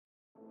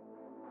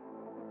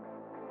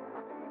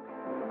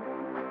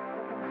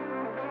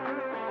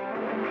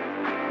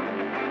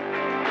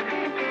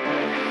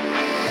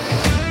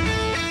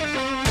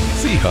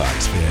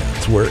Seahawks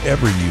fans,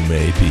 wherever you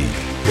may be,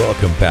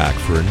 welcome back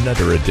for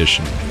another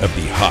edition of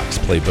the Hawks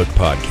Playbook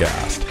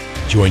Podcast.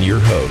 Join your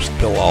host,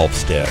 Bill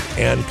Alvstead,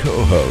 and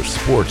co-host,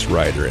 sports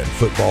writer and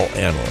football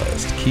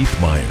analyst,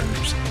 Keith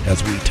Myers,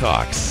 as we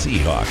talk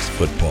Seahawks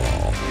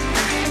football.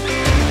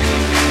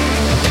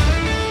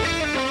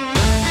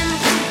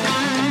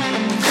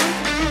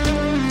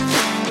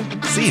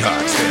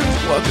 Seahawks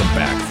fans, welcome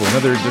back for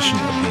another edition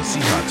of the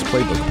Seahawks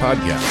Playbook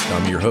Podcast.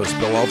 I'm your host,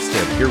 Bill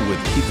Alvstead, here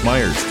with Keith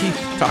Myers. Keith,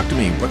 talk to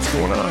me. What's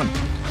going on?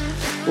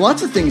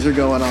 Lots of things are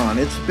going on.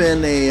 It's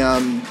been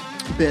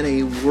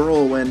a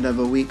whirlwind of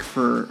a week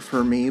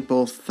for me.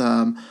 Both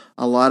a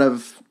lot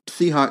of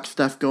Seahawks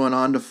stuff going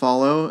on to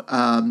follow.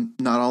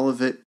 Not all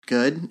of it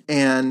good,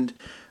 and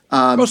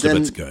most of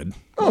it's good.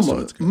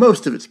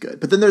 Most of it's good.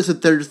 But then there's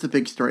the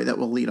big story that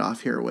we'll lead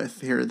off here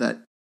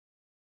that.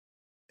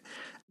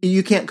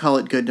 You can't call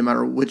it good no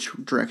matter which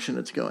direction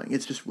it's going.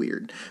 It's just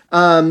weird.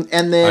 And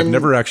then I've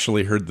never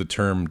actually heard the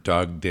term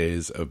dog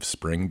days of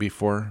spring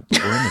before. We're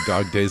in the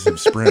dog days of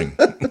spring.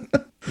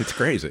 It's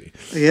crazy.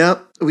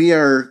 Yep, we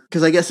are,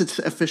 because I guess it's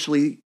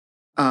officially,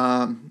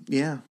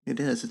 it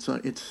is.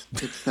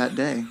 It's that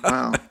day.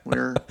 Wow.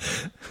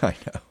 I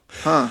know.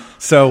 Huh.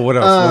 So what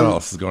else? What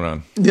else is going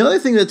on? The other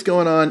thing that's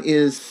going on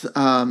is,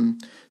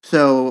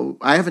 so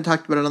I haven't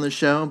talked about it on the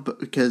show,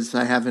 but because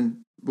I haven't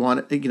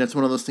it's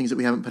one of those things that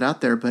we haven't put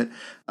out there, but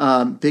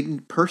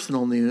big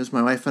personal news.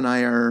 My wife and I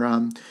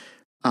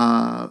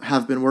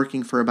have been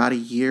working for about a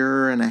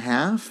year and a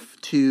half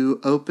to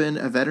open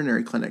a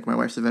veterinary clinic. My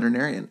wife's a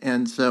veterinarian.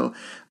 And so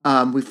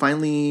we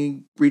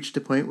finally reached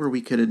a point where we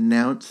could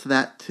announce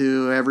that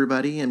to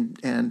everybody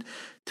and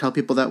tell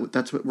people that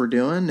that's what we're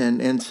doing.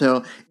 And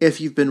so if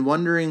you've been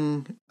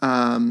wondering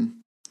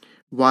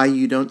why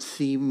you don't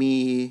see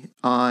me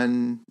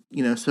on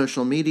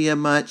social media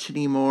much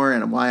anymore,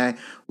 and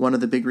one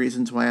of the big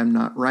reasons why I'm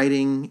not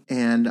writing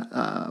and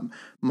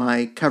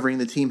my covering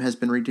the team has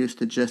been reduced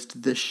to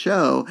just this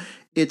show,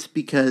 it's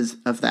because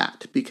of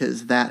that,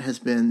 because that has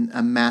been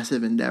a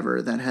massive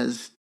endeavor that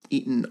has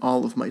eaten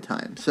all of my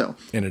time. So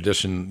in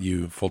addition,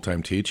 you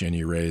full-time teach and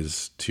you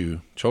raise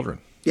 2 children.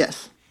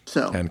 Yes.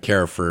 And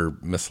care for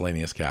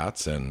miscellaneous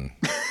cats and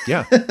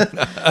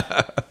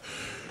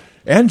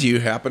And you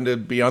happen to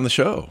be on the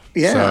show.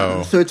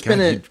 Yeah. So it's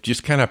been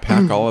just kind of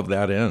pack all of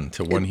that in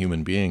to one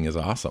human being is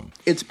awesome.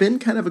 It's been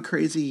kind of a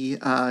crazy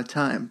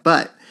time,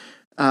 but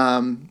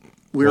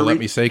let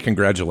me say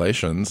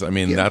congratulations. I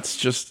mean, that's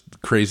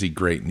just crazy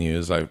great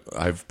news.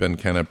 I've been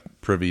kind of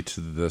privy to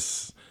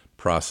this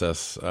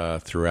process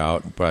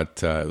throughout,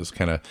 but it was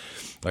kind of,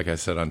 like I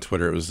said on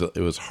Twitter,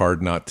 it was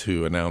hard not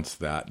to announce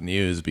that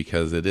news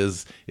because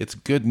it's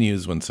good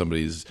news when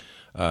somebody's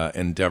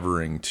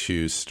endeavoring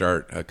to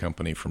start a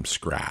company from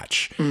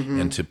scratch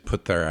and to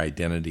put their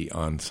identity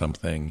on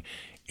something.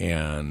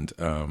 And,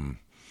 I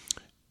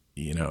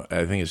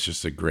think it's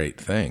just a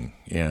great thing.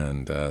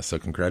 And so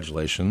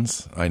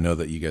congratulations. I know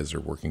that you guys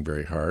are working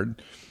very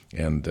hard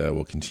and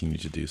will continue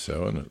to do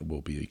so, and it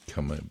will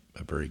become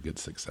a very good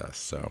success.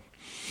 So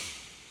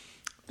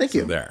thank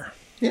you. There.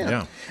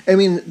 Yeah. I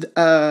mean,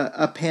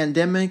 a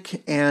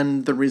pandemic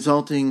and the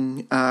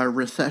resulting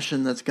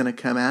recession that's going to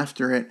come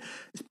after it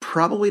is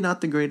probably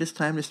not the greatest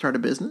time to start a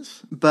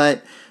business,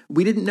 but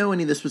we didn't know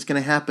any of this was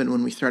going to happen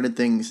when we started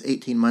things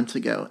 18 months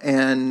ago.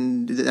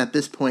 And at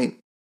this point,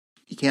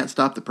 you can't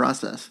stop the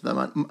process.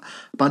 A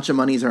bunch of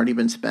money's already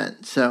been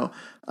spent. So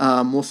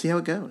we'll see how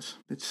it goes.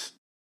 It's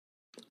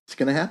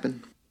going to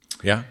happen.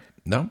 Yeah.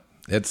 No,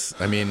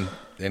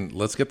 and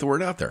let's get the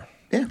word out there.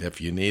 Yeah.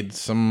 If you need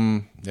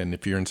some, and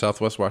if you're in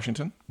Southwest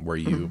Washington, where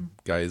you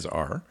guys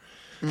are,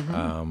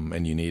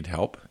 and you need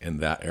help in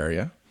that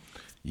area,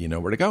 you know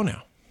where to go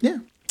now. Yeah.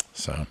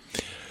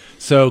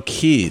 So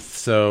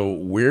Keith,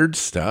 weird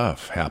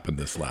stuff happened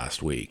this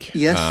last week.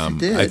 Yes, it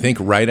did. I think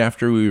right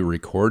after we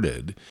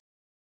recorded.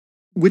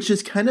 Which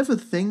is kind of a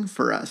thing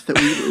for us, that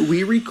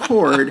we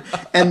record,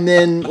 and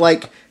then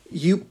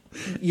you're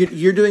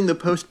doing the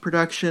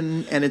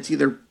post-production, and it's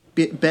either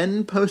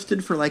been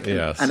posted for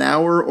an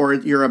hour, or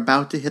you're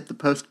about to hit the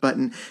post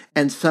button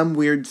and some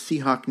weird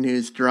Seahawk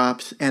news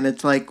drops, and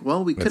it's like,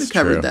 well, we could have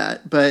covered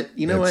that, but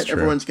what? True.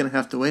 Everyone's going to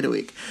have to wait a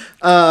week.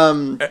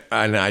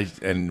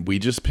 And we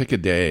just pick a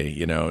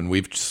day, and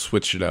we've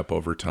switched it up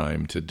over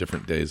time to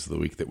different days of the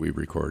week that we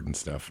record and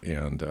stuff,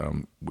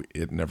 and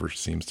it never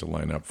seems to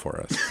line up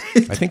for us.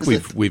 I think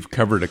we've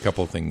covered a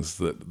couple things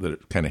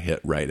that kind of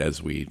hit right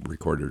as we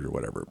recorded or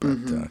whatever,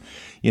 but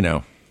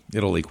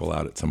it'll equal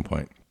out at some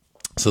point.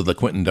 So the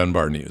Quinton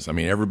Dunbar news,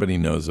 everybody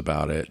knows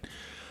about it.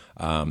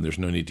 There's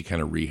no need to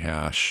kind of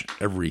rehash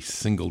every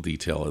single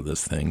detail of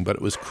this thing, but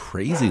it was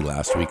crazy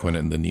last week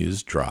when the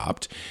news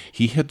dropped.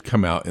 He had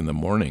come out in the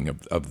morning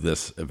of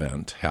this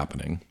event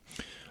happening,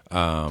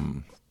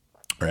 or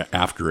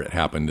after it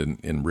happened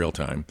in real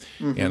time,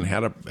 and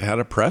had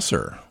a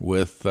presser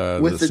with the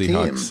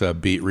Seahawks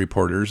beat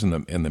reporters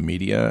and the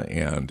media,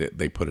 and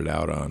they put it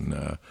out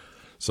on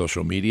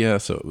social media,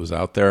 so it was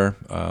out there,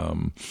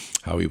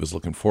 how he was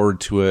looking forward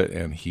to it,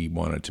 and he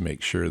wanted to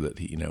make sure that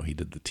he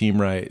did the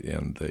team right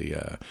and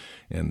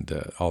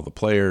all the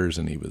players,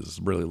 and he was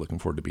really looking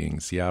forward to being in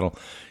Seattle.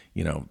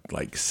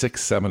 Like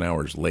 6-7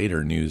 hours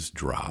later, news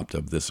dropped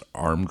of this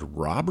armed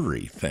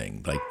robbery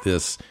thing, like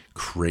this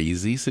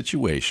crazy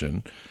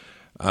situation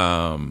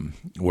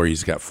where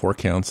he's got 4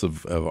 counts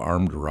of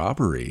armed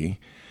robbery.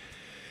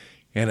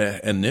 And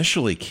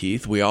initially,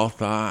 Keith, we all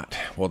thought,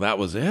 well, that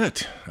was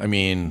it. I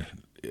mean,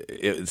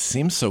 it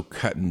seems so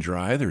cut and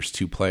dry. There's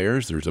 2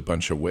 players. There's a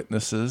bunch of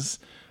witnesses.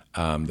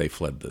 They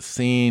fled the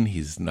scene.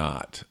 He's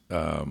not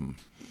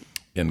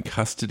in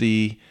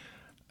custody.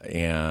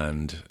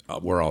 And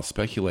we're all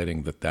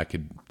speculating that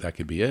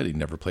could be it. He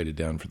never played it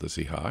down for the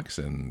Seahawks,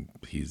 and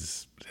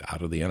he's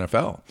out of the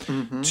NFL.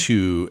 Mm-hmm.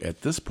 To,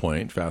 at this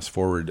point, fast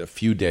forward a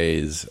few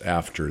days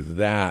after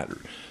that,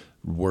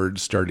 word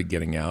started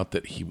getting out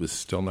that he was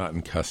still not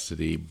in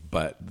custody,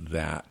 but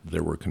that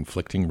there were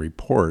conflicting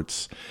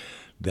reports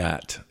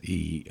that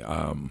his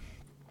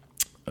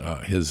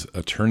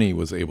attorney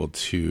was able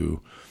to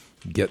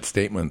get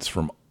statements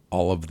from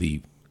all of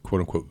the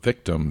quote-unquote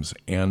victims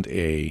and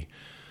a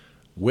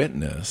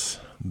witness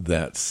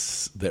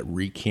that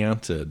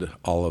recanted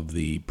all of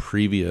the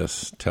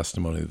previous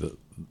testimony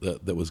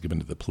that was given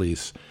to the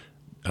police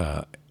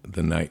the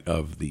night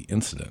of the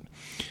incident,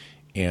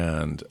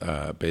 and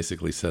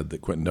basically said that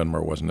Quinton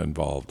Dunbar wasn't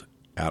involved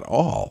at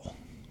all.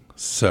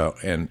 So,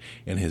 and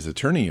his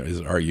attorney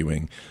is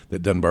arguing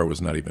that Dunbar was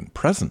not even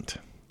present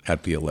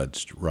at the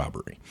alleged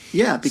robbery.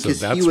 Yeah, because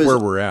so that's where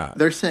we're at.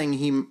 They're saying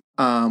he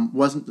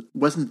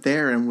wasn't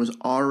there and was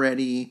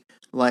already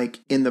like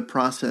in the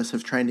process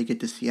of trying to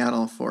get to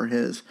Seattle for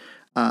his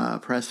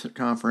press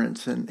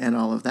conference and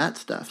all of that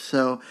stuff.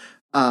 So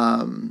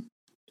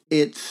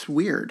it's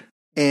weird.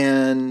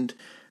 And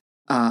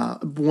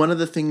one of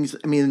the things,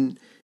 I mean,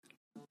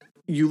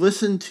 you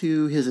listen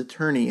to his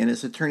attorney, and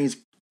his attorney's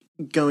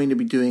going to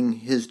be doing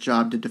his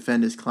job to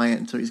defend his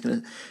client. So he's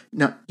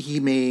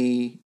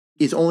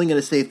only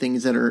going to say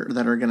things that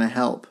are going to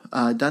help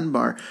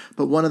Dunbar.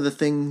 But one of the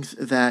things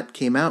that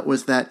came out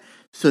was that,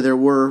 so there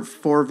were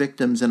 4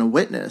 victims and a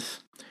witness,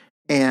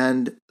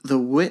 and the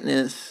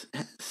witness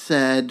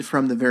said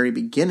from the very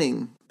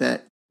beginning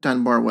that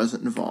Dunbar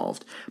wasn't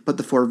involved, but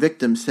the 4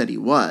 victims said he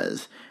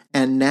was,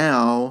 and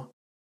now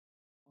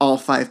all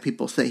 5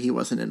 people say he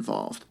wasn't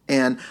involved.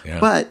 And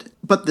yeah. But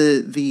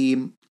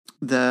the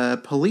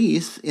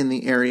police in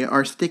the area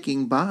are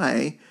sticking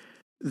by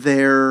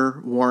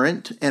their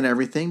warrant and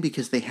everything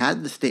because they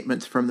had the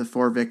statements from the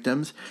 4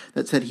 victims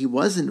that said he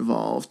was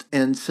involved,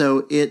 and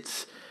so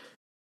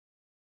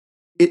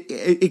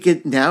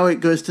now it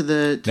goes to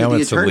the it's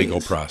attorneys. A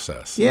legal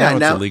process. Yeah,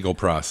 now it's a legal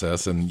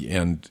process, and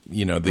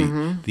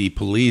the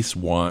police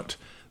want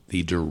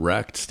the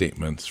direct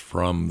statements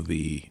from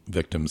the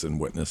victims and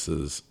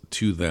witnesses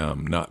to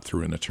them, not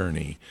through an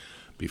attorney,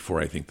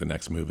 before I think the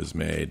next move is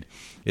made.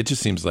 It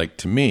just seems like,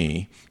 to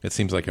me,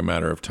 a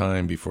matter of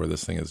time before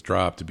this thing is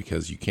dropped,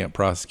 because you can't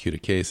prosecute a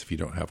case if you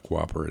don't have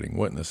cooperating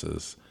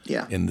witnesses.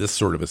 Yeah. In this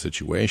sort of a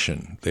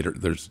situation,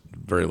 there's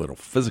very little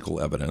physical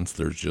evidence.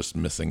 There's just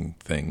missing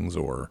things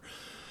or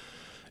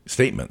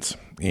statements.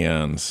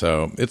 And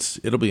so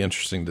it'll be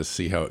interesting to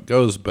see how it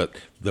goes. But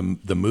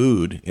the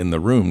mood in the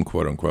room,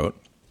 quote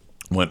unquote,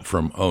 went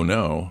from, oh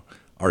no,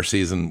 our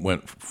season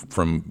went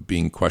from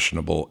being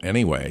questionable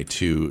anyway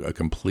to a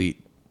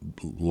complete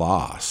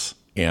loss.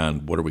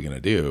 And what are we going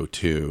to do?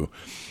 To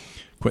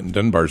Quinton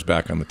Dunbar's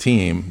back on the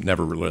team,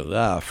 never really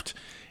left.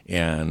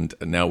 And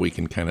now we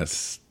can kind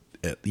of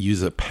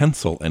use a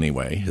pencil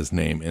anyway, his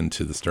name,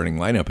 into the starting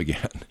lineup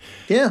again.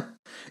 Yeah.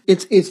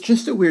 It's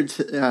just a weird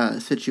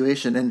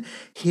situation. And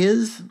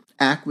his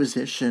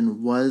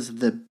acquisition was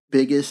the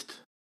biggest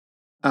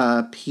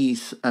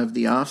piece of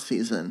the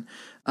offseason,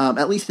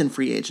 at least in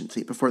free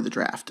agency before the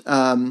draft.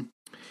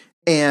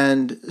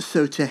 And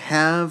so to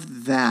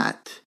have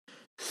that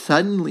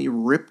suddenly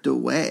ripped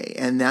away,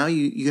 and now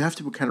you have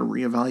to kind of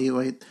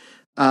reevaluate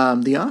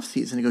the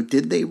offseason and go,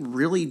 did they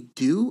really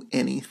do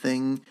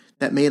anything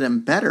that made them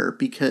better?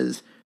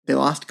 Because they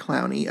lost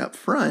Clowney up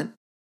front.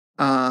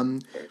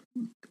 And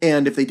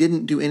if they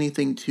didn't do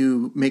anything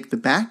to make the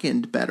back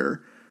end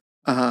better,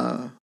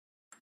 are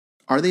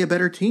they a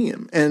better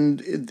team?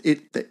 And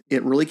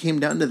it really came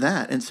down to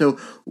that. And so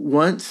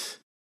once,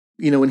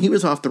 when he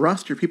was off the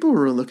roster, people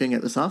were looking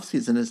at this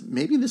offseason as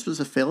maybe this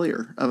was a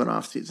failure of an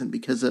offseason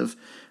because of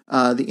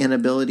the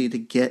inability to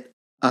get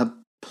a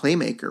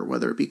playmaker,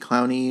 whether it be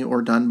Clowney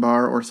or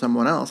Dunbar or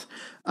someone else.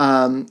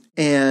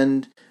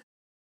 And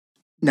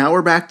now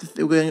we're back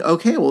to going,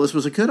 okay, well, this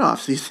was a good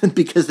offseason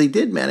because they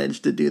did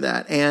manage to do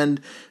that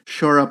and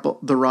shore up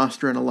the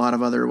roster in a lot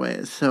of other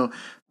ways. So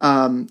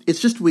it's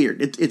just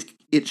weird.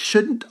 It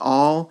shouldn't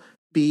all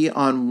be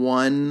on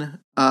one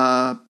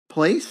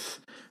place,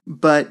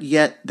 but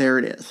yet there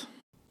it is.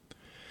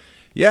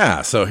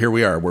 Yeah, so here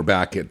we are. We're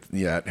back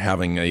at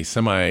having a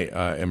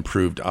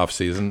semi-improved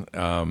offseason.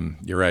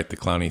 You're right, the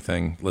Clowney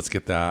thing. Let's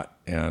get that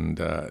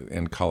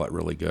and call it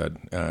really good.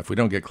 If we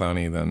don't get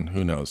Clowney, then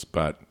who knows?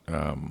 But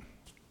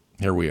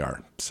here we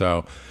are.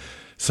 So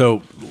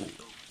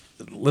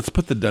let's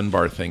put the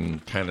Dunbar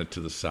thing kind of to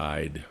the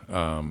side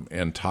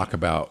and talk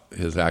about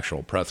his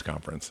actual press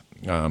conference.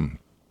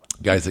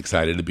 Guy's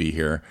excited to be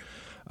here.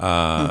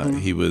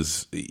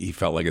 He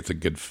felt like it's a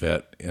good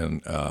fit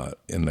in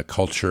the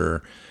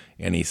culture,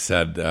 and he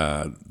said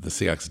the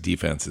Seahawks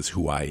defense is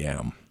who I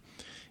am,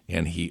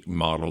 and he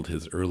modeled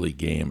his early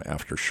game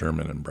after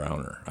Sherman and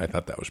Browner. I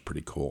thought that was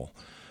pretty cool.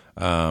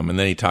 And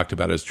then he talked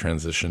about his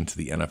transition to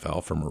the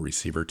NFL from a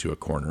receiver to a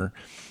corner,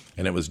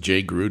 and it was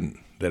Jay Gruden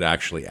that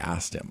actually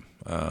asked him.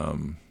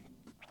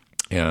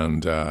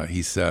 And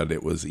he said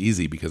it was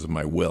easy because of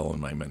my will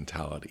and my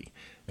mentality,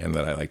 and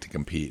that I like to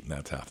compete, and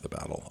that's half the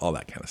battle, all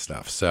that kind of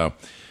stuff. So,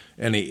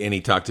 and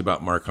he talked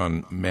about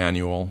Marquand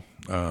Manuel,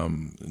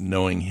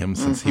 knowing him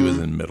since he was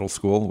in middle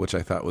school, which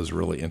I thought was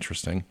really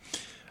interesting.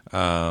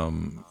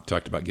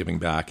 Talked about giving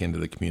back into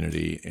the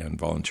community and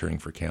volunteering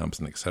for camps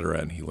and et cetera.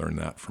 And he learned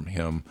that from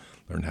him,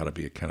 learned how to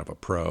be a kind of a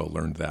pro,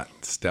 learned that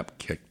step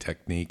kick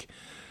technique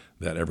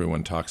that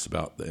everyone talks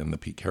about in the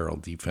Pete Carroll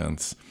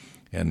defense.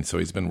 And so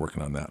he's been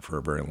working on that for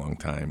a very long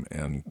time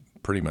and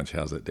pretty much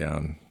has it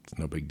down. It's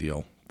no big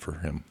deal for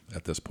him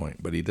at this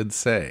point. But he did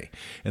say,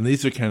 and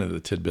these are kind of the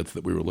tidbits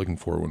that we were looking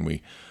for when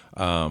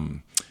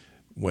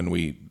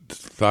we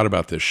thought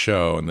about this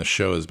show, and the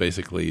show is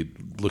basically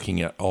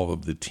looking at all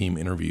of the team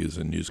interviews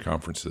and news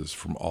conferences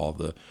from all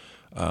the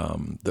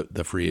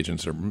free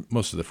agents, or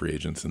most of the free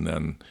agents, and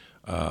then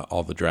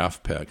all the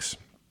draft picks,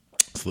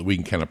 so that we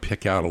can kind of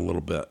pick out a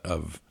little bit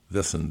of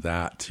this and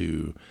that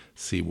to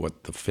see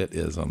what the fit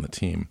is on the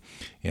team.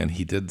 And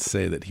he did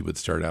say that he would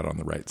start out on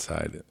the right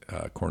side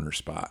corner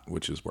spot,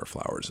 which is where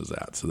Flowers is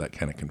at. So that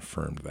kind of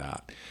confirmed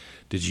that.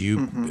 Did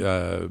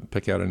you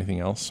pick out anything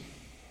else?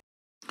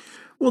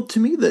 Well, to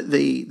me,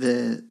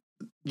 the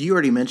you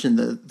already mentioned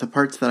the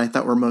parts that I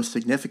thought were most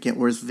significant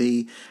was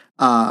the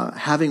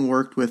having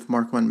worked with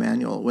Marquand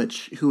Manuel,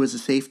 who was a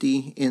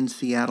safety in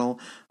Seattle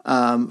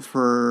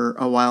for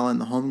a while in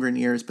the Holmgren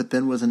years, but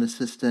then was an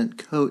assistant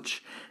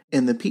coach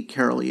in the Pete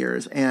Carroll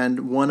years,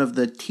 and one of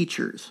the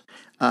teachers.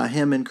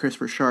 Him and Chris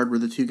Richard were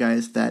the two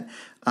guys that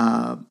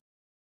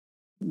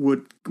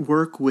would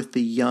work with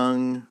the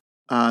young,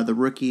 the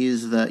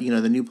rookies, the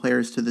new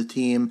players to the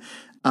team.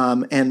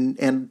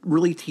 And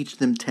really teach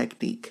them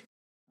technique.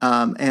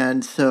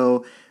 And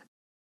so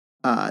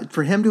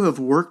for him to have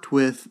worked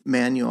with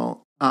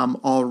Manuel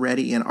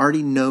already and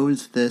already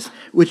knows this,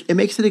 which it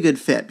makes it a good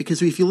fit,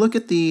 because if you look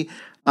at the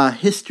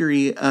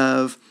history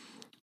of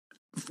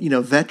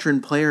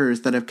veteran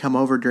players that have come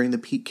over during the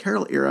Pete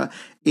Carroll era,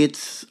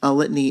 it's a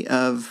litany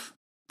of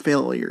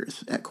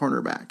failures at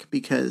cornerback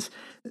because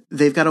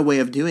they've got a way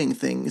of doing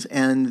things,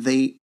 and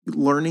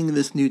learning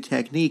this new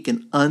technique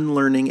and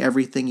unlearning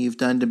everything you've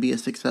done to be a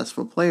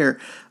successful player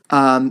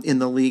in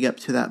the league up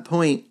to that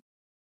point,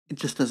 it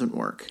just doesn't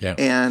work. Yeah.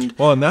 And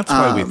that's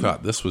why we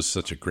thought this was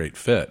such a great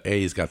fit.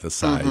 He's got the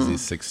size.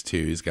 He's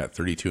 6'2". He's got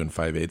 32 and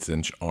 5/8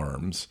 inch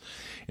arms.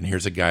 And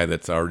here's a guy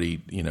that's already,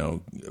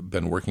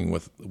 been working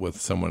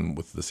with someone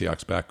with the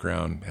Seahawks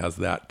background, has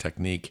that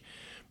technique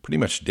pretty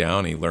much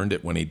down. He learned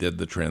it when he did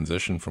the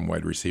transition from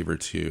wide receiver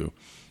to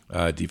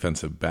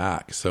defensive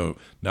back. So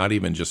not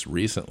even just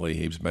recently,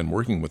 he's been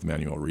working with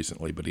Manuel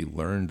recently, but he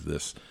learned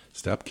this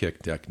step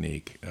kick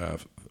technique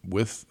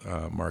with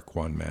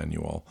Marquand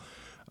Manuel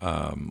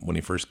when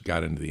he first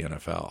got into the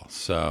NFL.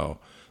 So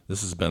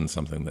this has been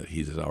something that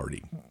he's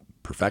already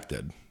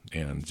perfected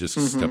and just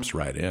steps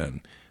right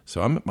in.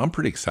 So I'm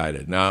pretty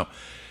excited. Now,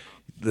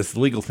 this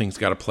legal thing's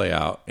got to play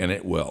out, and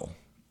it will.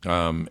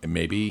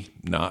 Maybe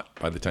not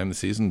by the time the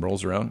season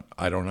rolls around.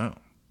 I don't know.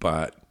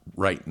 But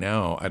right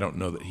now, I don't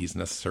know that he's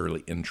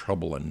necessarily in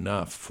trouble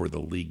enough for the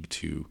league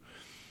to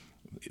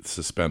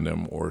suspend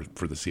him or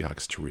for the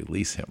Seahawks to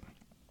release him.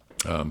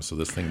 So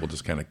this thing will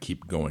just kind of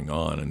keep going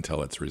on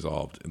until it's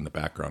resolved in the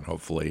background,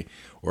 hopefully,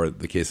 or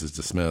the case is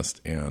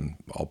dismissed and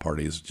all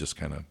parties just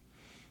kind of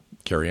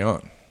carry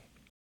on.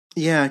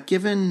 Yeah,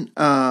 given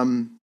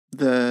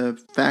the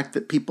fact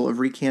that people have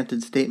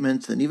recanted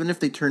statements, and even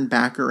if they turn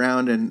back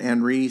around and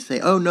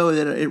say, oh, no,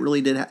 that it really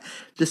did,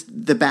 just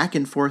the back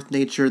and forth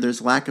nature,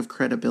 there's lack of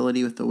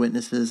credibility with the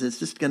witnesses. It's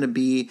just going to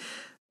be,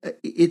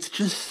 it's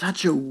just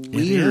such a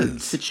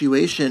weird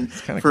situation.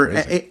 For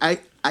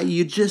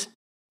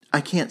I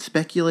can't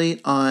speculate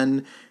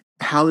on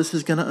how this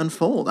is going to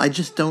unfold. I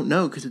just don't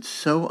know, because it's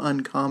so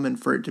uncommon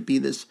for it to be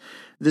this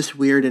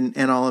weird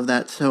and all of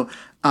that. So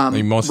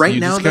you just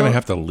kind of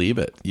have to leave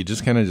it. You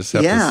just kind of have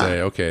to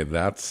say, okay,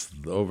 that's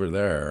over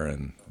there,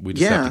 and we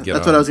just have to get on.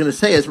 That's what I was going to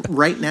say is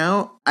right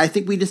now, I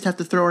think we just have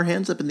to throw our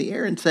hands up in the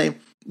air and say,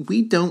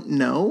 we don't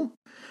know.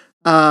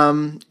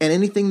 And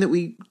anything that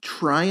we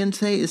try and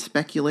say is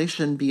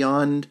speculation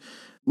beyond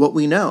what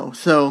we know.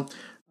 So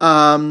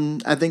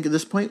I think at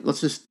this point,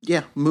 let's just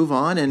move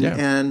on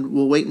and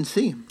we'll wait and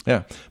see.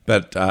 Yeah,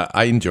 but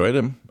I enjoyed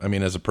him. I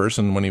mean, as a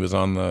person, when he was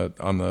on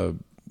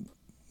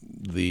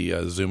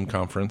the Zoom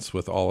conference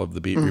with all of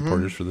the beat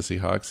reporters for the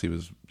Seahawks,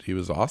 he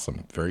was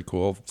awesome. Very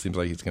cool. Seems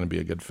like he's going to be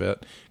a good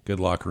fit. Good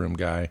locker room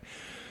guy.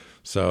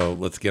 So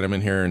let's get him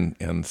in here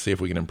and see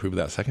if we can improve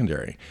that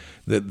secondary.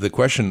 The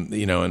question,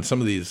 and some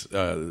of these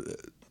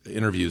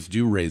interviews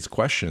do raise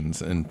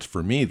questions. And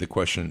for me, the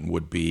question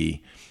would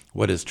be,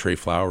 what is Trey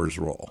Flowers'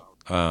 role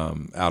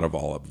out of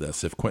all of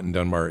this? If Quentin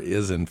Dunbar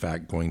is, in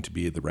fact, going to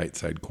be the right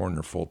side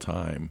corner full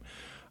time,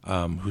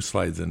 who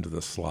slides into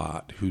the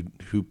slot,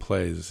 who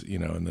plays,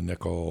 in the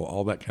nickel,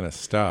 all that kind of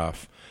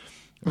stuff.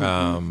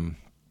 And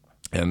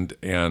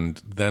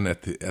then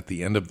at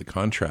the end of the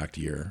contract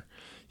year,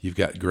 you've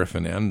got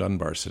Griffin and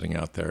Dunbar sitting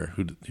out there.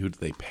 Who do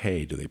they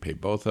pay? Do they pay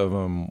both of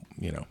them?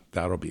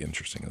 That'll be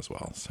interesting as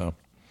well. So,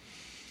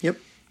 yep.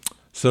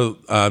 So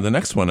the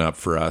next one up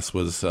for us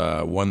was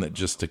one that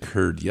just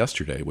occurred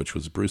yesterday, which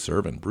was Bruce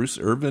Irvin. Bruce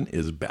Irvin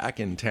is back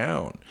in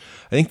town.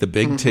 I think the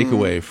big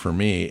takeaway for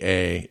me,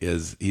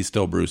 is he's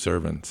still Bruce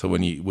Irvin. So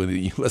when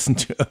you listen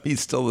to him, he's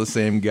still the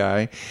same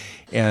guy,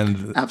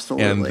 and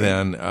absolutely.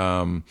 And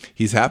then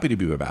he's happy to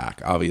be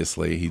back.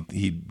 Obviously,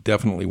 he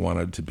definitely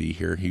wanted to be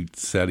here. He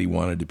said he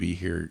wanted to be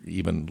here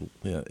even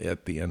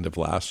at the end of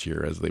last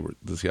year as the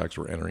Seahawks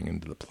were entering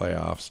into the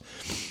playoffs.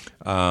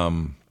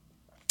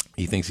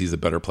 He thinks he's a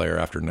better player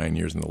after 9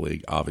 years in the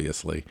league,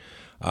 obviously,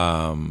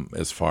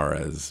 as far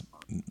as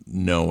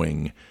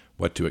knowing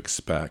what to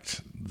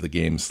expect, the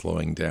game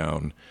slowing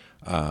down,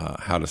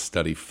 how to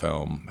study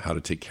film, how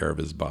to take care of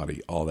his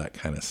body, all that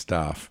kind of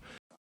stuff.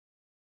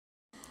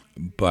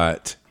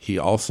 But he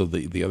also,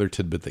 the other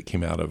tidbit that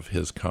came out of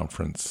his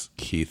conference,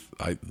 Keith,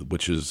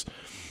 which is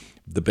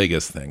the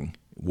biggest thing,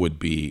 would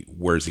be,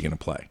 where's he going to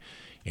play?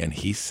 And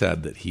he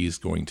said that he's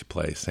going to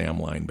play Sam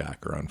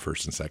linebacker on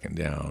first and second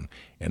down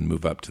and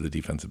move up to the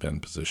defensive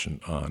end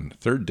position on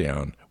third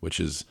down, which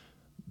is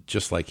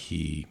just like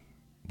he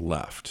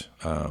left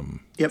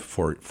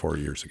 4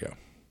 years ago.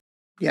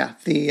 Yeah,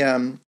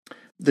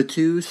 the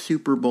 2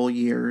 Super Bowl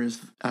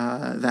years,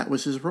 that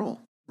was his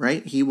role,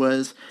 right? He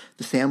was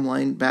the Sam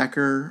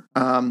linebacker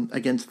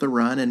against the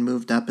run and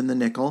moved up in the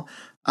nickel,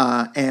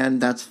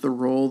 and that's the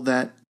role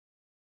that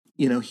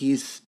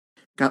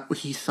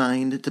he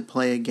signed to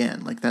play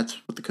again. Like, that's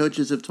what the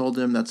coaches have told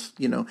him. That's,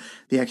 the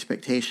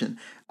expectation.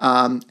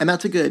 And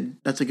that's a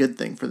good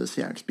thing for the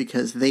Seahawks,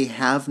 because they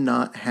have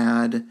not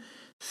had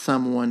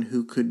someone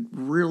who could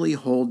really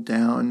hold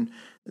down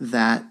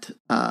that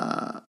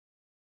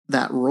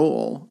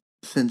role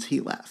since he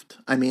left.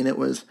 I mean, it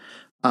was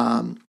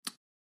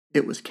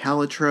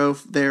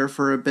Calitro there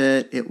for a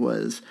bit. It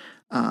was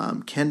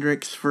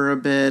Kendricks for a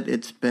bit.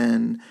 It's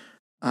been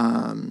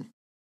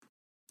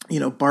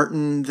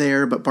Barton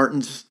there, but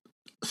Barton's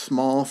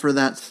small for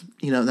that,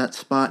 that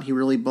spot. He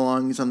really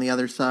belongs on the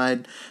other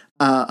side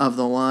of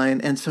the line.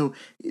 And so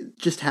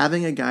just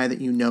having a guy that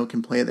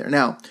can play there.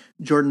 Now,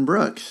 Jordan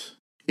Brooks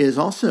is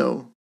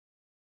also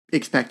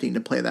expecting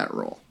to play that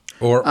role.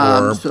 Or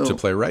to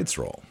play Wright's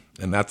role.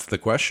 And that's the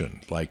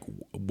question. Like,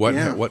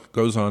 what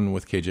goes on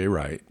with KJ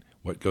Wright?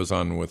 What goes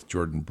on with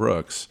Jordan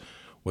Brooks?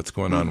 What's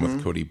going on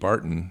with Cody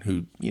Barton,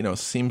 who,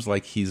 seems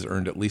like he's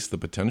earned at least the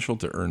potential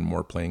to earn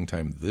more playing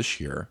time this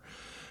year.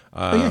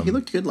 He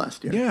looked good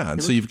last year. Yeah,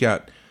 and so you've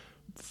got,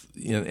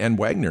 and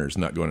Wagner's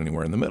not going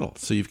anywhere in the middle.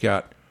 So you've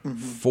got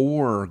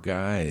 4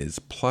 guys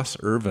plus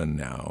Irvin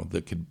now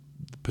that could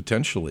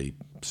potentially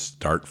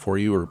start for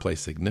you or play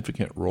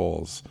significant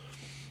roles,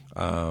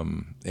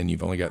 and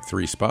you've only got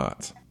 3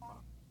 spots.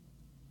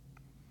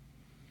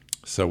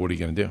 So what are you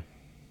going to do?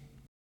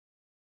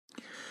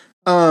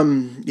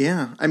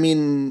 Yeah, I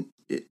mean,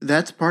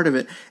 that's part of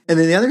it. And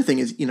then the other thing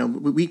is,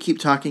 we keep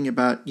talking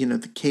about, the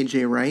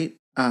KJ Wright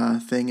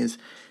thing is,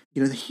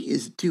 he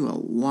is due a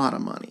lot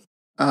of money.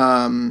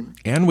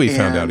 And we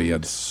found out he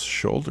had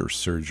shoulder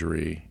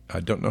surgery. I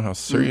don't know how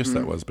serious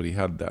that was, but he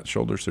had that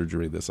shoulder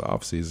surgery this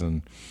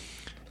offseason.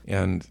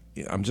 And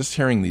I'm just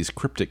hearing these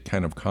cryptic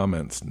kind of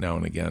comments now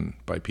and again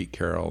by Pete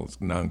Carroll,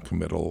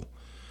 non-committal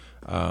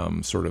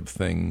sort of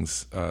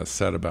things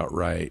said about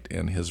Wright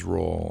and his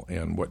role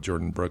and what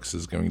Jordan Brooks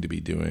is going to be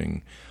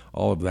doing.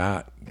 All of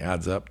that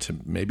adds up to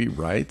maybe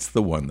Wright's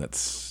the one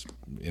that's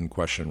in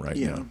question right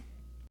now.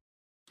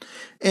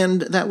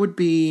 And that would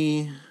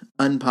be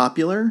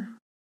unpopular,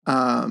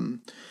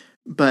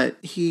 but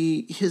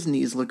his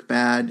knees look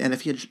bad, and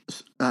if he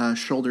had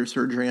shoulder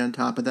surgery on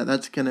top of that,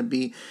 that's going to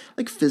be,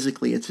 like,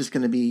 physically, it's just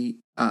going to be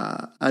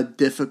a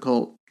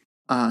difficult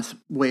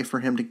way for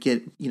him to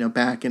get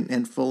back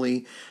and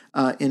fully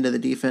into the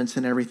defense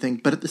and everything.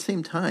 But at the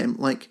same time,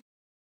 like,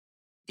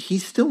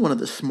 he's still one of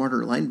the smarter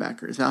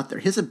linebackers out there.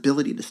 His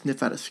ability to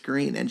sniff out a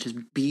screen and just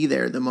be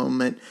there the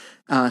moment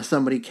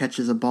somebody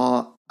catches a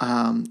ball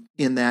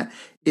in that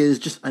is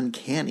just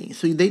uncanny.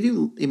 So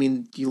you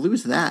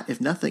lose that if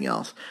nothing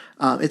else.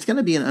 It's going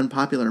to be an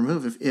unpopular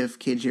move if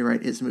KJ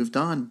Wright is moved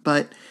on,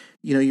 but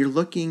you're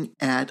looking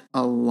at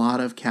a lot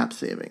of cap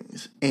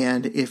savings,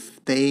 and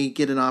if they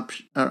get an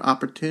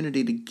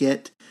opportunity to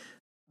get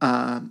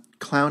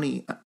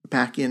Clowney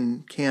back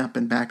in camp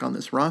and back on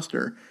this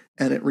roster,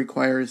 and it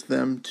requires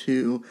them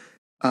to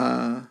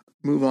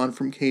move on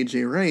from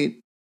KJ Wright,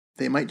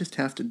 they might just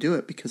have to do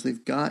it because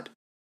they've got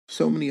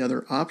so many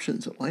other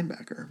options at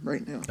linebacker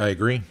right now. I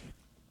agree.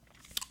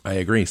 I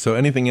agree. So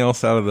anything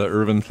else out of the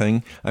Irvin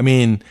thing? I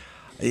mean,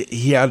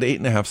 he had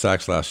 8.5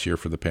 sacks last year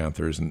for the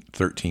Panthers in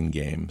 13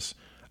 games.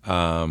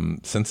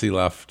 Since he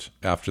left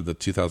after the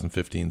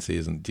 2015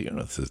 season, do you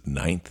know this is his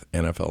 9th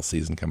NFL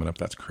season coming up?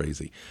 That's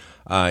crazy.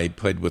 He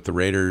played with the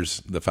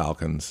Raiders, the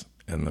Falcons,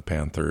 and the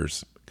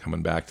Panthers,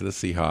 coming back to the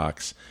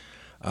Seahawks.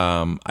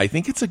 I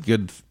think it's a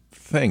good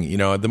thing. You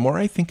know, the more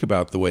I think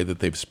about the way that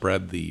they've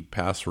spread the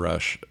pass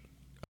rush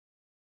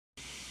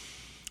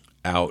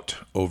out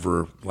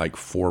over like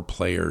 4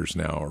 players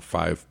now, or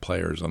 5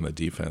 players on the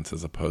defense,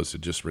 as opposed to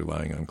just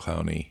relying on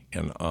Clowney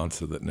and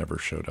Ansah that never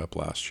showed up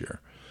last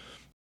year.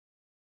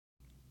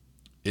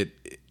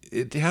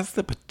 It has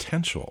the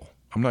potential.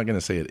 I'm not going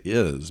to say it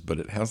is, but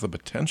it has the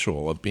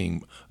potential of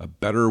being a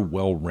better,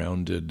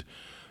 well-rounded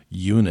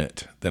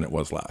unit than it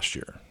was last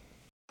year.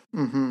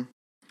 Mm-hmm.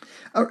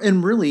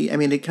 And really, I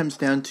mean, it comes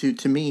down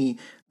to me,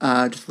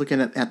 just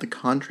looking at the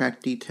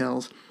contract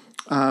details.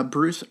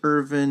 Bruce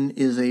Irvin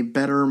is a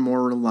better,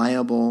 more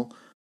reliable,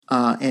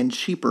 and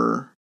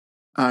cheaper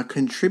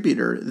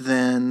contributor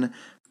than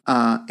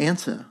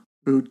Ansah,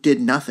 who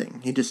did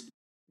nothing. He just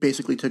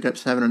basically took up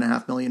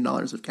 $7.5 million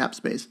of cap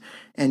space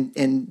and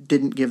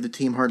didn't give the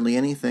team hardly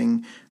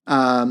anything.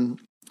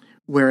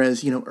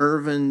 Whereas,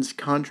 Irvin's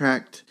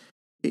contract,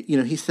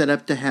 he's set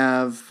up to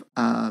have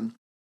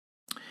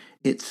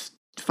it's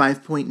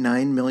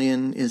 $5.9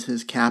 million is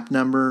his cap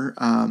number.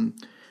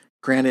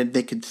 Granted,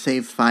 they could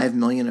save $5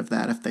 million of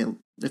that if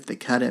they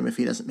cut him, if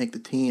he doesn't make the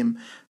team.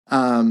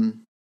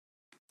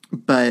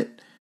 But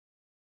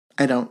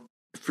I don't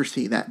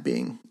foresee that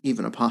being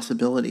even a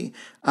possibility.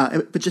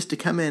 But just to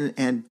come in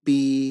and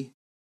be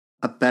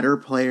a better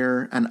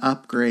player, an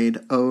upgrade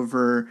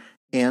over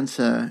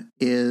Ansah,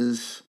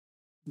 is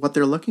what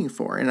they're looking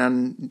for.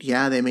 And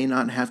they may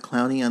not have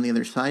Clowney on the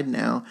other side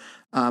now,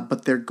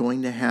 but they're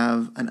going to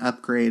have an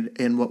upgrade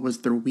in what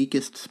was their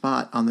weakest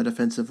spot on the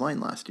defensive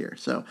line last year.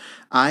 So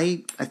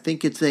I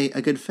think it's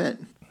a good fit.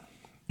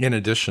 In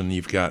addition,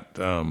 you've got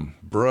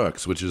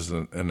Brooks, which is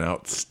an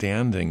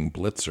outstanding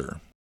blitzer.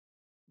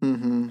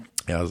 Mm-hmm.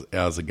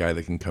 As a guy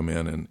that can come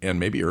in and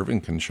maybe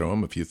Irvin can show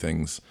him a few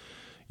things,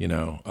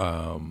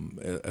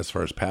 as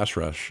far as pass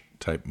rush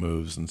type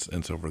moves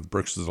and so forth.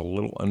 Brooks is a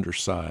little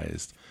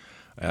undersized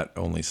at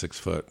only 6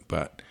 foot,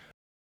 but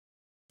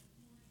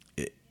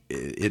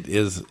it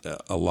is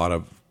a lot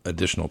of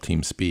additional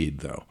team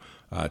speed though,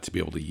 to be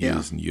able to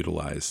use and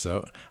utilize.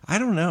 So I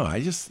don't know. I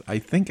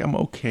think I'm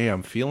okay.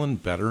 I'm feeling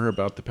better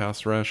about the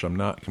pass rush. I'm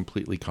not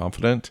completely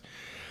confident.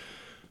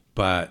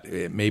 But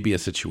it may be a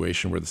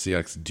situation where the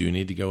Seahawks do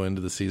need to go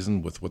into the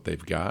season with what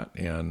they've got,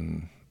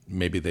 and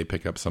maybe they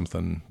pick up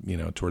something,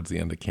 towards the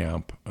end of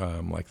camp,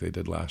 like they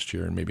did last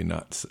year, and maybe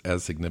not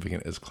as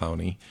significant as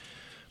Clowney,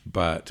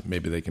 but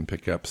maybe they can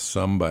pick up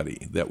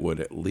somebody that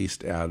would at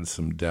least add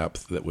some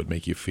depth that would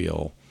make you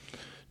feel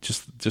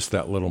just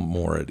that little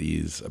more at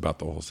ease about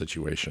the whole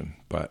situation.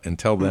 But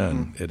until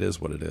then, It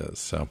is what it is.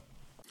 So.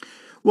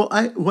 Well,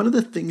 one of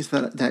the things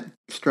that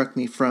struck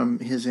me from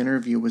his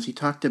interview was he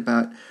talked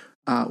about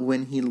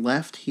when he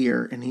left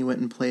here and he went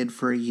and played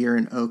for a year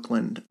in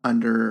Oakland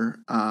under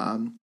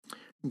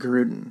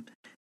Gruden,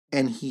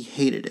 and he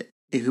hated it.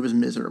 He was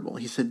miserable.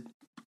 He said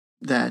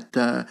that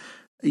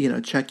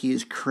Chucky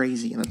is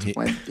crazy, and that's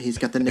why he's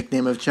got the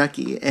nickname of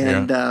Chucky.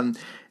 And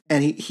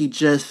and he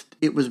just,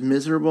 it was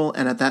miserable.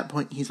 And at that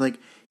point, he's like,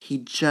 he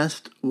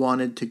just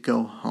wanted to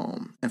go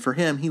home. And for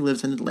him, he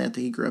lives in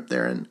Atlanta. He grew up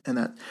there, and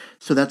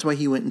so that's why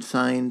he went and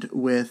signed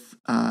with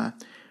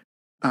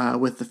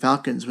the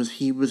Falcons.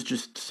 He was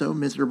just so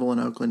miserable in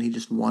Oakland, he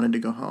just wanted to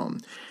go home.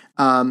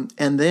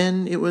 And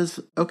then it was,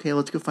 okay,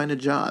 let's go find a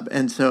job.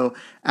 And so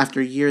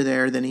after a year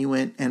there, then he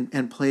went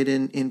and played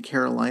in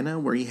Carolina,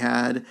 where he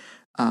had,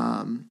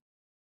 the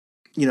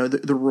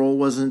role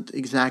wasn't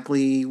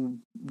exactly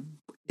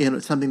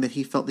something that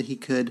he felt that he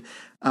could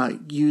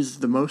use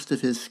the most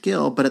of his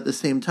skill, but at the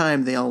same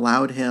time, they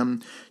allowed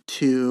him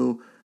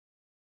to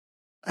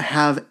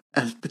have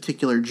a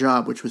particular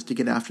job, which was to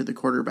get after the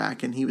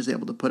quarterback, and he was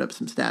able to put up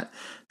some sack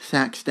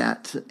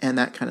stats and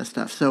that kind of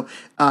stuff. So,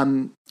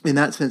 in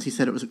that sense, he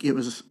said it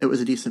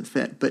was a decent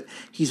fit. But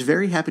he's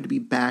very happy to be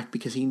back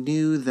because he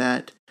knew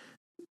that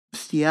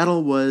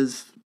Seattle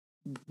was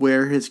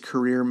where his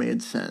career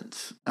made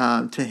sense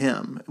to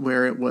him,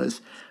 where it was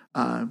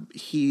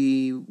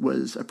he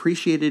was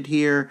appreciated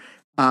here,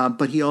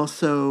 but he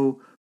also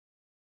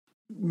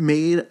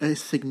made a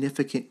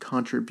significant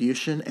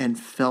contribution and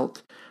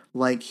felt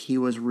like he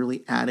was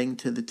really adding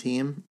to the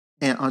team,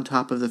 and on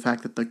top of the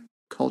fact that the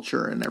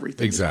culture and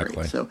everything exactly.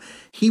 Great. So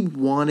he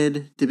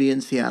wanted to be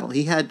in Seattle.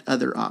 He had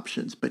other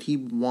options, but he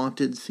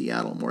wanted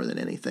Seattle more than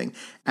anything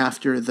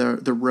after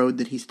the road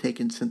that he's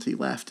taken since he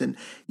left. And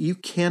you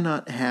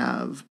cannot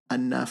have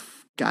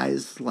enough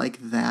guys like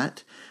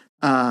that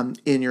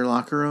in your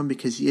locker room,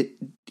 because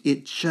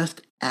it just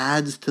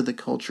adds to the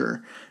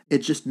culture. It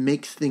just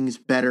makes things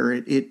better.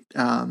 It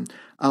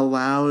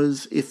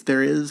allows, if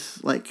there is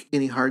like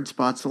any hard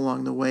spots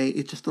along the way,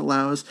 it just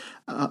allows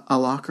a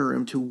locker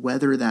room to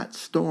weather that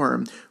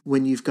storm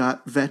when you've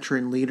got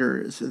veteran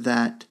leaders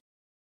that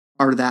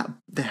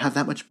they have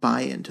that much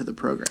buy-in to the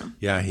program.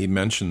 Yeah, he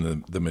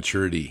mentioned the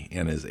maturity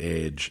and his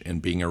age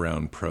and being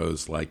around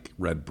pros like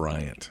Red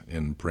Bryant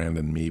and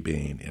Brandon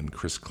Meebane and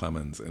Chris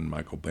Clemens and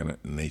Michael Bennett,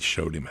 and they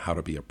showed him how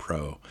to be a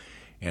pro.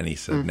 And he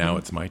said, now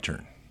it's my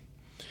turn.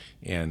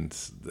 And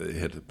it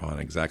hit upon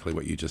exactly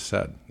what you just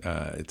said.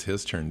 It's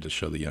his turn to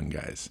show the young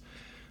guys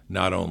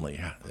not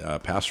only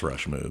pass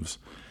rush moves,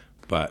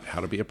 but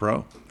how to be a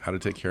pro, how to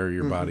take care of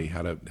your body,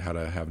 how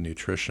to have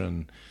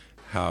nutrition,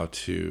 how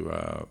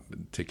to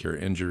take care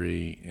of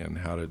injury, and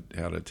how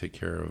to take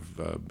care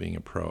of being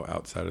a pro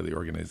outside of the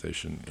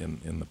organization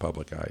in the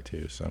public eye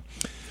too. So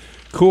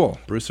cool,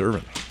 Bruce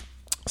Irvin.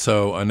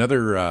 So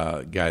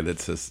another guy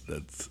that's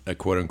a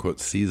quote unquote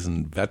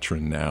seasoned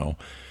veteran now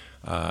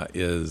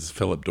is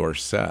Philip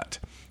Dorsett.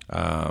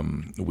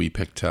 We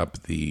picked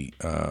up the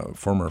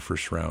former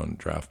first round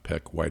draft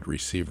pick wide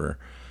receiver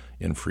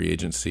in free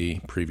agency.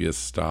 Previous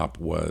stop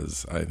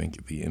was, I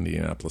think, the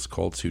Indianapolis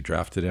Colts, who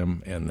drafted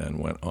him and then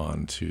went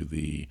on to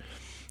the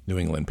New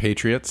England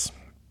Patriots.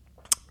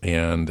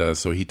 And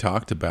so he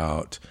talked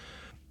about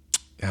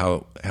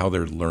how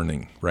they're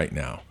learning right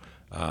now,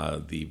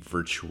 the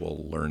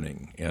virtual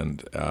learning,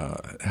 and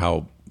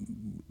how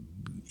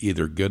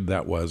either good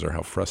that was or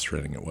how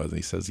frustrating it was.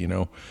 He says,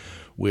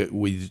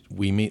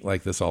 we meet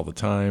like this all the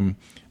time.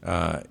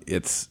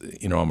 It's,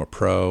 I'm a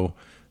pro.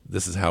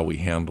 This is how we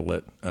handle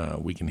it.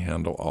 We can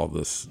handle all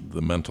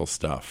the mental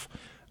stuff,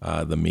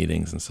 the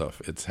meetings and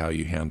stuff. It's how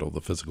you handle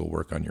the physical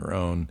work on your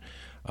own.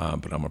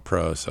 But I'm a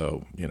pro,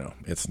 so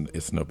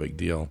it's no big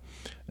deal.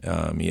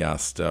 He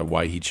asked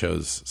why he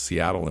chose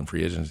Seattle in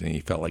free agency, and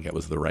he felt like it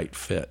was the right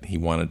fit. He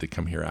wanted to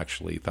come here.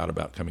 Actually, thought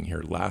about coming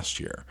here last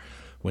year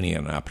when he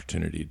had an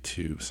opportunity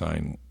to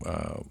sign,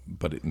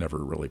 but it never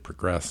really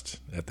progressed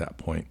at that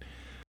point.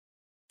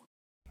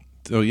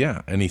 So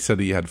yeah, and he said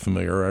he had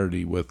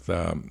familiarity with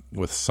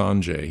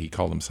Sanjay. He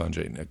called him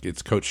Sanjay.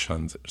 It's Coach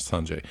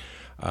Sanjay.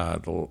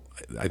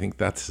 I think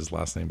that's his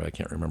last name, but I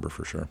can't remember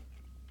for sure.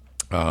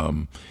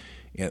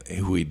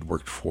 Who he'd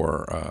worked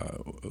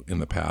for in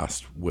the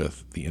past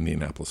with the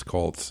Indianapolis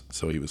Colts.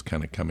 So he was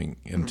kind of coming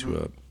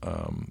into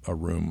a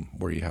room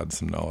where he had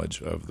some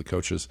knowledge of the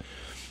coaches.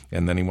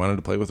 And then he wanted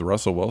to play with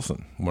Russell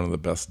Wilson, one of the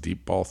best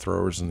deep ball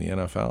throwers in the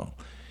NFL.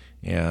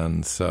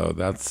 And so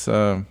that's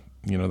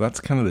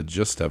kind of the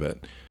gist of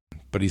it.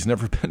 But he's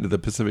never been to the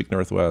Pacific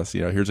Northwest.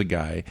 Here's a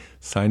guy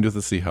signed with the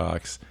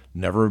Seahawks,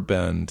 never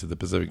been to the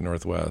Pacific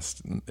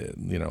Northwest,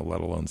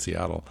 let alone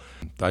Seattle.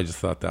 I just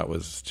thought that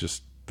was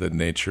just the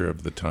nature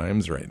of the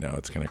times right now.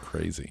 It's kind of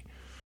crazy.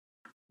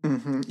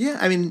 Mm-hmm. Yeah,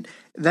 I mean,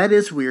 that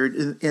is weird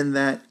in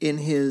that in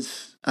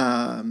his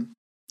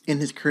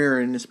career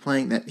and his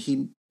playing that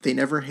he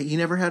never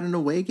had an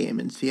away game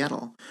in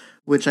Seattle,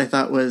 which I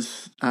thought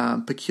was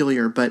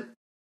peculiar. But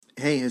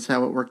hey, it's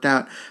how it worked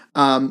out.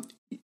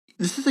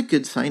 This is a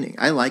good signing.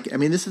 I like it. I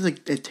mean, this is a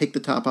take the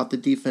top off the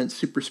defense,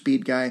 super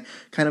speed guy,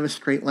 kind of a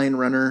straight line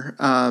runner.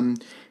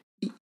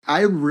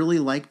 I really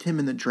liked him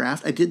in the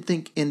draft. I did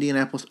think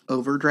Indianapolis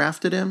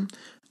overdrafted him,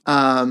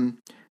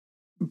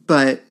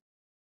 but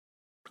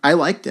I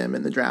liked him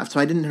in the draft, so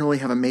I didn't really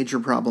have a major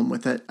problem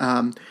with it.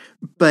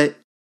 But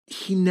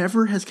he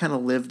never has kind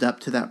of lived up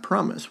to that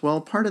promise.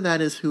 Well, part of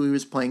that is who he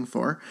was playing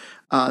for,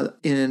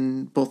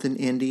 in both in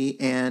Indy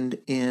and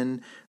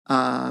in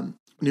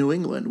New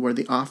England, where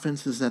the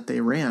offenses that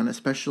they ran,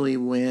 especially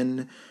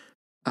when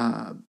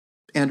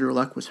Andrew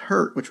Luck was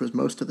hurt, which was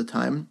most of the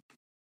time,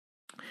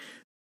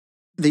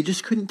 they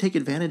just couldn't take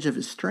advantage of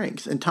his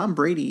strengths. And Tom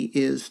Brady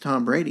is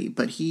Tom Brady,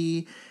 but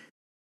he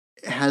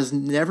has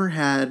never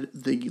had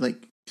the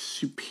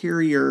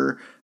superior,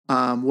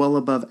 well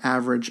above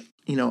average,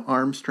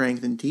 arm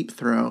strength and deep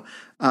throw.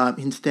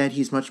 Instead,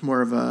 he's much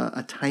more of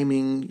a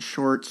timing,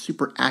 short,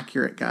 super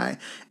accurate guy.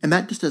 And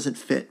that just doesn't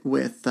fit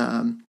with,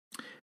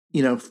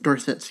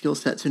 Dorsett's skill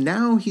set. So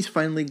now he's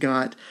finally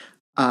got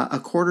a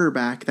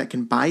quarterback that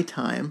can buy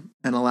time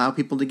and allow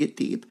people to get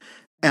deep.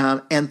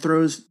 And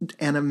throws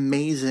an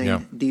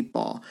amazing deep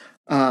ball.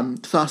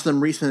 Saw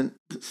some recent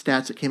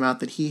stats that came out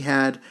that he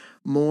had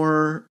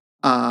more.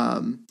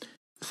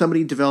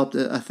 Somebody developed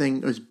a thing.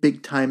 It was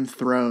big time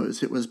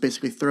throws. It was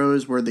basically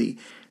throws where the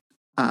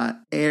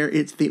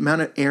it's the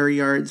amount of air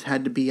yards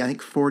had to be, I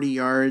think, 40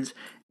 yards,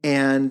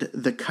 and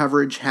the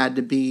coverage had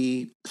to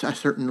be a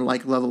certain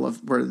level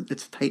of where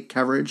it's tight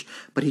coverage,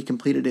 but he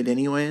completed it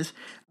anyways.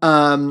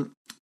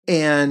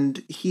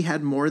 And he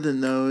had more than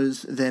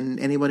those than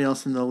anybody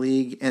else in the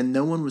league, and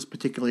no one was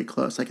particularly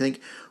close. I think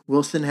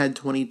Wilson had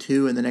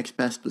 22, and the next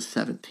best was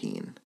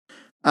 17.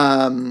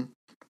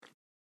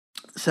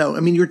 So, I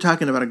mean, you're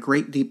talking about a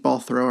great deep ball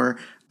thrower,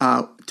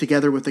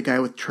 together with a guy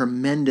with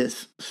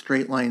tremendous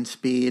straight line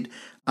speed,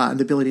 and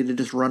the ability to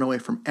just run away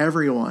from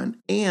everyone.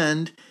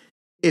 And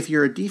if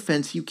you're a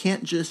defense, you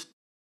can't just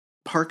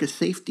park a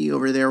safety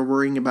over there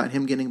worrying about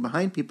him getting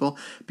behind people,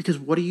 because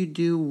what do you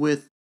do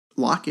with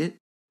Lockett,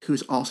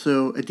 who's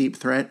also a deep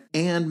threat,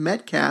 and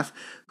Metcalf,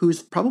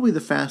 who's probably the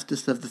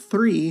fastest of the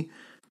three,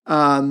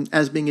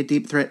 as being a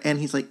deep threat, and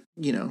he's 8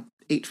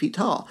 feet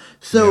tall.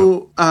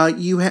 So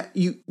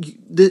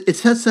it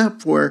sets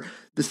up for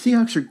the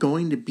Seahawks are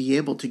going to be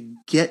able to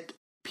get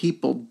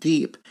people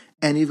deep,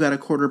 and you've got a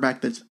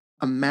quarterback that's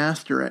a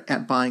master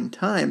at buying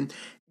time.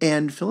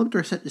 And Philip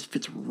Dorsett just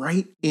fits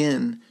right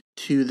in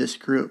to this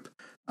group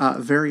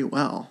very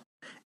well.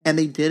 And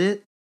they did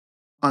it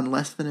on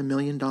less than $1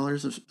 million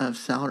of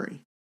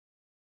salary.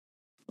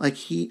 Like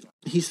he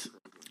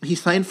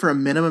signed for a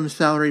minimum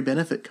salary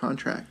benefit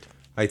contract.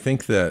 I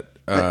think that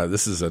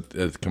this is a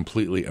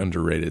completely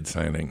underrated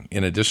signing.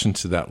 In addition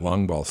to that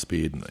long ball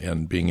speed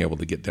and being able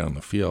to get down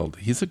the field,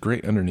 he's a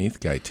great underneath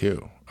guy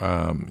too.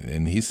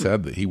 And he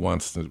said that he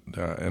wants to,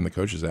 and the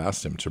coaches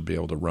asked him to be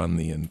able to run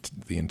the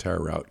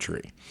entire route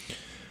tree.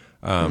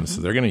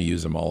 So they're going to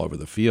use him all over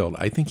the field.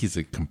 I think he's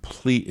a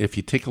complete, if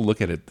you take a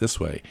look at it this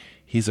way,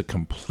 he's a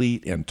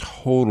complete and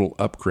total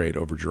upgrade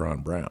over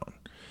Jerron Brown.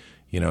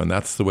 And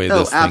that's the way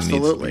this thing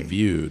needs to be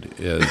viewed,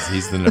 is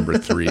he's the number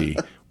 3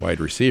 wide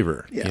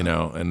receiver,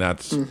 and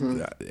that's,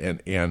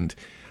 and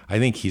I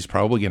think he's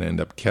probably going to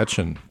end up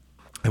catching,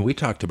 and we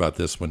talked about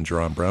this when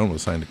Jerron Brown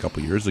was signed a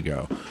couple years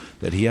ago,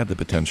 that he had the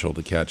potential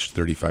to catch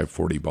 35,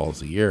 40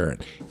 balls a year,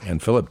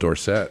 and Philip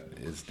Dorsett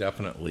is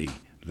definitely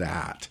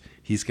that.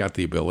 He's got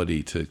the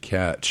ability to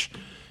catch,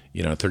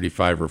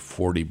 35 or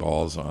 40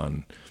 balls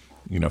on,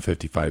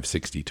 55,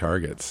 60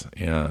 targets,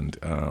 and,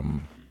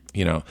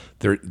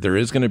 there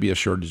is going to be a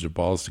shortage of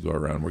balls to go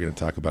around. We're going to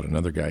talk about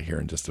another guy here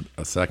in just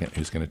a second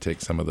who's going to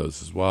take some of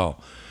those as well.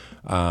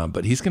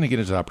 But he's going to get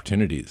his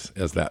opportunities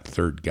as that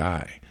third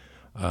guy.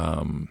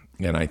 And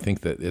I think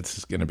that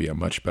it's going to be a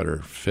much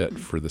better fit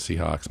for the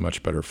Seahawks,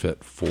 much better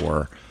fit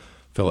for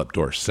Philip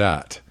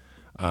Dorsett.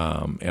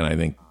 And I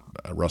think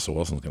Russell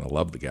Wilson's going to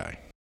love the guy.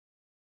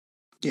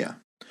 Yeah.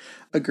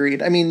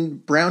 Agreed. I mean,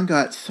 Brown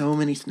got so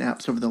many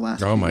snaps over the last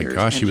few years. Oh my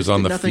gosh, he was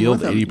on the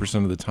field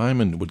 80% of the time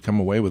and would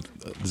come away with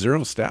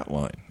 0 stat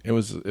line. It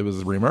was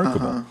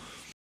remarkable.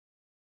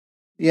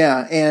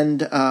 Yeah,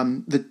 and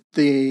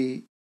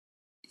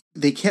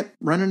they kept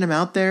running him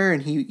out there,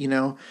 and he,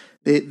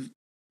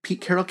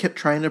 Pete Carroll kept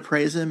trying to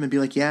praise him and be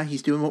like, yeah,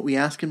 he's doing what we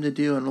asked him to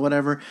do and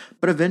whatever.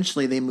 But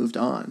eventually they moved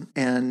on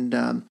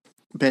and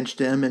benched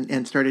him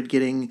and started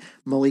getting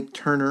Malik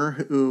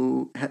Turner,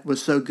 who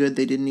was so good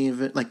they didn't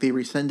even, they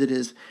rescinded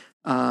his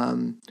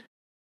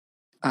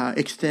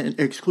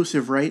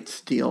exclusive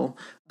rights deal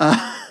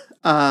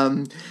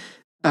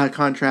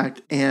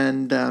contract.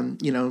 And,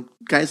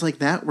 guys like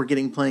that were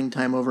getting playing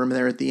time over him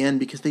there at the end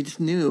because they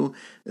just knew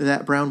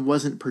that Brown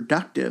wasn't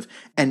productive.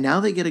 And now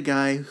they get a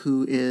guy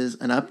who is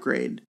an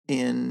upgrade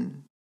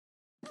in,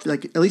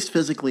 at least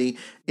physically,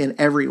 in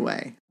every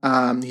way.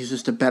 He's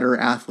just a better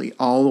athlete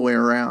all the way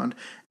around.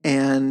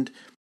 And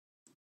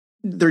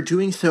they're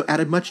doing so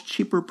at a much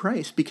cheaper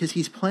price because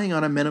he's playing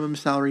on a minimum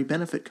salary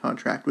benefit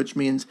contract, which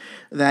means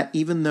that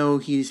even though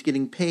he's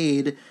getting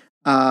paid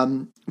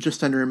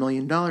just under $1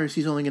 million,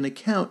 he's only going to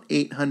count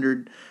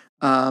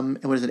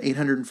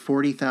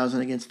 $840,000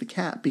 against the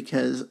cap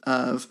because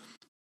of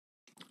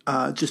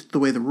just the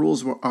way the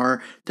rules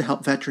are to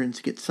help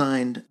veterans get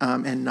signed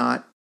and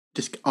not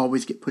just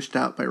always get pushed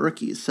out by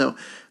rookies. So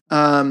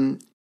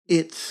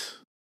it's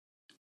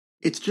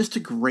just a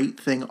great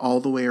thing all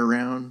the way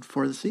around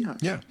for the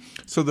Seahawks. Yeah.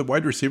 So the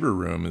wide receiver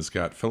room has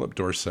got Philip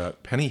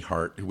Dorsett, Penny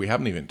Hart, who we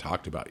haven't even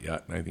talked about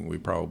yet. And I think we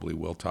probably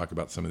will talk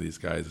about some of these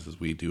guys as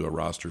we do a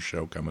roster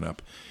show coming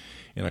up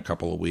in a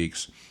couple of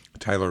weeks.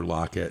 Tyler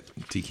Lockett,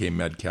 DK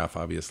Metcalf,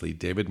 obviously.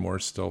 David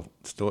Moore's still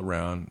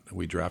around.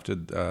 We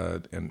drafted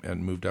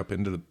and moved up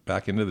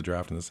back into the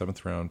draft in the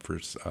 7th round for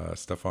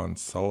Stephon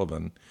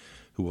Sullivan,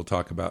 who we'll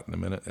talk about in a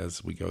minute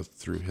as we go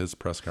through his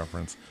press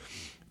conference.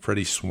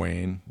 Freddie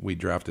Swain, we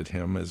drafted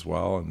him as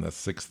well in the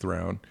 6th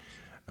round.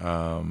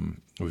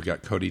 We've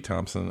got Cody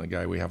Thompson, a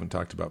guy we haven't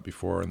talked about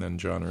before, and then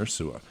John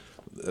Ursua.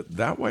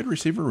 That wide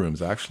receiver room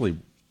is actually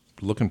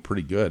looking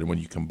pretty good. And when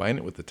you combine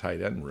it with the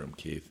tight end room,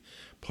 Keith,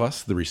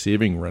 plus the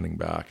receiving running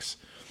backs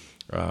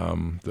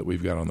that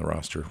we've got on the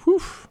roster, I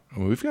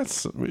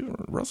mean,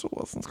 Russell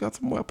Wilson's got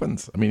some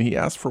weapons. I mean, he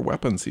asked for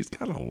weapons. He's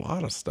got a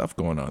lot of stuff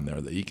going on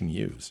there that he can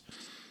use.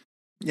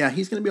 Yeah,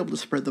 he's going to be able to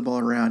spread the ball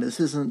around. This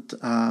isn't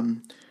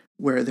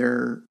where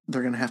they're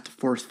going to have to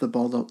force the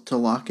ball to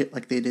Lockett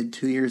like they did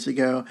 2 years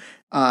ago.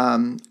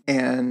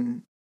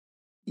 And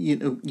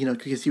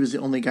because he was the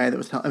only guy that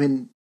was,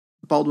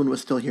 Baldwin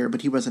was still here,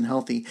 but he wasn't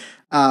healthy.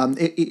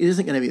 It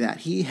isn't going to be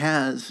that. He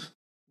has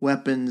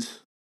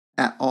weapons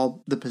at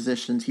all the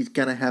positions. He's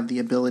going to have the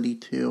ability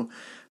to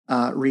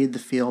read the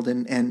field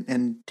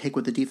and take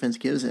what the defense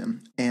gives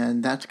him.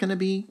 And that's going to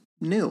be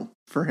new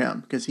for him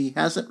because he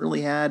hasn't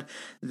really had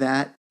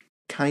that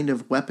kind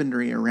of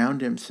weaponry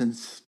around him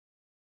since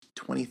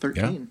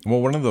 2013. Yeah.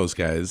 Well, one of those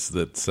guys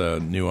that's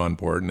new on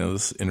board, now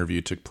this interview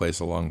took place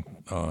a long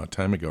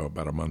time ago,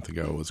 about a month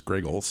ago, was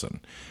Greg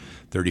Olsen,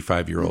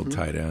 35-year-old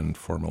tight end,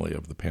 formerly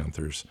of the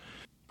Panthers.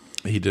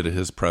 He did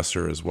his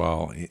presser as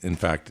well. In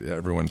fact,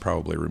 everyone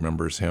probably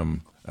remembers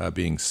him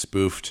being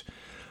spoofed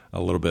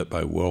a little bit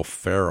by Will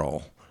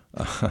Ferrell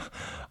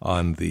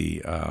on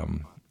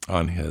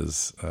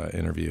his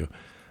interview.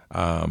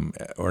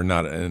 or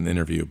not an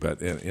interview,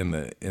 but in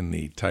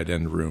the tight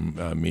end room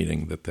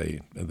meeting that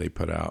they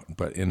put out.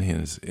 But in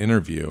his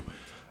interview,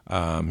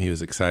 he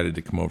was excited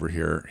to come over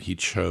here. He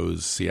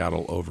chose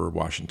Seattle over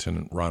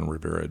Washington. Ron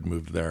Rivera had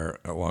moved there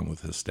along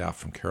with his staff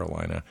from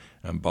Carolina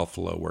and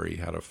Buffalo, where he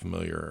had a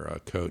familiar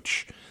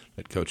coach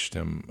that coached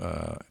him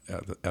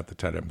at the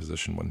tight end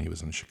position when he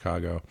was in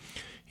Chicago.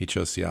 He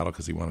chose Seattle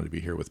because he wanted to be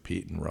here with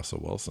Pete and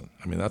Russell Wilson.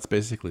 I mean, that's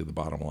basically the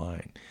bottom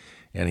line.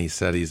 And he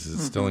said he's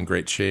still in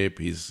great shape.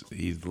 He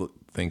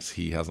thinks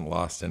he hasn't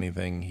lost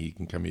anything. He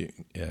can come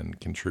and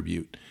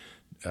contribute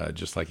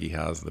just like he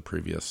has the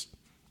previous,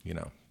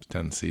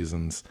 10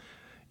 seasons.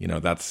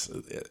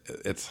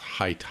 It's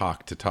high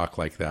talk to talk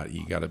like that.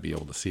 You got to be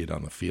able to see it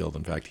on the field.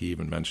 In fact, he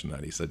even mentioned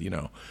that. He said,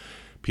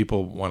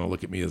 people want to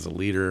look at me as a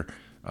leader,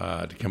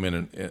 to come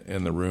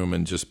in the room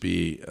and just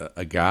be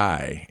a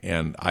guy.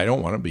 And I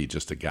don't want to be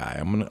just a guy.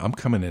 I'm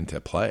coming in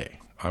to play.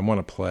 I want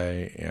to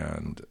play,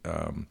 and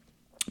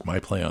my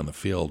play on the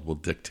field will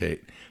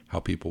dictate how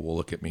people will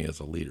look at me as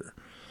a leader.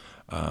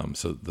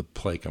 So the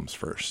play comes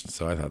first.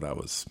 So I thought that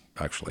was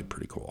actually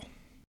pretty cool.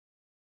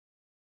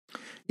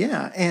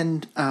 Yeah,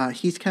 and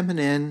he's coming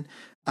in.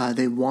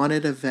 They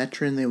wanted a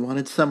veteran. They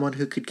wanted someone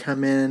who could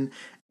come in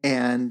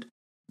and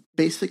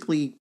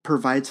basically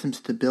provide some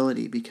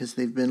stability, because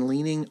they've been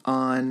leaning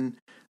on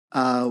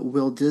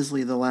Will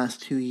Dissly the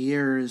last 2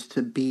 years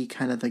to be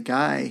kind of the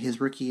guy, his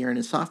rookie year and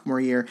his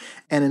sophomore year.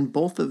 And in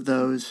both of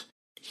those,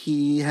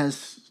 he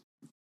has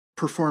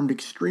performed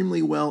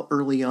extremely well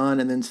early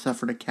on and then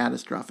suffered a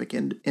catastrophic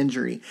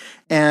injury.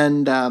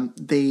 And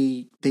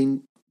they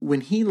when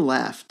he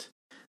left,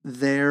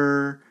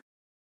 their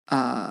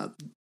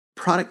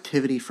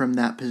productivity from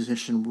that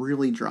position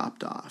really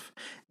dropped off.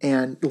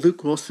 And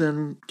Luke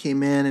Wilson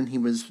came in, and he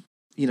was,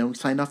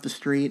 signed off the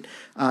street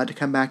to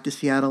come back to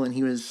Seattle, and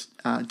he was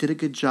did a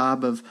good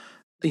job of,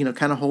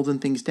 kind of holding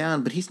things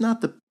down. But he's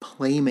not the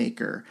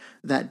playmaker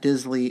that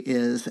Dissly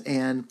is.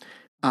 And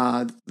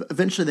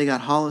eventually they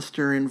got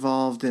Hollister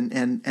involved,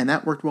 and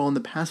that worked well in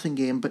the passing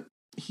game, but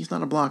he's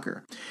not a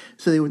blocker.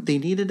 So they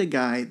needed a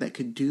guy that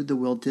could do the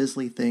Will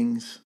Dissly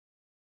things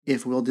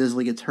if Will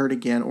Dissly gets hurt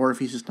again, or if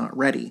he's just not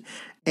ready.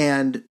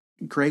 And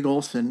Greg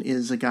Olsen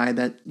is a guy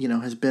that,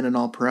 has been an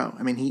all-pro.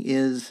 I mean, he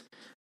is,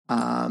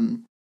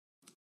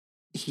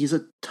 he's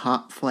a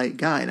top flight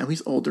guy. Now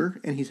he's older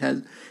and he's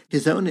had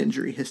his own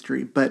injury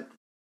history, but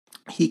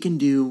he can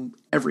do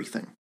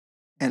everything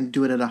and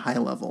do it at a high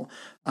level,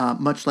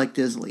 much like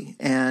Dissly.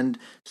 And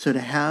so to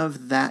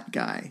have that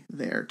guy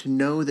there, to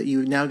know that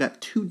you've now got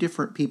two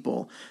different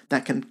people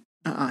that can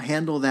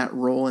handle that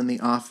role in the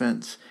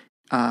offense,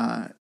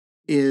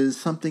 is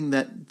something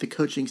that the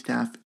coaching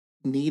staff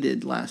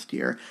needed last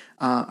year,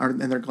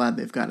 and they're glad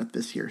they've got it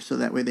this year, so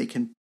that way they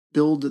can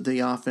build the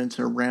offense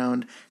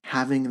around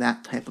having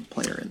that type of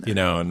player in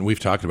there. And we've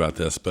talked about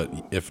this, but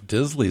if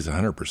Dissly's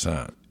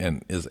 100%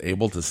 and is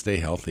able to stay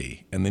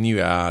healthy, and then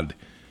you add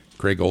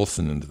Greg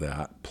Olsen into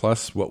that,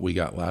 plus what we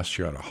got last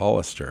year out of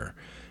Hollister,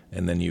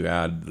 and then you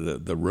add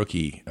the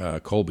rookie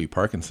Colby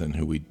Parkinson,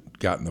 who we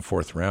got in the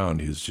 4th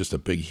round, who's just a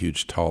big,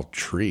 huge, tall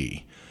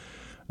tree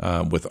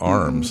with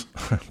arms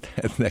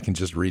that can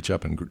just reach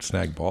up and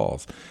snag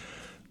balls.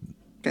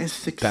 Guy's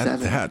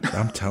 6'7".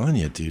 I'm telling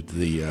you, dude,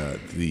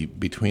 the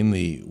between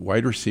the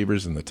wide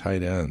receivers and the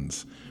tight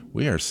ends,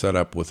 we are set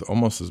up with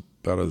almost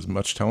about as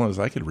much talent as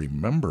I could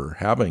remember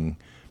having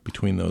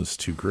between those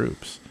two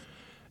groups.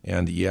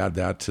 And you add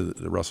that to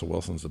the Russell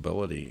Wilson's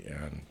ability,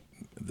 and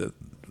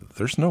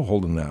there's no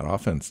holding that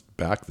offense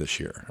back this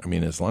year. I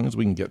mean, as long as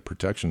we can get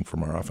protection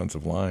from our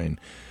offensive line,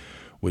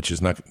 which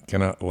is not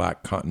going to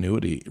lack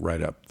continuity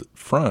right up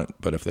front,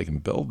 but if they can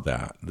build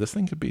that, this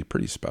thing could be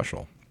pretty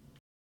special.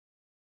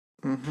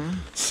 Mm-hmm.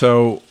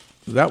 So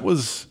that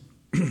was,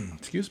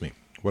 excuse me,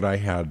 what I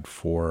had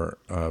for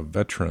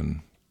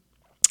veteran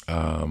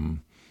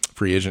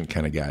free agent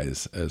kind of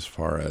guys as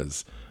far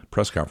as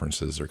press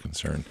conferences are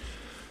concerned.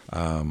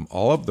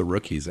 All of the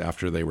rookies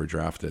after they were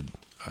drafted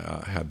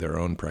had their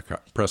own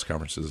press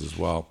conferences as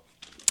well.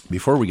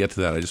 Before we get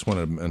to that, I just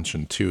want to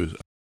mention two,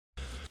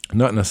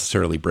 not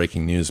necessarily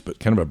breaking news, but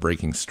kind of a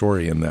breaking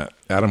story in that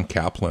Adam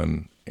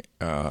Kaplan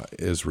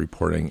is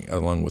reporting,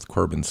 along with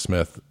Corbin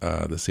Smith,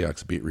 the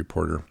Seahawks beat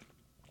reporter,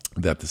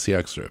 that the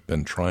Seahawks have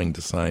been trying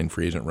to sign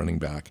free agent running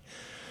back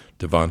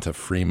Devonta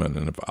Freeman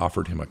and have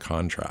offered him a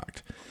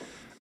contract.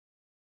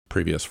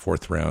 Previous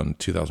 4th round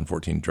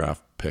 2014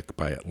 draft pick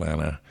by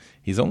Atlanta.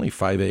 He's only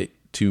 5'8",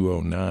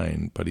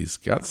 209, but he's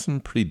got some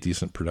pretty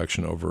decent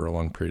production over a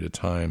long period of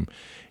time.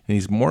 And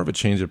he's more of a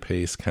change of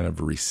pace, kind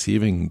of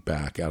receiving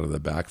back out of the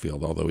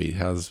backfield, although he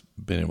has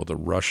been able to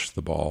rush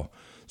the ball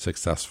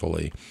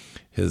successfully.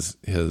 His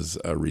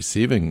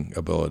receiving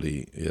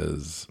ability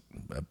is,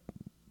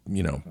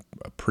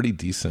 a pretty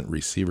decent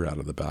receiver out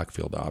of the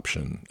backfield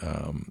option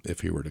if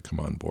he were to come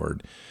on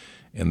board.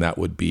 And that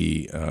would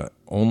be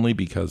only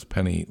because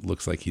Penny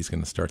looks like he's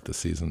going to start the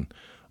season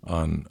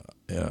on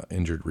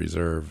injured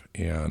reserve,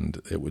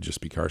 and it would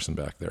just be Carson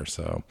back there.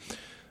 So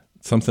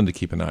something to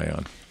keep an eye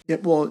on. Yeah,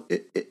 well,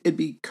 it'd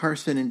be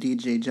Carson and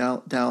DJ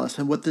Dallas,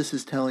 and what this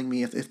is telling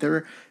me, if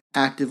they're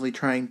actively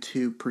trying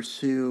to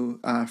pursue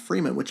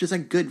Freeman, which is a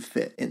good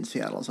fit in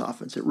Seattle's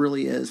offense, it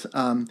really is,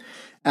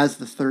 as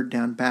the third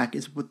down back,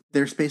 is what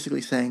they're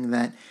basically saying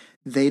that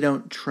they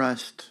don't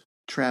trust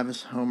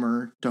Travis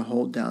Homer to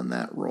hold down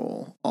that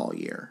role all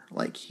year.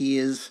 Like, he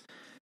is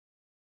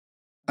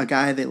a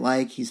guy they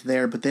like, he's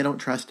there, but they don't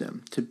trust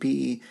him to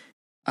be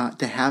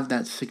to have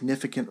that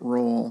significant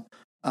role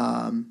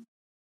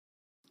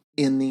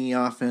in the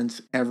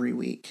offense every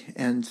week,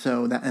 and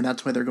so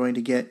that's why they're going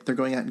out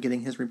and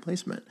getting his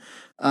replacement,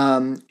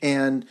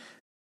 and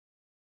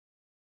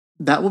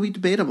that will be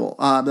debatable.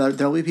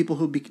 There'll be people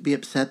who be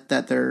upset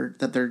that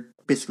they're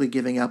basically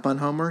giving up on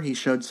Homer. He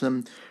showed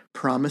some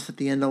promise at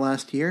the end of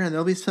last year, and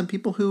there'll be some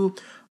people who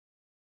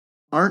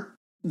aren't.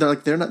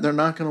 They're not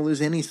going to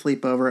lose any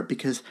sleep over it,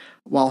 because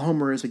while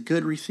Homer is a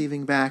good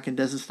receiving back and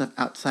does the stuff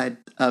outside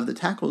of the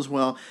tackles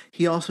well,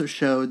 he also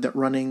showed that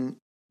running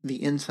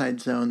the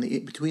inside zone, the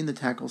between the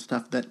tackle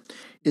stuff that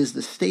is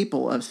the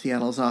staple of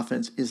Seattle's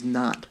offense, is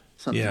not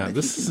something. Yeah,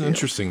 this is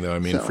interesting, though. I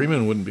mean,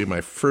 Freeman wouldn't be my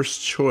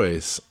first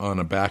choice on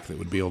a back that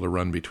would be able to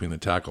run between the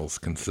tackles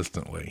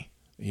consistently.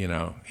 You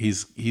know,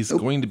 he's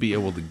going to be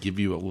able to give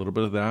you a little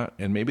bit of that,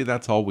 and maybe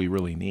that's all we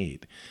really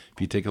need. If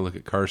you take a look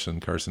at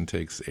Carson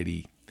takes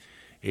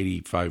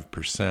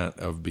 85%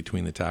 of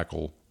between the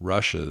tackle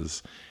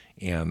rushes,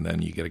 and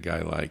then you get a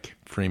guy like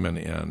Freeman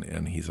in,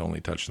 and he's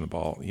only touching the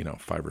ball,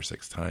 5 or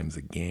 6 times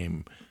a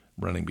game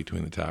running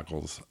between the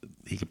tackles.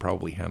 He could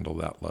probably handle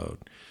that load.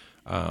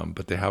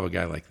 But to have a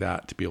guy like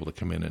that to be able to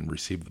come in and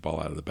receive the ball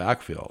out of the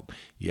backfield,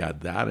 you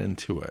add that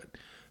into it,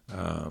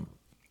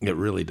 it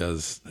really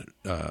does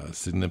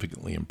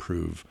significantly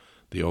improve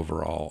the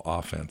overall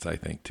offense, I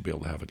think, to be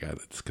able to have a guy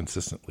that's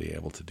consistently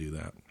able to do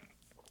that.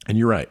 And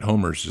you're right,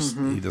 Homer's just,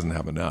 he doesn't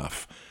have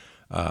enough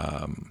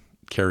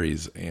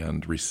carries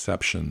and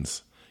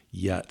receptions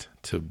yet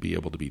to be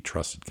able to be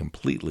trusted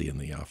completely in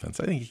the offense.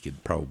 I think he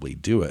could probably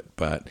do it,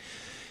 but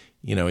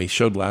he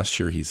showed last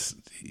year he's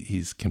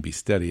can be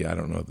steady. I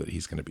don't know that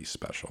he's going to be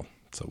special,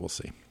 so we'll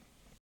see.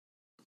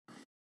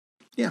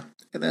 Yeah,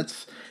 and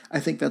I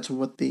think that's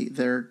what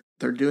they're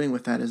doing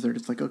with that, is they're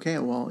just like, okay,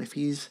 well, if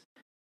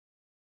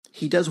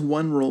he does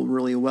one role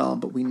really well,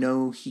 but we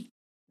know he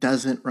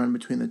doesn't run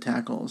between the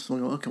tackles. So we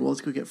go, okay, well,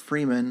 let's go get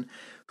Freeman,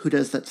 who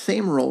does that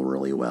same role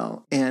really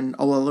well. And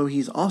although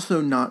he's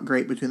also not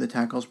great between the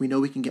tackles, we know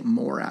we can get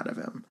more out of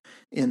him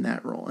in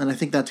that role. And I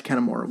think that's kind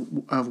of more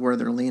of where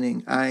they're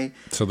leaning.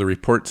 So the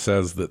report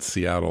says that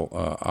Seattle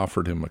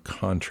offered him a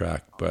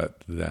contract,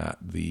 but that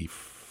the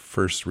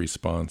first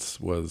response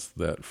was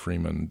that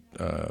Freeman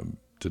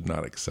did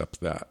not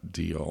accept that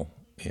deal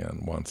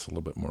and wants a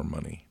little bit more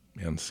money.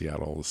 And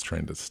Seattle is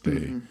trying to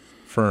stay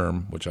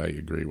firm, which I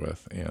agree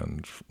with.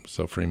 And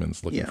so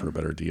Freeman's looking for a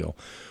better deal.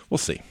 We'll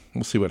see.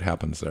 We'll see what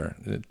happens there.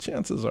 The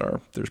chances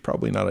are there's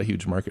probably not a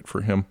huge market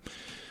for him.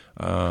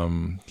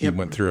 He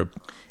went through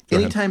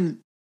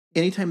anytime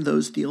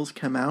those deals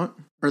come out,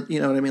 or you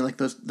know what I mean, like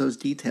those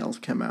details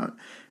come out,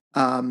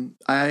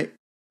 I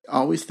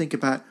always think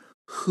about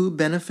who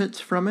benefits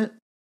from it,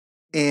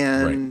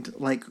 and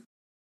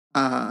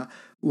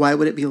why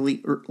would it be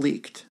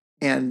leaked?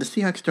 And the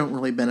Seahawks don't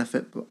really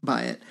benefit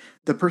by it.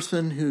 The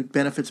person who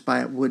benefits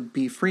by it would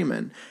be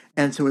Freeman.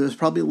 And so it was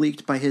probably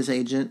leaked by his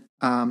agent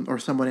or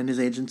someone in his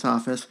agent's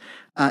office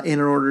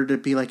in order to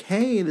be like,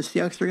 hey, the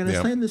Seahawks are going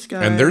to sign this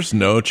guy. And there's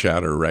no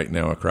chatter right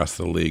now across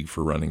the league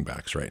for running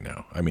backs right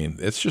now. I mean,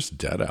 it's just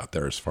dead out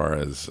there as far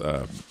as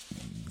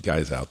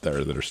guys out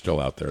there that are still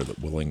out there that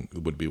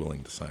would be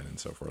willing to sign and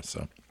so forth.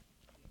 So,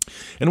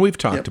 and we've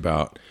talked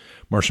about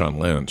Marshawn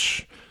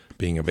Lynch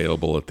being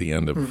available at the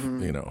end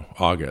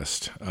of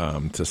August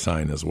to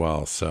sign as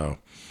well. So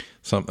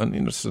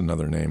just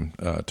another name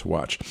to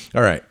watch.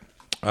 All right,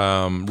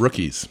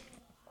 rookies.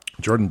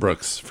 Jordan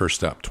Brooks,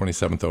 first up,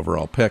 27th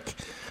overall pick.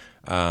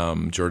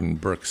 Jordan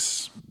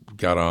Brooks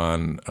got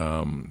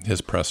on his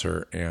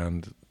presser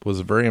and was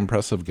a very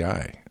impressive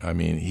guy. I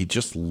mean, he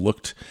just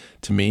looked,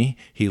 to me,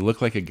 he looked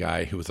like a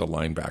guy who was a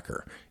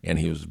linebacker, and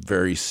he was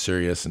very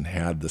serious and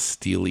had the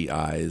steely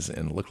eyes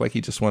and looked like he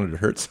just wanted to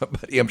hurt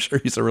somebody. I'm sure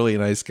he's a really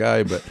nice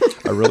guy, but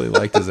I really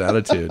liked his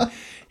attitude.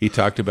 He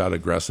talked about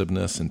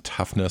aggressiveness and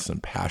toughness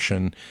and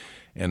passion,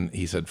 and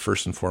he said,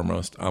 first and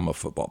foremost, I'm a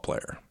football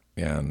player.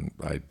 And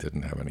I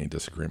didn't have any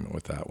disagreement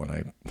with that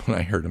when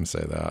I heard him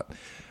say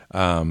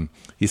that.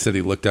 He said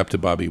he looked up to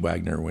Bobby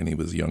Wagner when he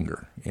was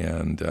younger,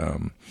 and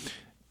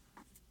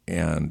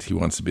he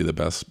wants to be the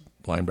best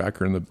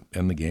linebacker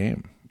in the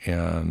game.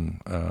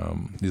 And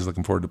he's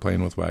looking forward to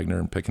playing with Wagner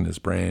and picking his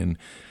brain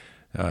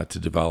to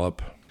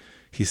develop.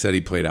 He said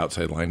he played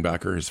outside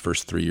linebacker his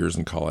first 3 years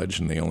in college,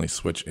 and they only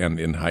switched, and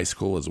in high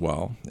school as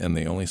well, and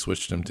they only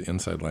switched him to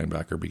inside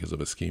linebacker because of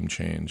a scheme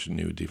change,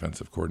 new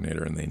defensive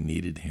coordinator, and they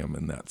needed him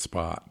in that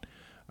spot.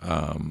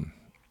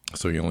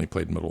 So he only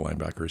played middle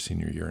linebacker his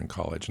senior year in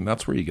college, and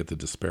that's where you get the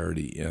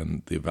disparity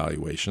in the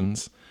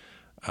evaluations.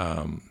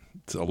 A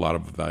lot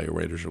of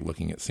evaluators are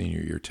looking at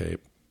senior year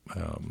tape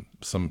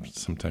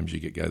Sometimes you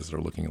get guys that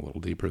are looking a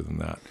little deeper than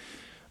that,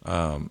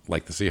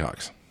 like the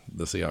Seahawks.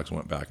 The Seahawks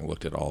went back and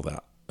looked at all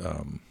that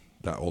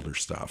older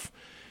stuff,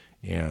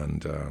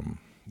 and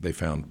they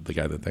found the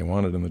guy that they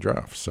wanted in the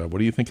draft. So what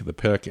do you think of the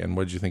pick, and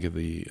what did you think of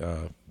the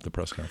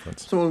press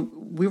conference? So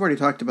we've already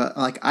talked about,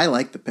 I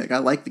like the pick. I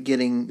like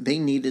they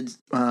needed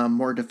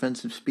more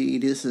defensive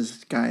speed.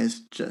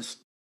 He's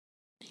just,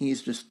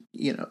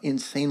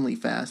 insanely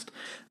fast.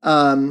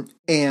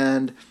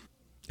 And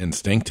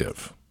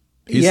instinctive.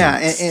 He's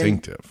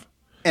instinctive.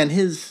 And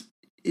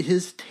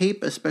his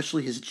tape,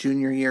 especially his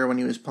junior year when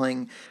he was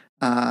playing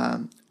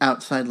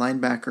outside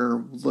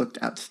linebacker,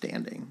 looked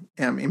outstanding.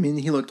 I mean,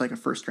 he looked like a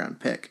first-round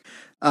pick.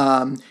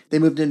 They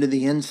moved into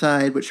the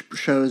inside, which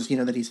shows,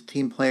 that he's a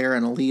team player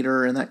and a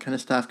leader and that kind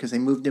of stuff, because they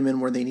moved him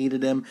in where they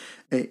needed him.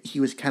 He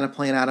was kind of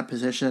playing out of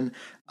position.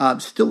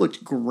 Still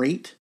looked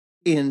great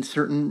in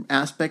certain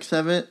aspects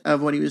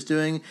of what he was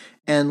doing,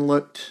 and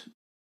looked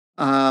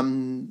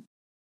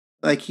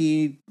like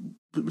he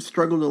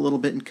struggled a little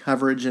bit in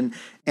coverage and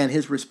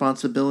his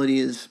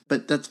responsibilities,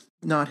 but that's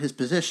not his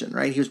position,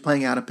 right? He was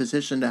playing out of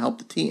position to help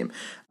the team.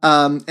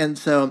 And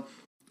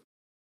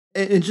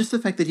just the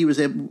fact that he was,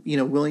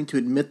 willing to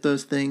admit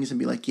those things and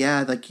be like,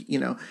 yeah,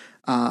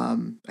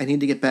 I need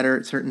to get better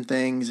at certain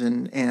things,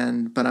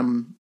 but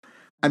I'm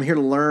here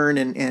to learn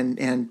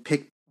and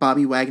pick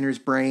Bobby Wagner's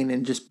brain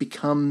and just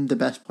become the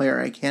best player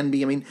I can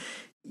be. I mean,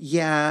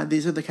 yeah,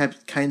 these are the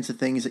kinds of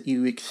things that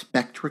you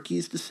expect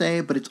rookies to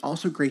say, but it's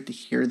also great to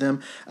hear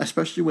them,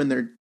 especially when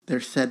they're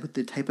said with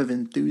the type of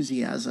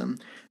enthusiasm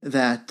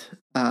that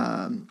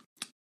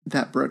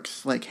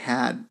Brooks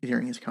had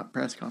during his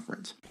press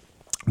conference.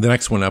 The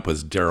next one up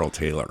was Darrell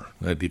Taylor,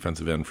 a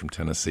defensive end from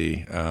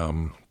Tennessee.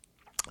 The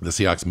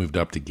Seahawks moved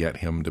up to get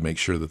him to make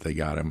sure that they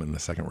got him in the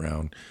second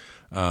round.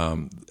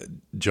 John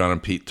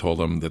and Pete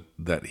told him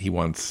that he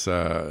wants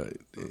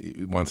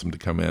him to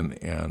come in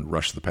and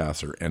rush the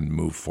passer and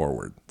move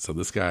forward. So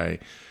this guy,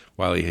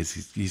 while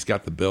he's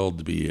got the build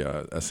to be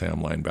a Sam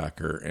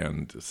linebacker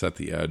and set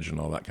the edge and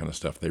all that kind of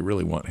stuff, they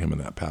really want him in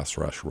that pass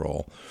rush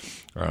role,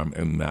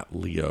 in that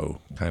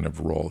Leo kind of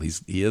role.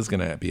 He is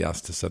going to be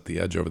asked to set the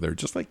edge over there,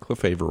 just like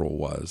Cliff Averill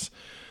was,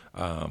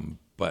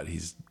 but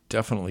he's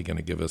definitely going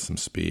to give us some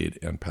speed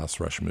and pass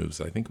rush moves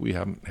I think we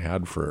haven't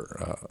had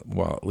for,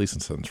 at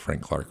least since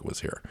Frank Clark was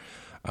here.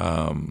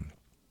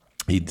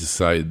 He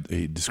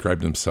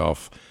described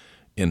himself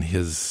in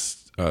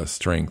his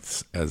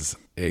strengths as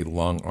a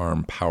long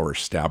arm power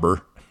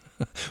stabber,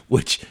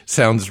 which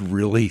sounds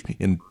really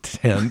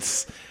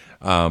intense.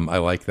 I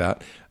like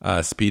that.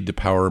 Speed to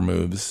power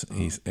moves.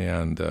 He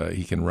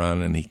can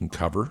run and he can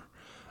cover.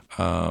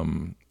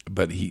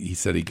 But he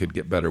said he could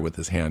get better with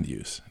his hand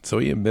use. So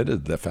he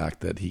admitted the fact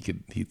that he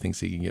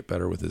thinks he can get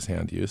better with his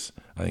hand use.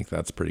 I think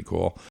that's pretty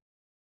cool.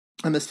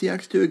 And the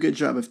Seahawks do a good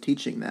job of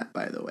teaching that,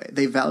 by the way.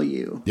 They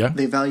value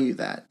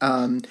that.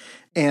 And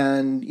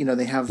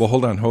they have. Well,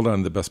 hold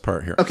on. The best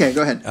part here. Okay,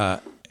 go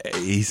ahead.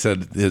 He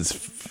said his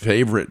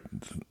favorite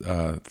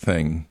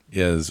thing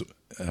is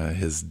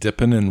his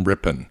dipping and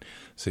ripping.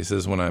 So he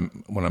says, when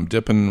I'm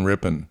dipping and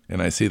ripping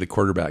and I see the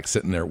quarterback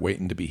sitting there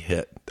waiting to be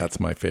hit, that's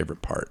my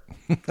favorite part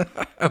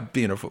of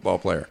being a football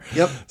player.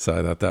 Yep. So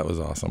I thought that was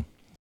awesome.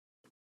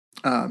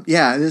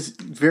 This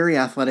very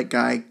athletic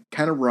guy,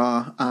 kind of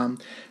raw.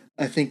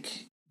 I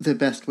think the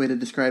best way to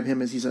describe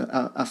him is he's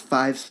a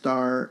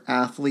 5-star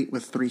athlete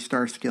with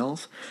 3-star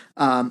skills.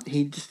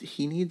 He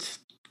needs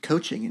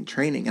coaching and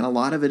training, and a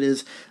lot of it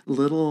is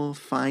little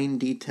fine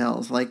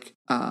details like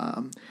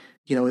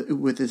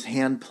with his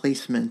hand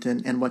placement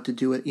and what to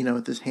do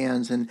with his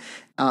hands, and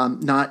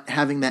not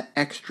having that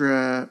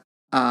extra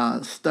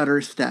stutter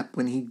step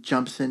when he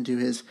jumps into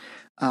his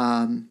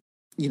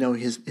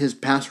his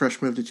pass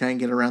rush move to try and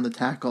get around the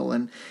tackle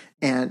and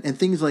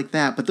things like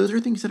that. But those are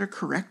things that are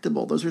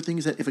correctable. Those are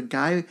things that if a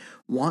guy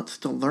wants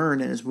to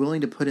learn and is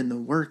willing to put in the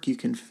work, you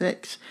can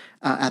fix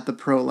at the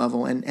pro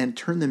level and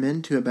turn them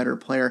into a better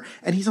player.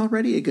 And he's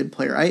already a good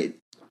player.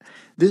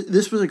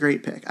 This was a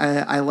great pick.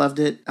 I loved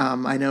it.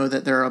 I know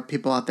that there are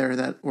people out there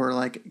that were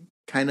like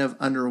kind of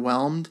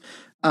underwhelmed.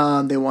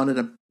 They wanted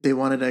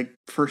a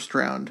first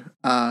round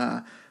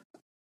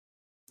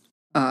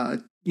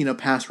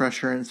pass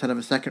rusher instead of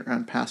a second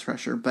round pass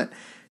rusher. But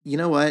you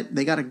know what?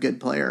 They got a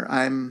good player.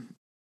 I'm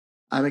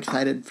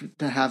excited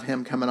to have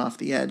him coming off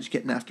the edge,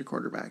 getting after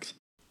quarterbacks.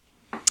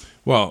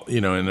 Well,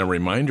 and a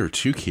reminder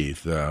too,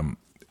 Keith,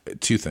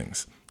 two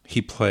things.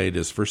 He played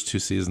his first 2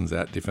 seasons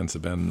at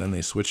defensive end, and then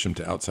they switched him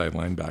to outside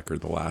linebacker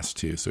the last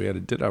 2. So he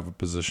did have a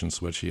position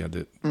switch he had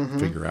to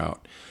figure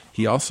out.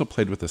 He also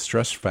played with a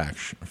stress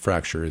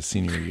fracture his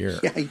senior year.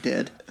 Yeah, he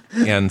did.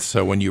 And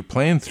so when you're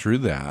playing through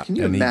that,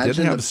 and he did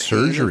have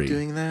surgery.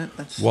 Doing that?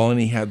 And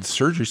he had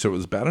surgery, so it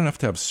was bad enough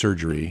to have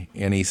surgery.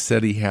 And he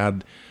said he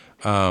had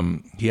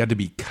to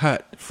be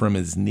cut from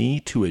his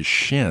knee to his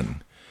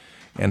shin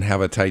and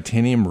have a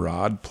titanium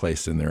rod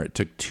placed in there. It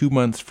took 2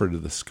 months for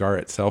the scar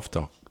itself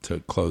to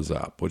close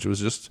up, which was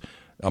just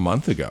a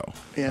month ago.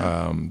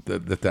 Yeah.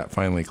 That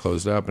finally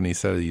closed up, and he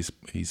said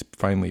he's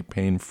finally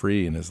pain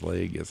free and his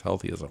leg as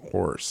healthy as a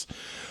horse.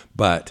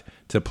 But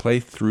to play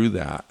through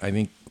that, I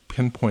think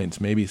pinpoints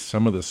maybe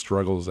some of the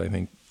struggles I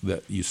think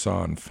that you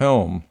saw in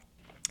film,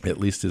 at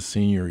least his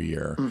senior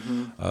year,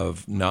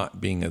 of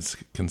not being as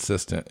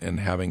consistent and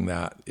having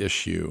that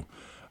issue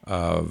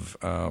of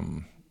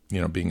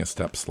being a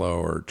step slow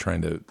or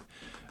trying to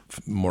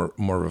more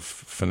of a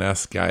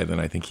finesse guy than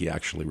I think he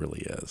actually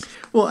really is.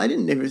 Well, I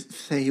didn't ever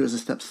say he was a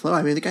step slow.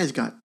 I mean, the guy's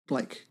got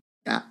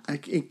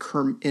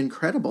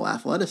incredible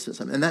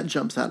athleticism, and that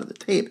jumps out of the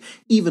tape,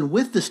 even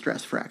with the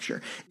stress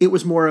fracture. It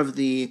was more of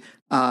the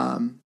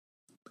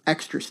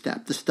extra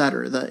step, the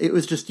stutter. It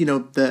was just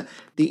the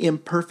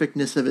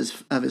imperfectness of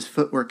his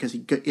footwork as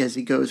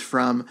he goes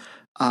from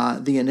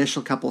the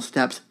initial couple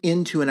steps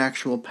into an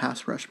actual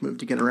pass rush move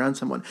to get around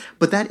someone.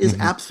 But that is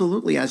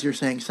absolutely, as you're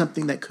saying,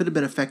 something that could have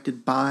been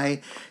affected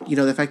by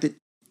the fact that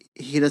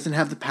he doesn't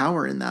have the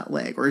power in that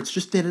leg, or it's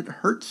just that it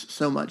hurts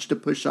so much to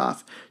push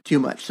off too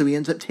much. So he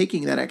ends up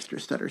taking that extra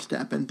stutter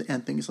step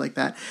and things like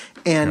that.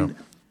 And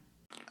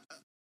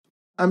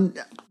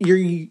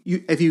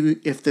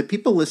if the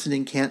people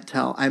listening can't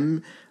tell,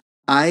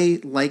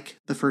 I like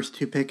the first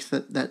two picks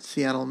that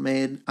Seattle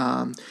made.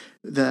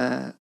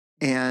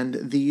 And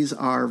these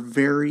are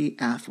very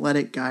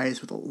athletic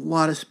guys with a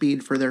lot of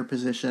speed for their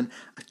position,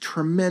 a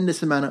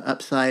tremendous amount of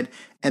upside,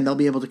 and they'll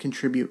be able to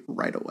contribute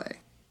right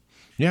away.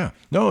 Yeah,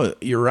 no,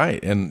 you're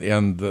right. And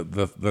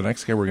the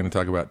next guy we're going to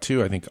talk about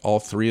too, I think all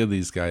three of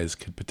these guys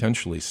could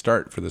potentially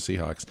start for the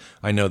Seahawks.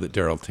 I know that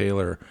Darrell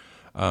Taylor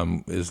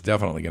is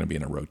definitely going to be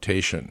in a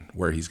rotation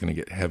where he's going to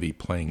get heavy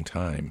playing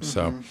time.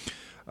 So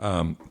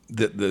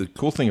the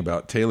cool thing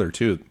about Taylor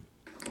too,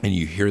 and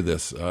you hear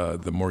this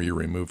the more you're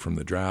removed from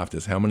the draft,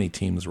 is how many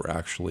teams were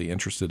actually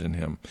interested in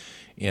him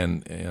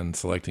and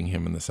selecting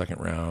him in the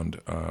second round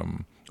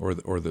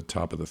or the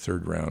top of the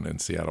third round, and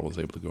Seattle was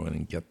able to go in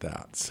and get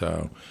that.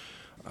 So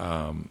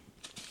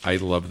I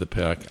love the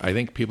pick. I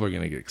think people are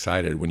going to get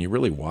excited when you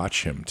really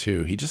watch him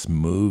too. He just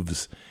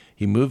moves.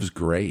 He moves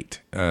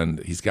great,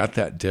 and he's got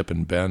that dip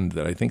and bend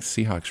that I think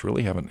Seahawks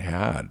really haven't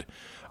had.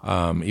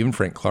 Even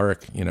Frank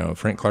Clark,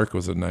 Frank Clark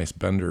was a nice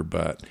bender,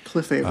 but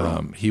Cliff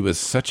Averill, he was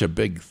such a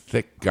big,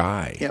 thick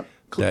guy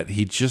that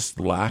he just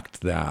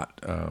lacked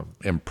that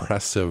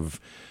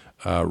impressive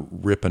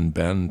rip and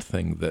bend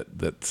thing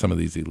that some of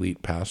these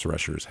elite pass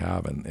rushers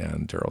have,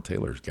 and Darrell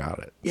Taylor's got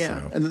it.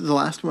 Yeah, so. And the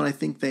last one I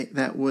think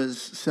that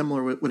was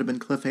similar would have been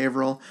Cliff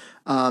Averill.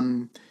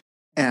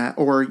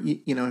 Or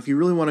if you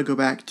really want to go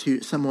back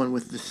to someone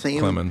with the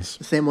same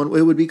one,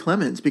 it would be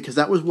Clemens, because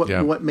that was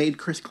what made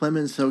Chris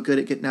Clemens so good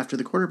at getting after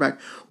the quarterback,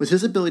 was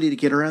his ability to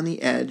get around the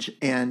edge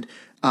and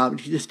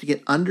just to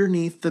get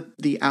underneath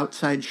the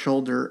outside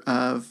shoulder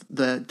of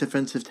the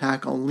defensive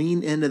tackle,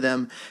 lean into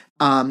them,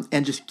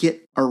 and just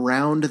get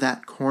around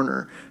that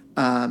corner.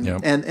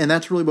 And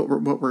that's really what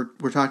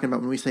we're talking about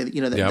when we say that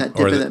that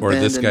dip that or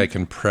this guy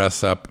can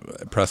press up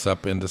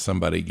into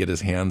somebody, get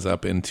his hands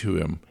up into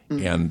him,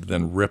 and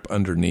then rip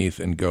underneath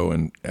and go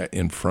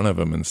in front of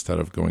him instead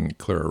of going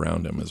clear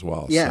around him as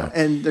well. Yeah, so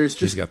and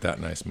he's got that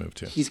nice move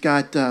too. He's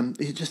got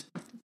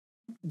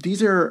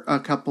these are a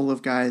couple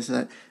of guys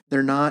that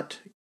they're not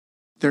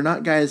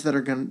guys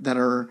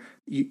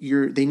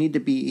they need to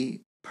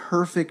be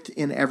perfect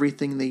in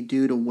everything they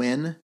do to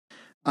win.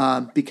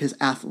 Because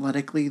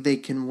athletically they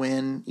can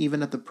win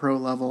even at the pro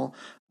level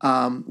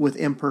with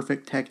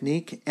imperfect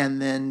technique,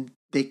 and then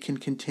they can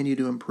continue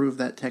to improve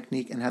that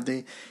technique and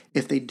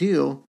if they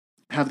do,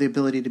 have the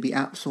ability to be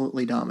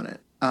absolutely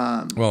dominant.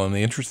 Well, and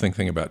the interesting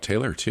thing about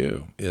Taylor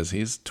too is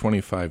he's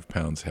 25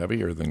 pounds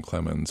heavier than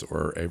Clemens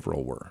or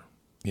Averill were,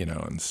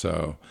 and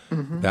so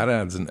that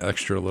adds an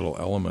extra little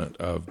element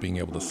of being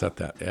able to set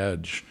that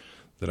edge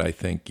that I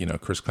think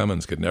Chris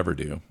Clemens could never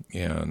do,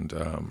 and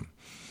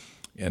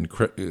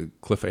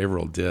Cliff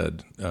Averill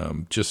did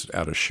just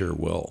out of sheer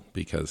will,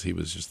 because he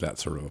was just that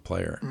sort of a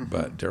player.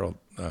 But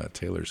Darrell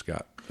Taylor's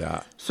got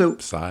that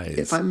size.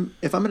 If I'm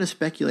going to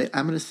speculate,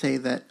 I'm going to say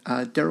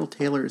that Darrell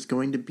Taylor is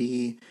going to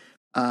be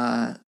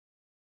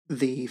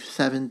the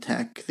 7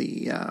 tech,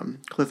 the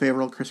Cliff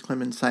Averill, Chris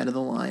Clemens side of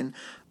the line.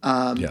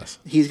 Yes,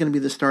 he's going to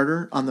be the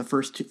starter on the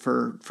first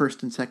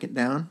and second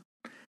down,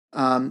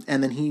 and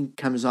then he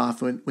comes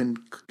off when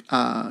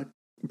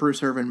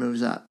Bruce Irvin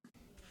moves up.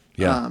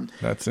 Yeah,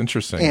 that's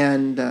interesting.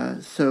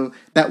 And so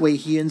that way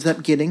he ends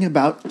up getting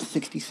about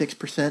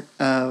 66%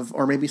 of,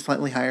 or maybe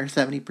slightly higher,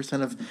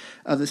 70%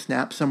 of the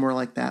snap, somewhere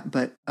like that.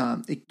 But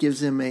it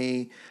gives him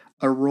a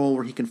role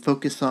where he can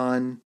focus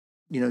on,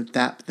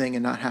 that thing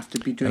and not have to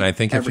be doing. And I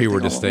think if he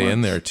were to stay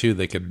in there too,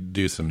 they could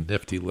do some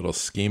nifty little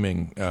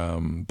scheming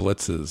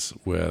blitzes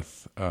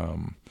with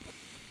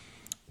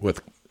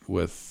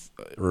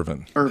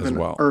Irvin as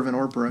well. Irvin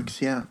or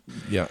Brooks, yeah.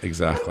 Yeah,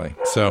 exactly.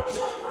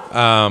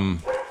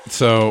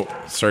 So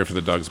sorry for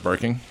the dogs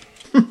barking.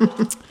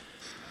 The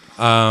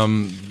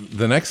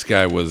next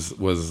guy was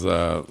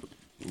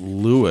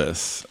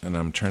Lewis, and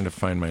I'm trying to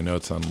find my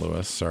notes on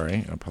Lewis.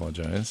 Sorry, I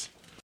apologize.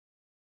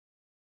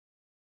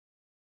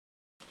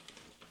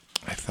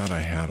 I thought I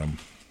had him.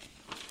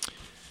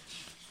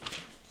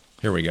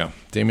 Here we go.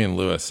 Damian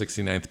Lewis,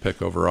 69th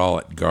pick overall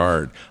at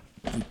guard.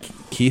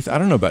 Keith, I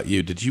don't know about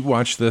you. Did you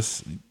watch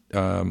this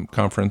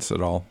conference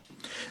at all?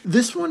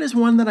 This one is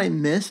one that I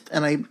missed,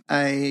 and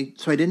I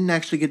didn't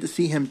actually get to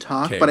see him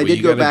talk, but I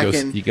did go back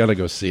and you got to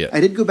go see it. I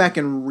did go back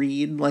and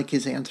read like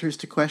his answers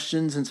to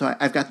questions, and so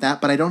I've got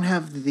that, but I don't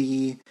have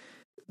the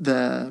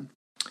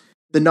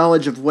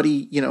knowledge of what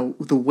he,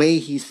 the way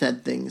he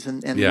said things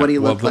and what he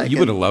looked like. You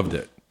would have loved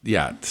it.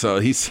 Yeah. So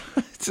he's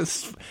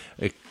just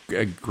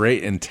a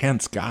great,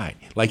 intense guy.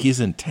 Like, he's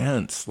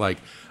intense. Like,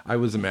 I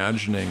was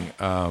imagining,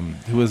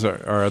 who was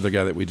our other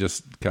guy that we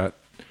just got?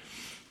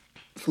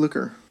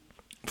 Fluker.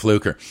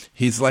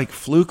 He's like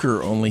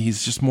Fluker, only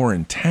he's just more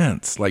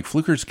intense. Like,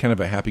 Fluker's kind of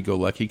a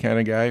happy-go-lucky kind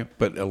of guy,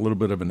 but a little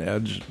bit of an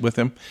edge with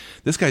him.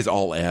 This guy's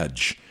all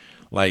edge.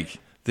 Like,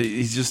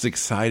 he's just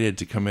excited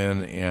to come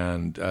in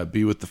and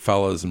be with the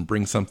fellas and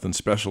bring something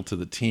special to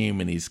the team.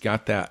 And he's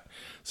got that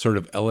sort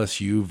of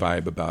LSU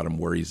vibe about him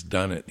where he's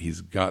done it. He's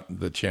got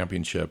the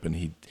championship, and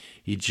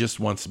he just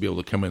wants to be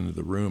able to come into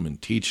the room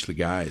and teach the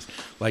guys.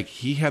 Like,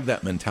 he had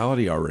that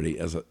mentality already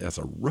as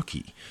a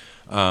rookie.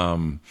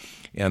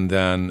 And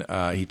then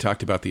he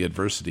talked about the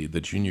adversity,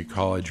 the junior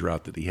college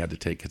route that he had to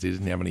take because he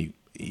didn't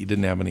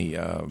have any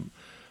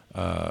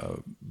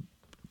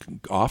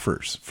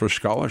offers for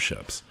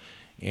scholarships.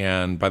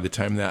 And by the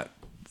time that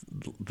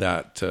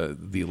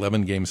the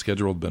 11 game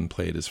schedule had been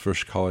played, his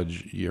first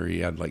college year, he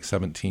had like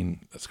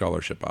 17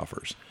 scholarship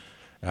offers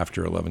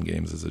after 11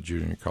 games as a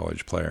junior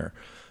college player.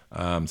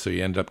 So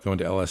he ended up going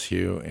to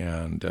LSU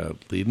and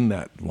leading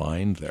that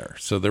line there.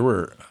 So there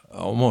were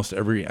almost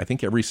every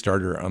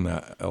starter on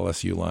that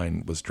LSU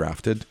line was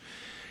drafted,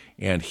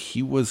 and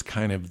he was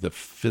kind of the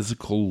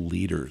physical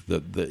leader,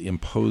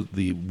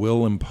 the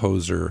will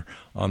imposer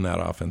on that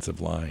offensive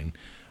line.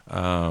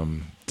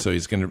 So he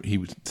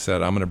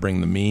said, I'm going to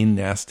bring the mean,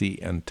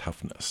 nasty, and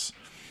toughness.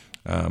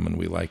 And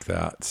we like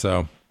that.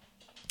 So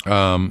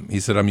he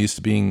said, I'm used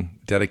to being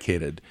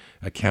dedicated,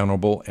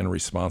 accountable, and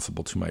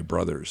responsible to my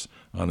brothers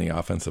on the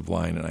offensive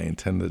line, and I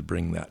intend to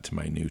bring that to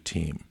my new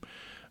team.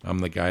 I'm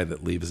the guy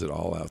that leaves it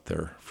all out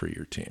there for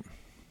your team.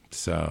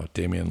 So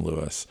Damian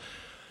Lewis,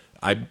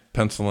 I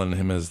pencil in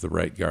him as the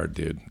right guard,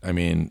 dude. I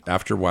mean,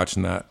 after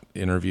watching that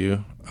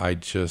interview,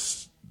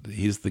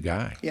 he's the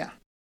guy. Yeah.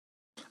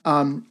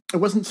 It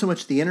wasn't so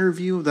much the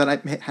interview that I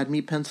had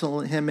me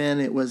pencil him in.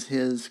 It was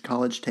his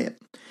college tape,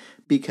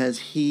 because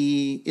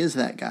he is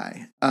that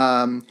guy.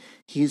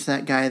 He's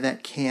that guy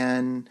that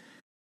can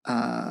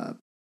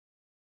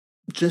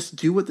just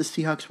do what the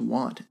Seahawks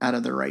want out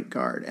of the right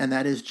guard, and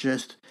that is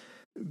just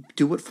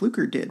do what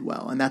Fluker did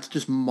well, and that's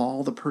just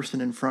maul the person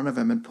in front of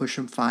him and push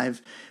him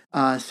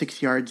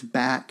 5-6 yards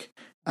back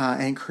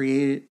and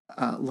create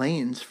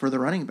lanes for the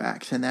running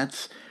backs, and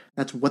that's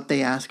what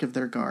they ask of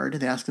their guard.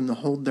 They ask them to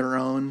hold their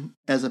own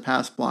as a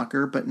pass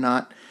blocker, but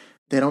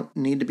they don't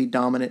need to be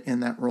dominant in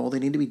that role. They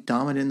need to be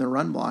dominant in the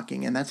run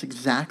blocking, and that's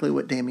exactly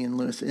what Damian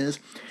Lewis is.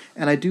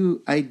 And I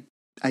do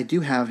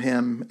have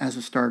him as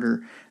a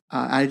starter.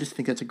 I just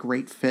think that's a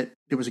great fit.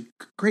 It was a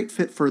great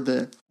fit for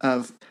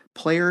of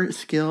player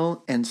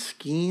skill and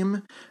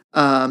scheme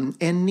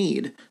and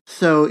need.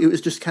 So it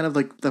was just kind of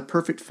like the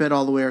perfect fit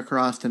all the way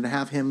across, and to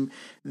have him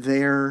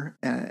there,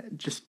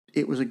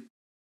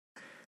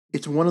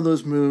 it's one of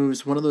those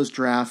moves, one of those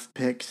draft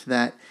picks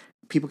that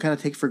people kind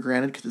of take for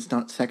granted because it's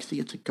not sexy.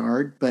 It's a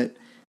guard, but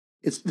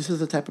this is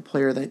the type of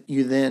player that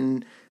you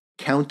then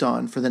count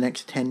on for the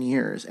next 10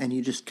 years, and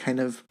you just kind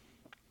of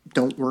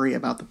don't worry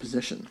about the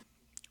position.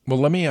 Well,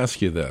 let me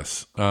ask you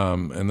this,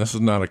 and this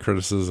is not a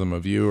criticism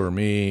of you or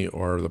me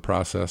or the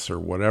process or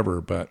whatever,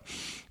 but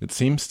it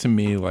seems to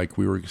me like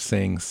we were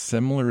saying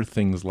similar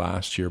things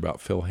last year about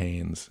Phil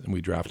Haynes, and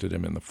we drafted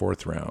him in the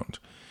 4th round.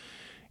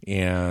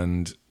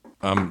 And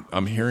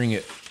I'm hearing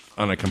it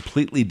on a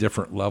completely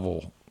different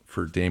level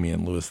for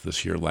Damian Lewis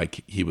this year,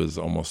 like he was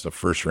almost a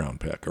 1st round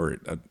pick or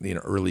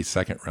early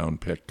 2nd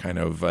round pick, kind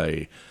of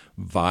a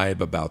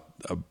vibe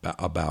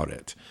about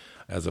it,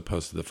 as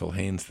opposed to the Phil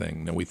Haynes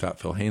thing. Now, we thought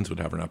Phil Haynes would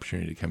have an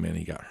opportunity to come in.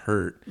 He got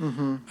hurt.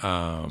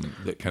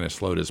 Mm-hmm. That kind of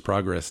slowed his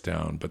progress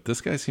down. But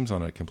this guy seems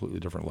on a completely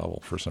different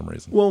level for some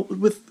reason. Well,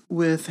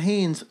 with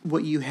Haynes,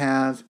 what you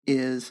have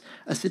is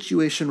a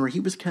situation where he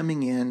was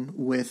coming in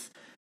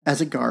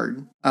as a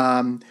guard,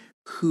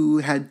 who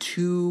had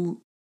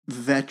 2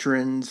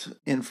 veterans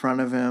in front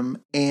of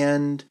him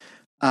and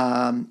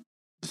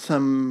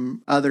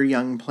some other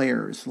young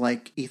players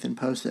like Ethan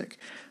Posick,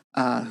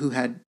 who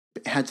had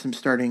some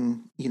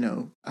starting,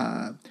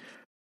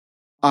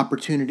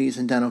 opportunities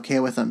and done okay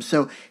with them.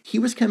 So he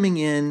was coming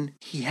in,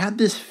 he had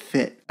this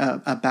fit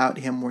about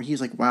him where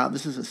he's like, wow,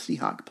 this is a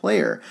Seahawk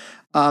player.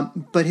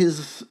 But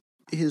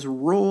his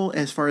role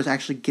as far as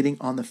actually getting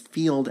on the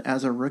field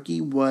as a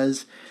rookie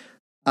was,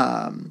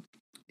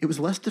 it was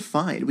less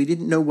defined. We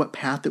didn't know what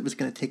path it was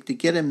going to take to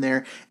get him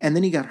there. And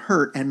then he got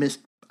hurt and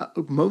missed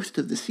most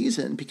of the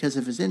season because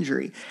of his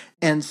injury.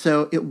 And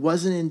so it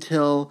wasn't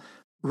until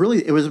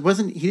he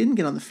didn't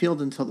get on the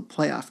field until the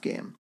playoff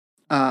game.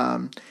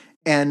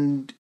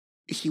 And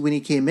when he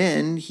came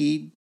in,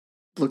 he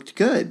looked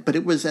good, but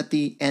it was at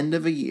the end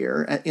of a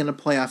year in a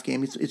playoff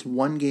game. It's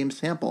one game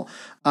sample.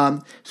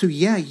 So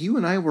yeah, you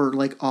and I were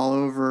like all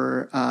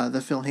over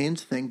the Phil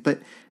Haynes thing,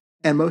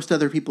 and most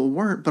other people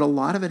weren't, but a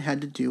lot of it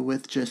had to do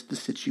with just the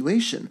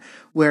situation.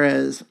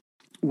 Whereas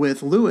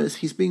with Lewis,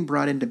 he's being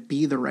brought in to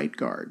be the right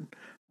guard.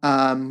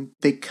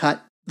 They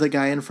cut the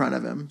guy in front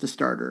of him, the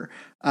starter.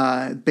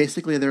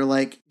 Basically, they're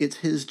like, it's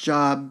his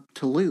job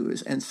to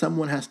lose, and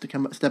someone has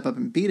to step up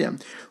and beat him.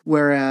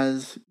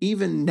 Whereas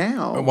even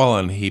now, well,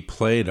 and he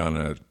played on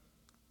a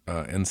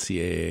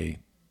NCAA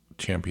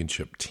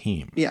championship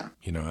team. Yeah,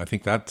 I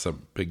think that's a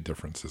big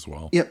difference as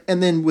well. Yep,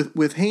 and then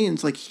with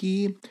Haynes, like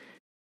he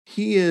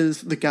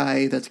is the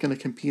guy that's going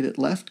to compete at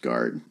left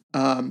guard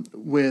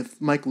with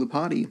Mike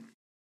Lupati,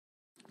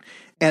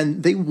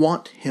 and they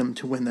want him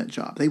to win that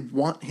job. They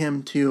want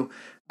him to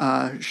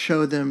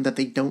show them that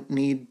they don't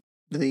need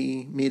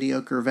the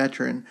mediocre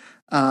veteran,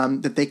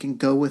 that they can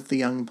go with the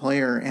young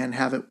player and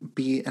have it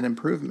be an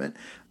improvement.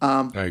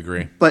 I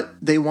agree. But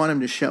they want him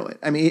to show it.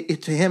 I mean,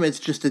 to him, it's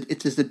just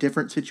a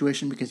different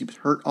situation because he was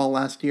hurt all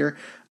last year.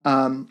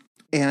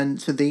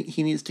 And so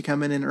he needs to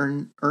come in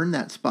and earn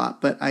that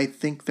spot. But I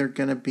think they're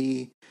going to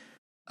be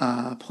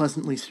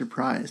pleasantly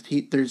surprised.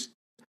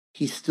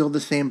 He's still the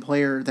same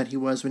player that he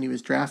was when he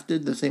was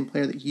drafted, the same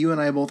player that you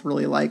and I both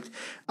really liked,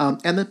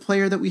 and the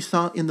player that we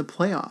saw in the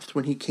playoffs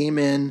when he came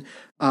in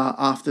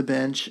off the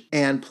bench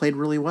and played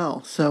really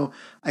well. So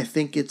I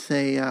think it's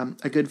a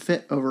good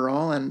fit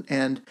overall,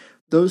 and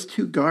those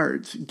two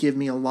guards give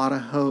me a lot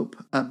of hope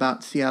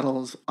about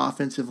Seattle's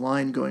offensive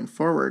line going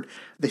forward.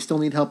 They still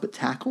need help at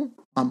tackle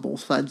on both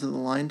sides of the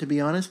line, to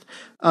be honest,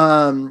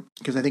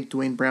 because I think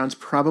Dwayne Brown's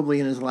probably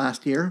in his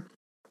last year,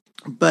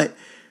 but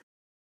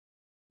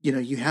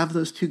you have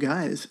those two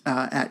guys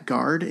at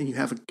guard, and you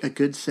have a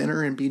good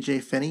center in BJ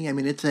Finney. I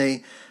mean, it's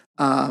the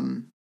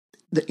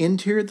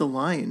interior of the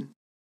line.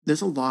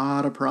 There's a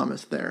lot of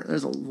promise there.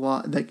 There's a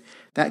lot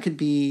that could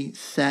be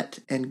set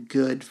and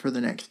good for the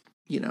next,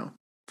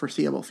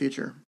 foreseeable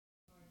future.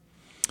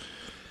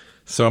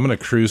 So I'm going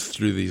to cruise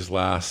through these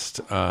last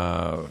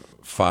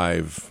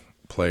 5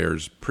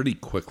 players pretty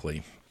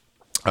quickly,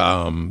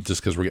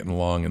 just because we're getting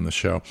long in the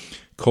show.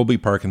 Colby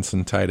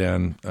Parkinson, tight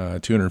end,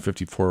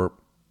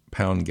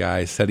 254-pound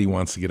guy, said he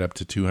wants to get up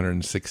to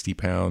 260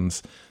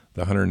 pounds,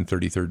 the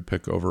 133rd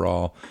pick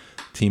overall.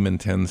 Team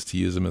intends to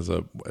use him as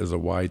a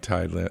wide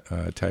tight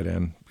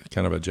end,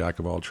 kind of a jack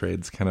of all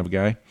trades kind of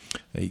guy.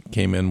 He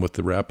came in with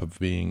the rep of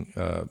being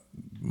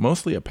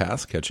mostly a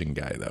pass catching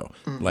guy, though.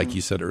 Mm-hmm. Like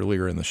you said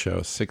earlier in the show,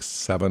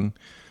 6'7",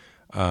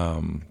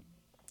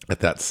 at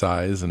that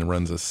size, and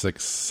runs a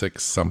 6'6"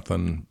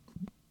 something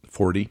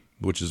 40,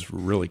 which is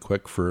really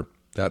quick for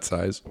that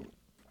size.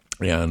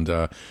 And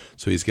so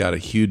he's got a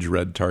huge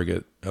red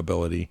target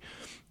ability.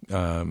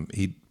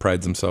 He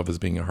prides himself as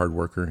being a hard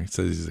worker. He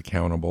says he's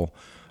accountable.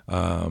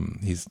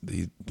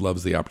 He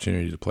loves the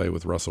opportunity to play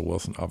with Russell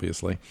Wilson,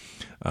 obviously.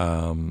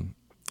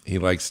 He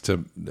likes to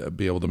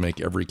be able to make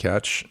every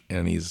catch,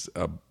 and he's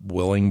a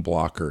willing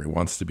blocker. He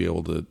wants to be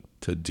able to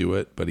do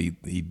it, but he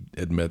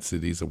admits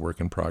that he's a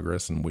work in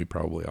progress, and we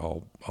probably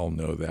all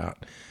know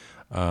that.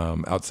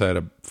 Outside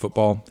of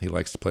football, he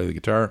likes to play the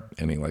guitar,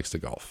 and he likes to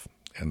golf.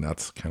 And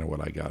that's kind of what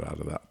I got out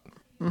of that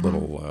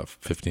little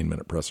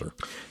 15-minute presser.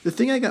 The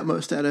thing I got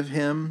most out of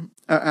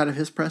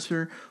his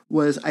presser,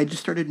 was I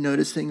just started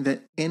noticing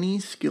that any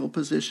skill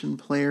position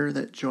player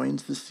that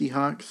joins the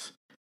Seahawks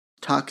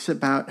talks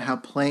about how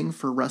playing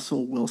for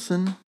Russell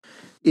Wilson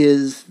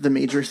is the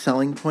major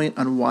selling point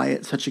on why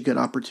it's such a good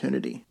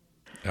opportunity.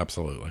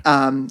 Absolutely.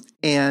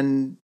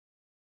 And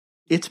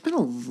it's been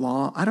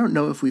I don't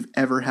know if we've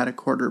ever had a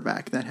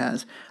quarterback that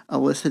has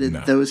elicited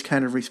those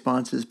kind of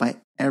responses by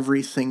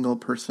every single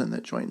person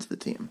that joins the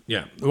team.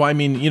 Yeah. Well, I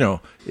mean,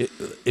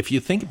 if you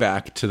think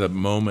back to the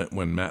moment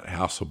when Matt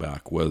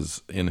Hasselbeck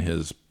was in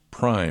his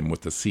prime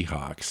with the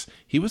Seahawks,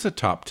 he was a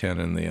top 10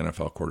 in the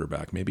NFL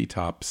quarterback, maybe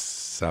top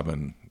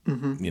 7,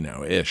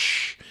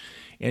 ish.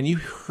 And you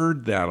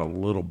heard that a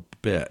little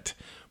bit,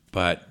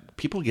 but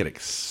people get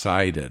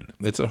excited.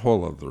 It's a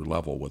whole other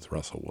level with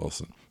Russell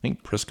Wilson. I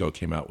think Prisco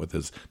came out with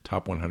his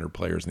top 100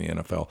 players in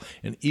the NFL,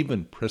 and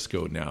even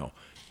Prisco now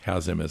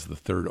has him as the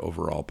 3rd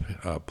overall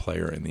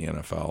player in the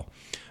NFL,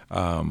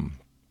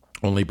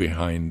 only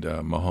behind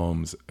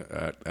Mahomes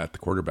at the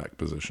quarterback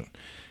position.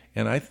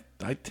 And I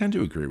tend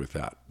to agree with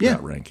that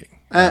ranking.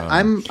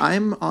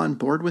 I'm on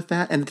board with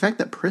that, and the fact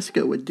that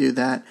Prisco would do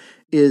that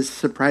is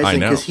surprising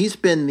because he's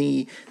been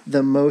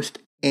the most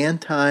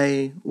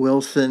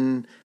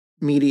anti-Wilson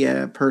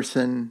media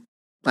person,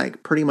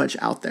 like, pretty much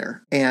out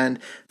there. And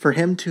for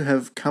him to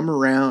have come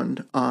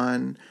around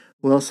on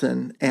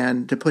Wilson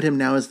and to put him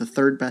now as the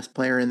 3rd best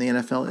player in the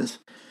NFL is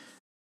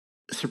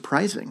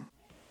surprising.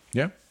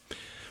 Yeah.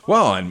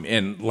 Well,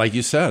 and like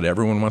you said,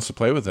 everyone wants to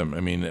play with him.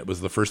 I mean, it was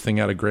the first thing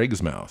out of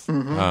Greg's mouth.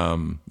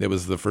 Mm-hmm. It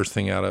was the first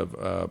thing out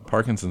of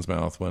Parkinson's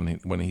mouth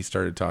when he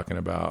started talking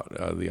about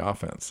the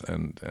offense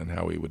and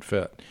how he would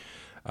fit.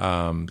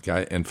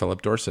 And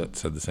Philip Dorsett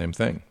said the same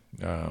thing.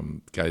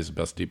 Guy's the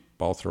best deep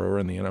ball thrower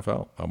in the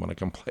NFL. I want to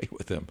come play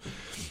with him.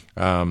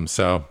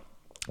 So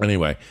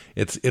Anyway,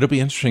 it'll be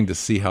interesting to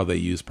see how they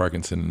use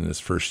Parkinson in his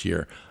first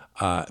year.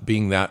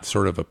 Being that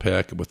sort of a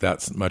pick with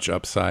that much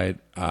upside,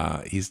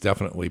 he's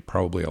definitely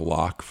probably a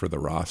lock for the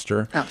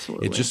roster.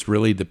 Absolutely. It just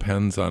really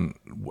depends on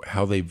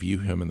how they view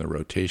him in the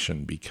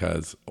rotation,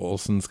 because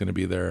Olson's going to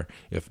be there.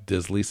 If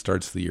Disley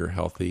starts the year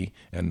healthy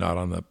and not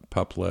on the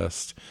PUP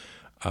list,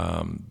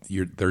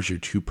 there's your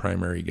two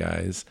primary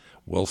guys.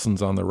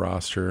 Wilson's on the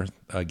roster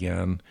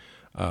again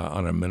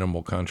on a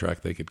minimal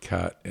contract they could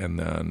cut, and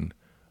then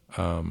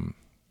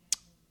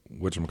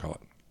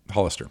whatchamacallit,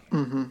 Hollister.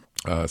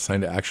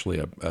 Signed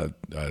actually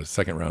a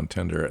second round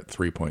tender at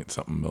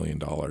 $3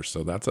 million.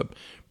 So that's a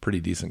pretty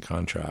decent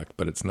contract,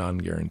 but it's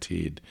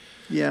non-guaranteed.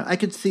 Yeah, I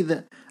could see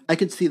that. I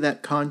could see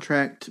that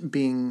contract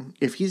being,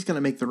 if he's going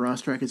to make the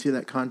roster, I could see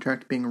that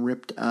contract being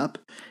ripped up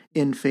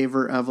in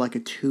favor of like a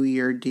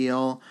 2-year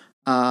deal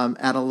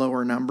at a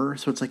lower number.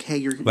 So it's like, hey,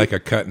 you're like a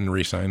cut and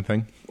re-sign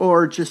thing,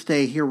 or just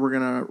a here we're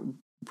going to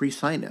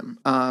re-sign him.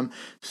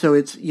 So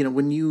it's,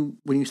 when you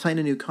sign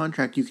a new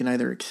contract, you can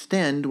either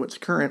extend what's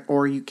current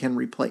or you can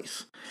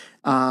replace.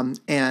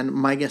 And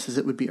my guess is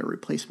it would be a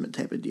replacement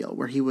type of deal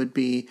where he would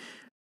be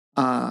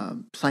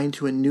signed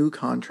to a new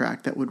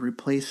contract that would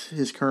replace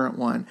his current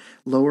one,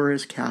 lower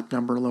his cap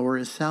number, lower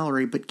his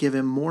salary, but give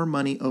him more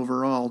money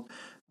overall,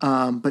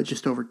 but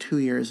just over 2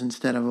 years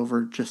instead of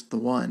over just the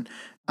one.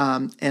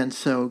 And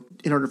so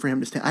in order for him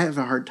to stay, I have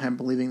a hard time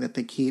believing that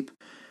they keep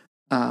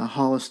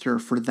Hollister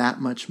for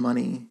that much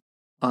money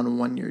on a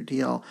 1-year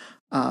deal.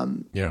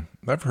 Yeah,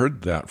 I've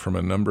heard that from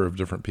a number of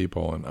different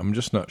people, and I'm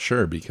just not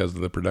sure because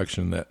of the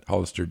production that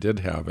Hollister did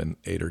have in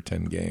 8 or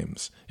 10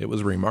 games. It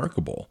was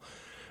remarkable.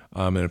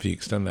 And if you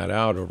extend that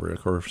out over the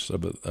course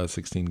of a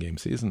 16-game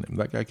season,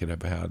 that guy could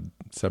have had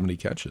 70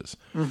 catches.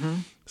 Mm-hmm.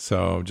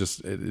 So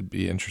it'd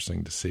be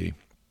interesting to see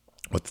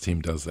what the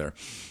team does there.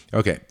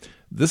 Okay.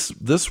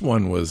 This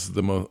one was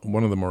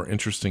one of the more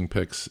interesting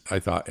picks, I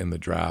thought, in the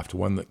draft.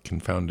 One that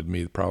confounded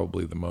me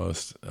probably the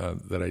most,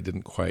 that I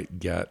didn't quite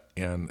get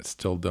and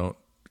still don't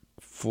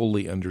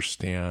fully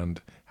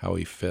understand how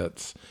he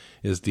fits,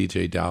 is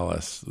DJ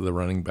Dallas, the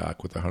running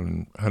back with the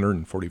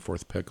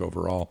 144th pick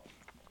overall.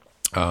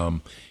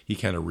 He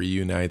kind of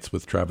reunites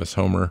with Travis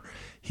Homer.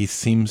 He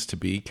seems to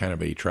be kind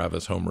of a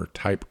Travis Homer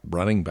type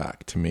running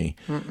back to me.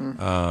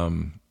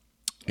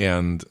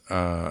 And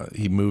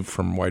he moved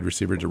from wide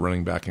receiver to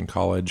running back in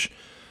college.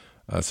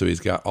 So he's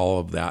got all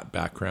of that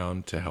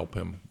background to help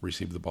him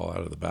receive the ball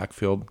out of the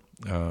backfield.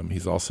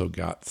 He's also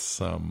got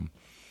some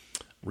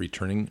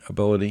returning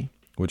ability,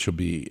 which will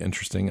be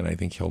interesting, and I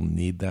think he'll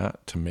need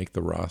that to make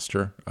the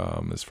roster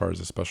as far as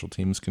a special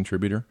teams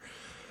contributor.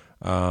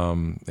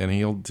 And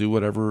he'll do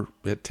whatever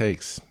it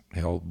takes.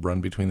 He'll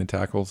run between the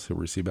tackles, he'll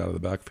receive out of the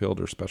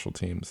backfield or special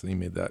teams. And he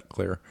made that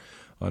clear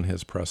on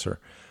his presser.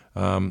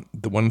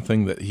 The one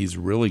thing that he's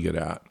really good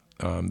at,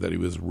 that he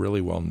was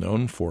really well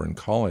known for in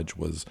college,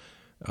 was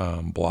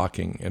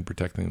blocking and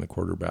protecting the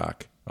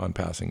quarterback on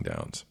passing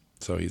downs.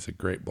 So he's a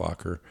great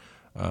blocker.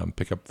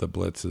 Pick up the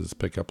blitzes,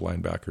 pick up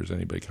linebackers,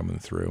 anybody coming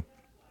through.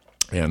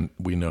 And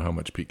we know how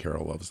much Pete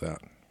Carroll loves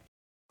that.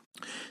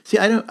 See,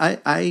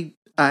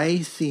 I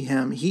see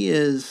him. He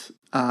is.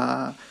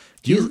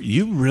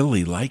 You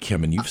really like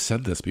him, and you've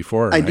said this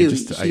before. I do.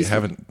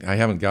 I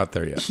haven't got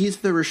there yet. He's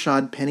the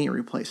Rashad Penny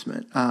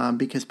replacement,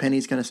 because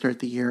Penny's going to start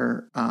the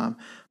year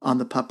on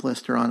the PUP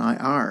list or on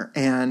IR,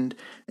 and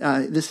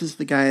this is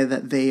the guy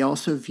that they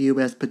also view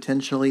as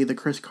potentially the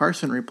Chris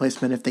Carson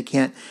replacement if they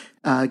can't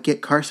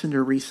get Carson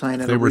to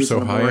re-sign at a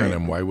reasonable rate. They were so high on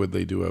him. Why would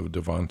they do a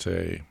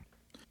Devontae?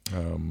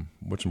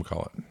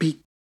 Whatchamacallit?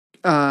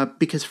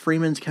 Because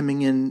Freeman's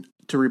coming in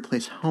to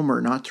replace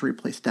Homer, not to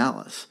replace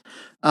Dallas.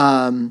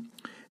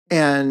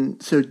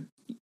 And so,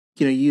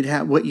 you'd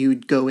have what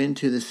you'd go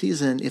into the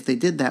season if they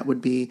did that would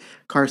be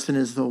Carson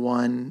as the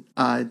 1,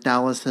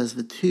 Dallas as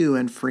the 2,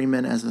 and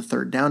Freeman as the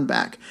third down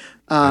back.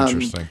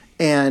 Interesting.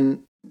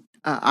 And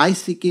I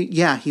see,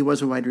 he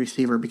was a wide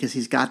receiver because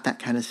he's got that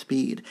kind of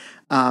speed.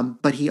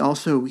 But he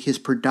also, his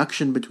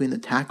production between the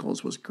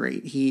tackles was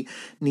great. He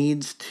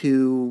needs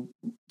to,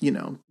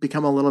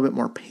 become a little bit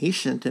more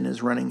patient in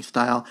his running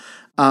style.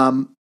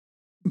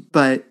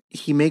 But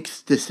he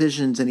makes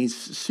decisions and he's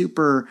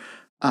super,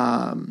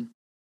 he'll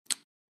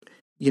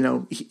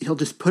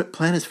just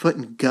plant his foot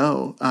and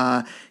go.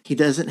 He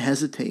doesn't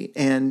hesitate.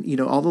 And,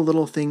 all the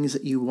little things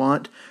that you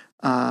want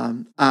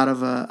out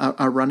of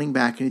a running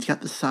back, and he's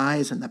got the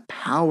size and the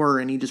power,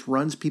 and he just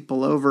runs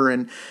people over.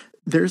 And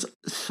there's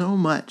so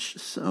much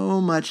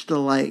to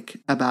like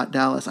about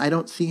Dallas. I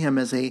don't see him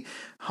as a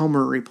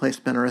Homer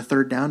replacement or a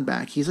third down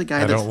back. He's a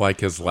guy I don't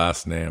like his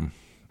last name.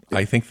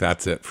 I think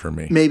that's it for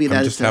me. Maybe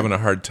I'm just having a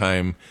hard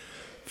time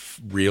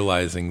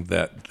realizing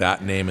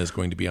that name is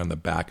going to be on the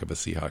back of a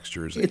Seahawks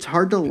jersey. It's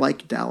hard to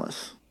like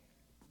Dallas,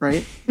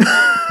 right?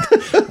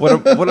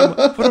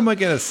 What am I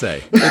going to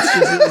say?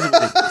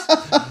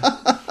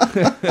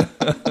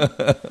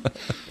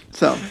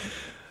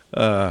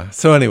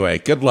 So anyway,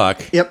 good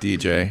luck, yep.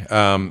 DJ.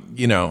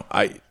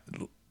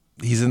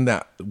 He's in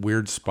that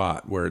weird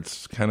spot where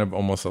it's kind of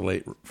almost a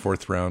late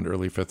 4th round,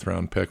 early 5th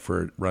round pick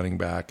for running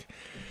back.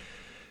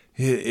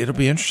 It'll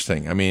be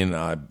interesting. I mean,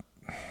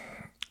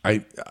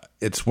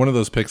 it's one of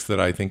those picks that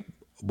I think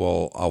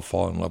I'll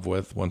fall in love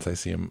with once I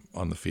see him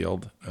on the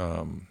field.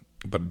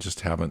 But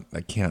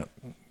I can't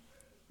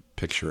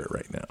picture it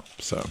right now.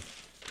 So,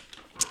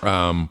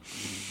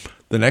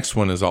 the next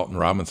one is Alton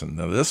Robinson.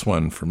 Now, this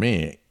one for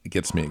me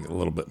gets me a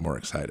little bit more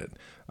excited.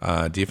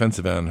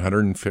 Defensive end,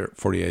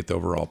 148th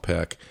overall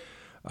pick.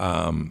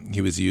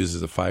 He was used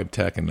as a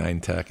 5-tech, a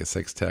 9-tech, a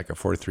 6-tech, a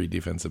 4-3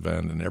 defensive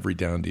end, and every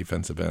down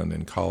defensive end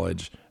in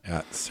college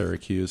at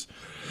Syracuse.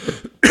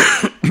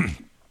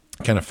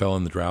 Kind of fell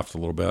in the draft a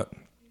little bit.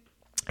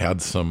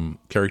 Had some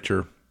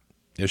character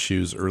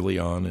issues early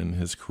on in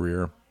his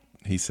career.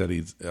 He said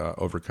he's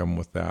overcome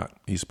with that.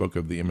 He spoke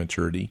of the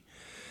immaturity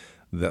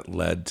that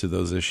led to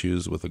those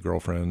issues with a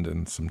girlfriend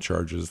and some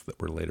charges that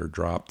were later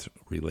dropped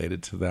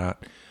related to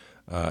that.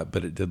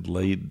 But it did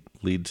lead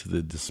to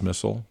the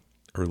dismissal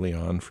early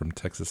on from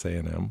Texas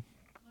A&M,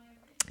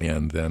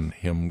 and then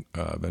him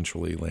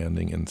eventually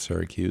landing in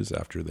Syracuse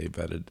after they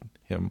vetted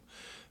him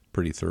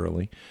pretty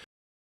thoroughly.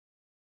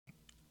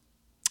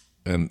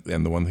 And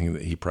the one thing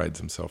that he prides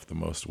himself the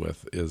most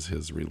with is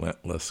his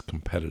relentless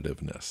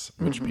competitiveness,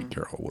 which Pete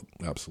Carroll would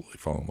absolutely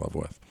fall in love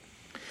with.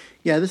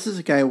 Yeah, this is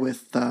a guy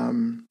with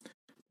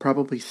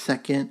probably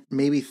second,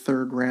 maybe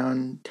third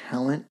round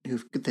talent who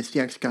the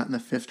Seahawks got in the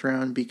 5th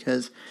round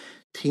because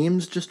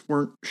teams just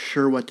weren't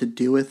sure what to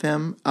do with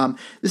him.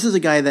 This is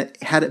a guy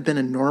that had it been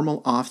a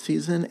normal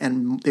offseason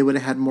and they would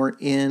have had more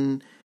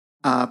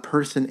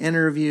in-person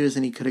interviews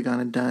and he could have gone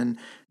and done,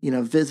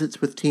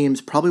 visits with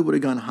teams, probably would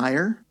have gone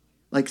higher.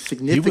 Like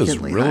significantly He was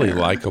really higher.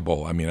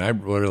 likable. I mean, I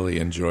really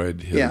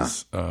enjoyed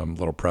his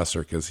little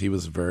presser because he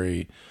was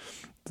very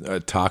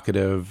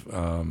talkative.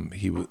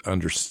 He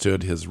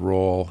understood his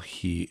role.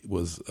 He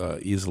was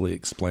easily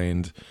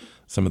explained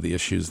some of the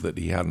issues that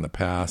he had in the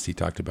past. He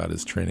talked about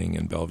his training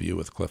in Bellevue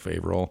with Cliff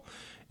Averill,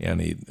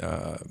 and he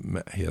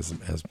has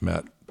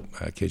met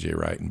KJ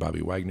Wright and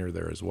Bobby Wagner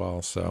there as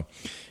well. So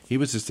he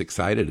was just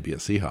excited to be a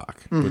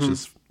Seahawk, which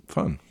is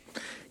fun.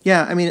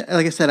 Yeah, I mean,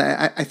 like I said,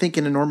 I think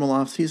in a normal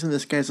offseason,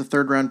 this guy's a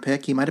 3rd-round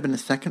pick. He might have been a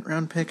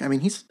 2nd-round pick. I mean,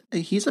 he's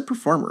a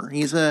performer.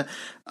 He's the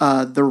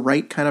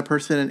right kind of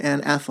person,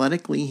 and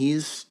athletically,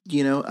 he's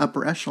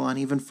upper echelon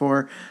even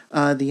for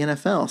the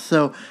NFL.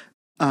 So,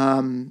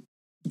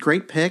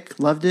 great pick,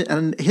 loved it.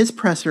 And his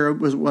presser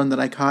was one that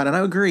I caught, and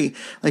I agree.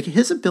 Like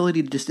his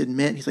ability to just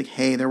admit, he's like,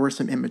 "Hey, there were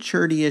some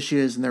immaturity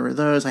issues, and there were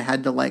those. I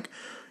had to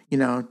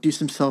do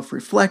some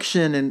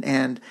self-reflection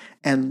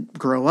and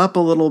grow up a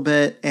little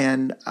bit."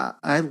 And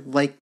I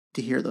like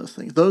to hear those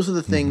things. Those are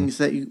the things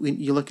that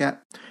you look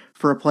at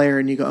for a player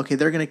and you go, okay,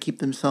 they're going to keep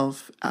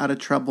themselves out of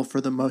trouble for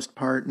the most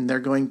part. And they're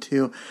going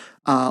to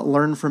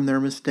learn from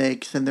their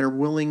mistakes, and they're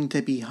willing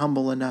to be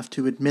humble enough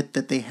to admit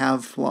that they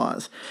have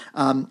flaws.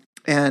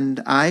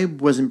 And I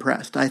was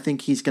impressed. I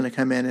think he's going to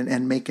come in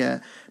and make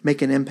an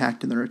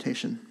impact in the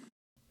rotation.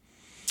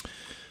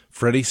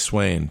 Freddie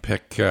Swain,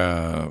 pick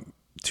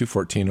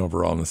 214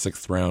 overall in the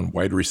 6th round,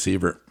 wide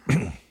receiver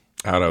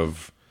out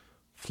of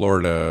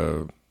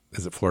Florida.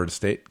 Is it Florida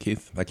State,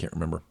 Keith? I can't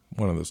remember.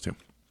 One of those two.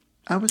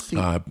 I was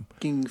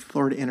thinking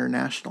Florida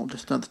International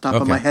just on the top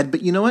of my head,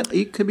 but you know what?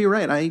 You could be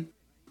right. I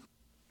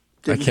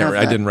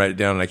didn't write it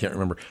down, and I can't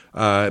remember.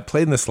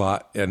 Played in the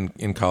slot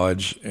in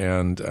college,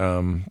 and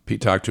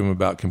Pete talked to him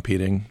about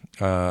competing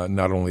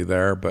not only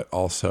there but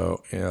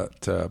also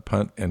at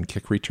punt and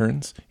kick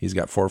returns. He's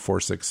got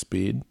 4.46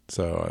 speed,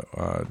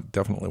 so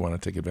definitely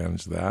want to take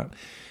advantage of that.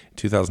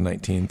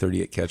 2019,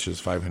 38 catches,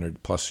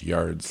 500 plus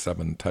yards,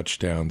 7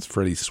 touchdowns.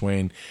 Freddie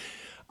Swain.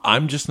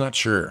 I'm just not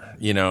sure.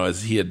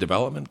 Is he a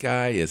development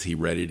guy? Is he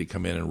ready to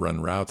come in and run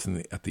routes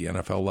at the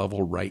NFL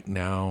level right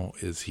now?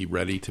 Is he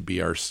ready to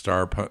be our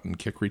star punt and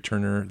kick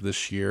returner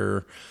this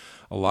year?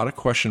 A lot of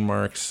question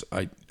marks.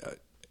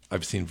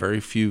 I've seen very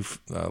few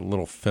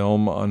little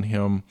film on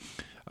him.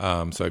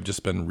 So I've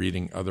just been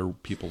reading other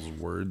people's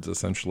words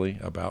essentially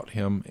about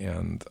him.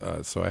 And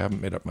so I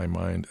haven't made up my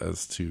mind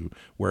as to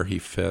where he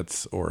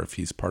fits or if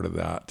he's part of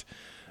that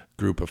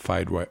group of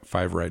five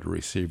wide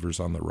receivers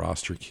on the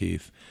roster,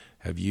 Keith.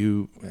 Have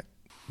you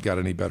got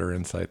any better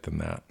insight than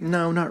that?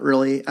 No, not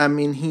really. I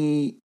mean,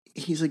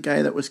 he's a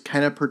guy that was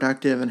kind of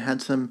productive and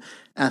had some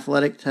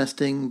athletic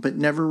testing, but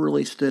never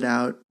really stood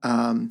out.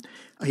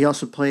 He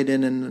also played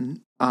in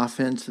an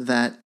offense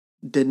that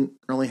didn't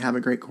really have a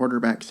great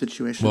quarterback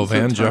situation. Well,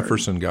 Van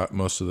Jefferson got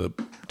most of the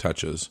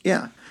touches.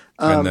 Yeah.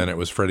 And then it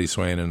was Freddie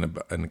Swain and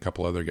a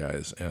couple other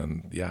guys.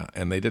 And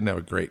they didn't have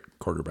a great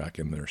quarterback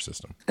in their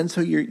system. And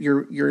so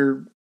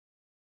you're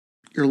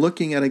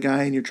looking at a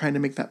guy and you're trying to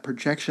make that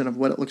projection of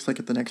what it looks like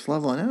at the next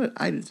level. And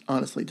I just,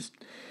 honestly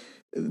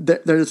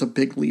there's a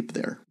big leap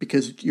there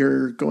because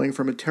you're going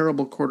from a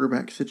terrible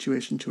quarterback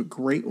situation to a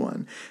great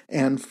one,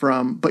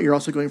 but you're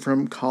also going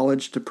from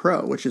college to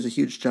pro, which is a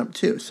huge jump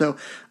too. So,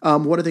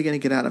 what are they going to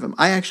get out of him?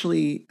 I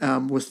actually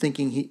was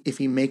thinking if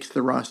he makes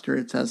the roster,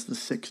 it's as the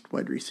 6th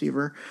wide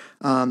receiver.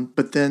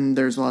 But then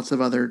there's lots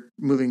of other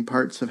moving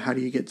parts of how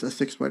do you get a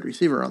 6th wide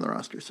receiver on the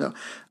roster. So,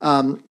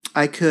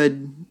 I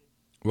could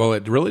Well,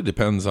 it really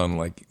depends on,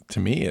 like, to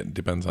me, it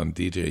depends on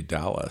DJ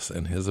Dallas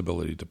and his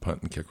ability to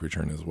punt and kick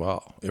return as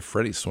well. If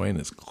Freddie Swain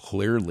is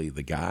clearly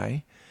the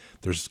guy,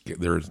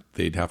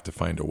 they'd have to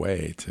find a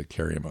way to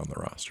carry him on the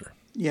roster.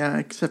 Yeah,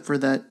 except for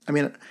that. I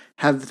mean,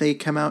 have they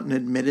come out and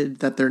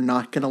admitted that they're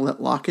not going to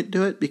let Lockett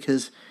do it?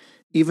 Because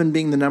even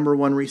being the number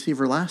one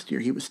receiver last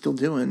year, he was still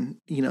doing,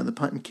 the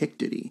punt and kick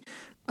duty.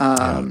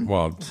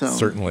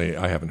 Certainly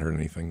I haven't heard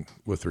anything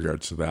with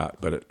regards to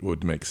that, but it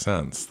would make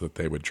sense that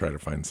they would try to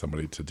find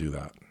somebody to do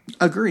that.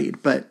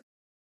 Agreed, but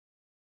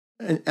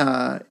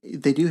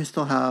they do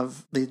still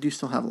have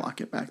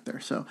Lockett back there,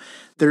 so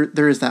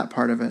there is that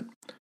part of it.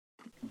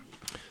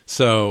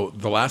 So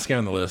the last guy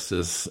on the list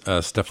is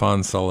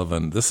Stefan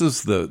Sullivan. This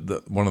is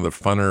the one of the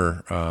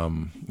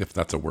funner, if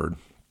that's a word,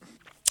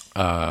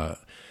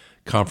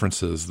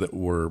 conferences that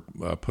were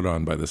put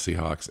on by the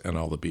Seahawks and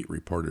all the beat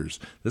reporters.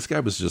 This guy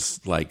was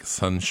just like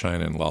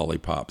sunshine and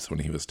lollipops when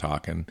he was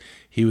talking.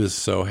 He was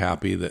so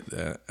happy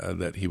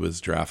that he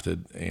was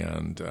drafted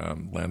and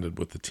landed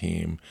with the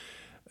team.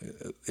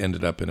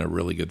 Ended up in a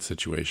really good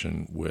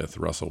situation with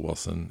Russell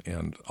Wilson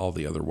and all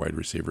the other wide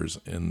receivers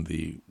in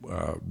the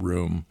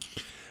room.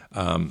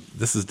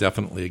 This is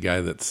definitely a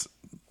guy that's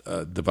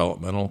a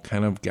developmental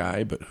kind of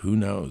guy, but who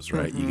knows,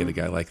 right? You get a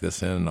guy like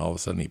this in, and all of a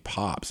sudden he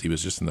pops. He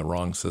was just in the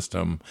wrong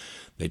system.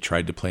 They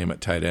tried to play him at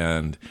tight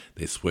end.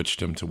 They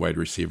switched him to wide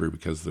receiver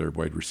because their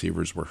wide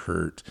receivers were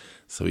hurt.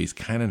 So he's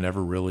kind of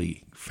never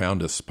really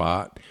found a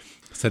spot.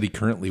 Said he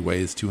currently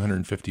weighs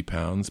 250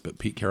 pounds, but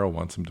Pete Carroll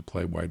wants him to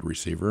play wide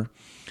receiver.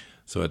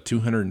 So a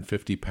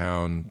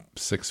 250-pound,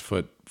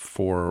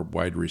 6'4"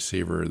 wide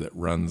receiver that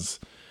runs,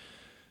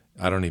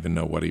 I don't even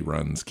know what he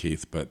runs,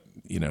 Keith, but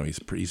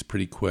he's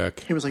pretty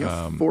quick. He was like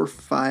a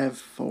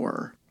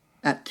 4.54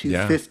 at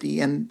 250,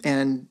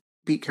 and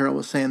Pete Carroll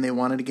was saying they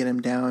wanted to get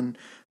him down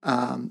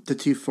to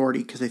 240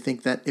 because they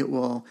think that it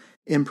will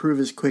improve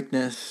his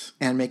quickness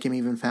and make him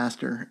even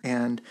faster.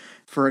 And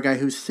for a guy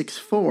who's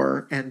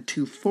 6'4" and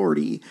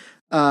 240,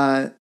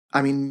 I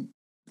mean,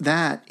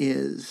 that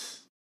is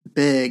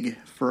big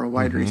for a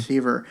wide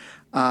receiver.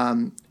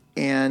 And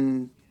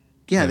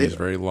he's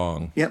very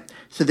long. Yep.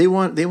 So they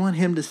want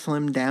him to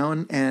slim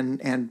down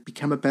and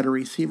become a better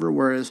receiver,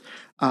 whereas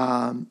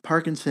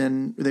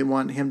Parkinson, they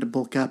want him to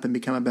bulk up and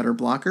become a better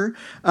blocker.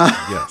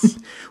 Yes,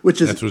 which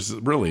was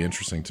really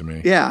interesting to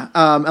me. Yeah,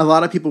 a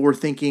lot of people were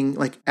thinking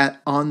like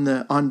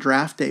on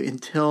draft day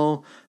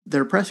until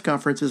their press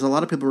conferences. A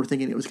lot of people were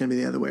thinking it was going to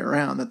be the other way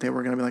around, that they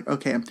were going to be like,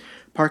 okay,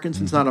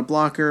 Parkinson's not a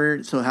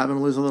blocker, so have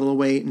him lose a little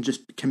weight and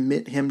just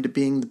commit him to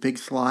being the big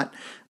slot.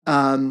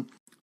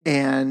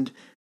 And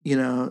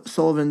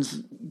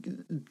Sullivan's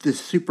this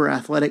super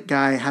athletic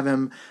guy, have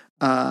him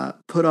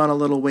put on a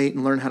little weight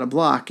and learn how to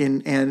block.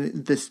 And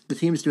the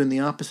team's doing the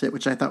opposite,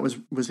 which I thought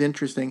was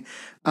interesting.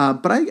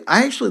 But I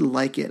actually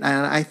like it.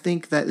 And I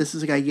think that this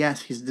is a guy,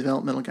 yes, he's a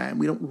developmental guy, and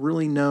we don't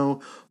really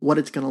know what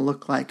it's going to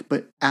look like.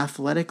 But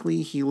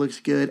athletically, he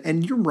looks good.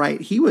 And you're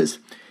right, he was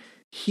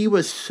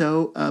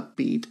so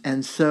upbeat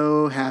and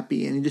so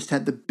happy, and he just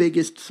had the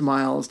biggest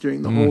smiles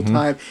during the whole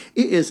time.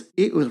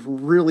 It was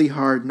really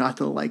hard not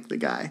to like the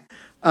guy.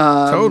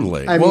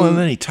 Totally. And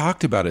then he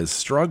talked about his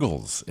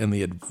struggles and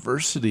the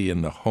adversity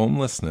and the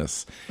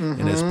homelessness,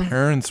 and his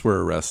parents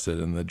were arrested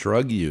and the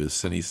drug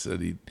use. And he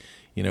said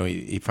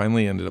he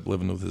finally ended up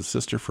living with his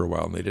sister for a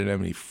while, and they didn't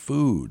have any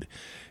food.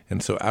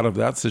 And so out of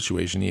that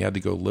situation, he had to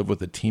go live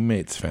with a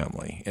teammate's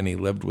family, and he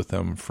lived with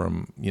them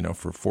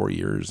for 4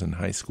 years in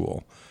high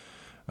school.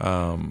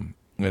 And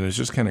it was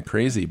just kind of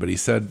crazy. But he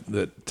said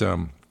that,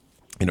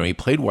 he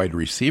played wide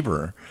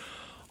receiver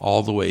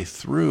all the way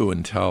through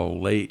until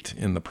late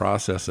in the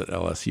process at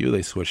LSU.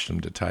 They switched him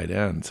to tight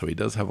end. So he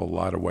does have a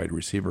lot of wide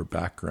receiver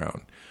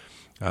background.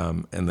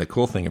 And the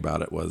cool thing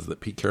about it was that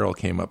Pete Carroll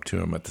came up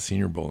to him at the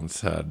Senior Bowl and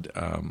said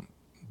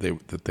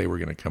that they were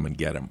going to come and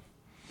get him.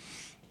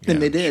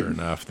 And they did. Sure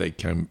enough, they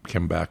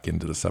came back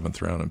into the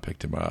 7th round and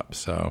picked him up.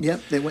 So yep,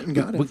 they went and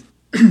got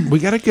him. We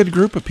got a good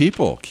group of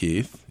people,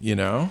 Keith,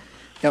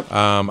 Yep.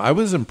 I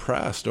was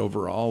impressed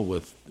overall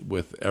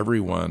with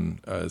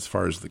everyone as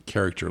far as the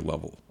character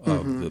level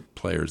of the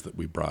players that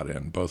we brought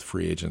in, both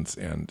free agents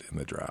and in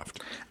the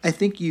draft. I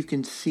think you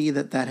can see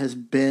that has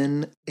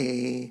been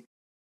a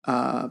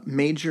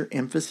major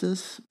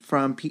emphasis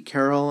from Pete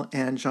Carroll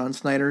and John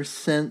Snyder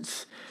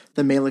since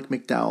the Malik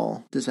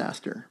McDowell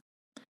disaster.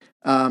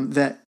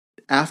 That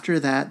after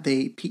that,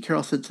 Pete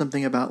Carroll said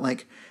something about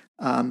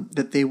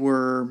that they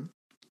were.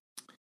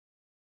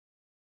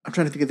 I'm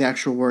trying to think of the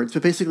actual words,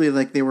 but basically,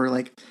 they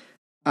were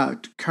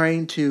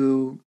trying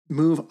to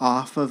move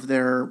off of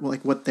their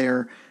what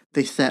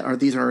they set are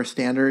these are our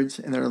standards,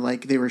 and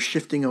they were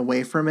shifting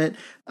away from it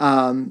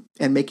and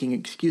making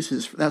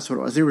excuses. That's what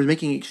it was. They were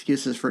making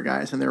excuses for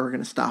guys, and they were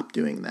going to stop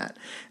doing that.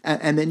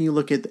 And then you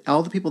look at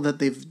all the people that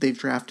they've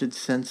drafted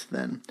since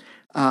then,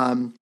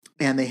 and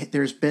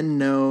there's been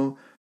no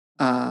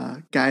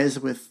guys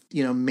with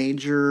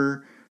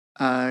major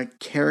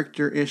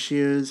character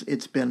issues.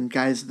 It's been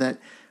guys that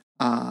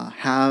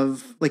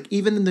have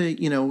even in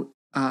the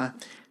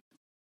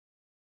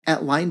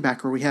at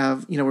linebacker, we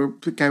have,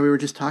 the guy we were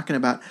just talking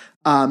about.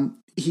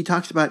 He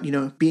talks about,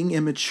 being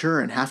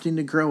immature and having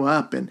to grow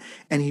up, and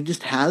he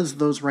just has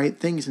those right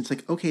things. And it's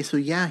like, okay, so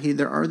yeah,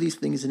 there are these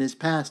things in his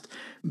past,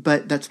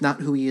 but that's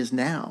not who he is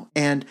now.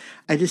 And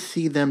I just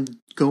see them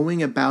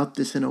going about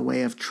this in a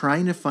way of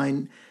trying to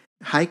find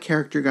high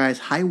character guys,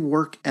 high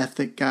work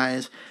ethic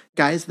guys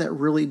that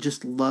really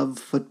just love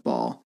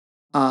football.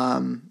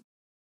 And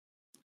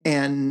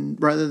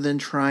rather than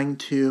trying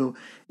to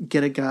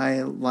get a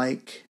guy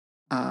like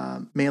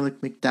Malik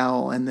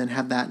McDowell and then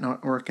have that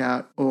not work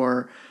out,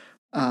 or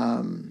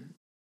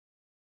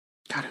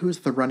who's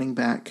the running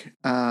back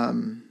that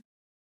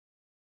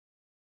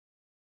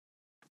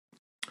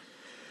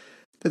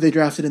they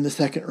drafted in the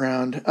second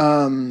round?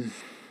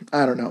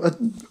 I don't know.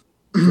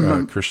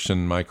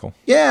 Christian Michael.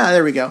 Yeah,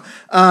 there we go.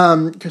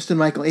 Christian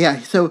Michael. Yeah.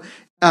 So,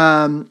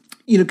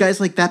 guys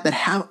like that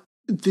have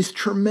this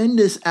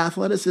tremendous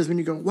athleticism, and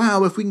you go,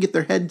 wow, if we can get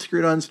their head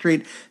screwed on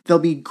straight, they'll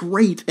be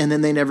great. And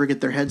then they never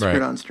get their head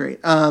screwed on straight.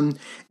 And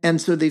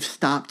so they've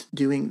stopped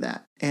doing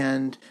that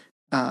and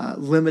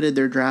limited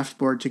their draft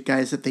board to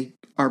guys that they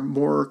are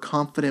more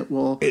confident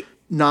will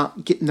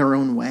not get in their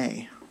own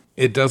way.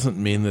 It doesn't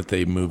mean that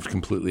they moved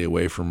completely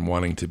away from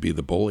wanting to be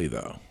the bully,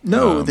 though.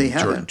 No, they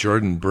haven't.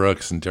 Jordan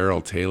Brooks and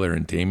Darrell Taylor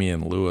and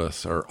Damian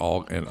Lewis and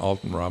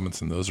Alton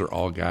Robinson, those are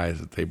all guys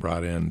that they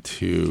brought in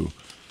to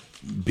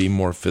be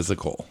more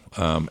physical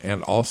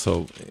and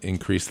also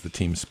increase the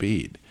team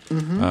speed.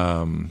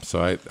 Mm-hmm.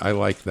 So I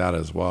like that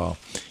as well.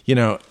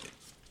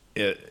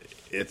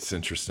 It's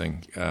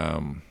interesting.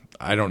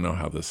 I don't know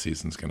how this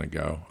season's going to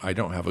go. I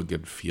don't have a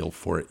good feel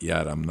for it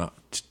yet. I'm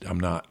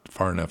not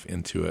far enough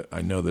into it.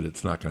 I know that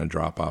it's not going to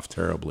drop off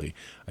terribly.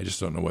 I just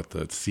don't know what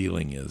the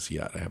ceiling is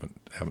yet. I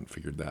haven't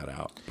figured that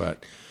out.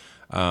 But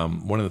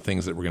one of the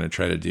things that we're going to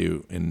try to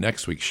do in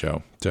next week's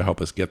show to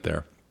help us get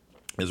there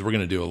is we're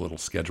going to do a little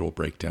schedule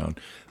breakdown.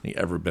 I think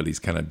everybody's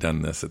kind of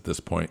done this at this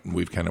point, and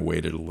we've kind of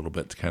waited a little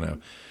bit to kind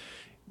of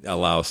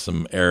allow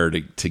some air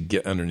to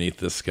get underneath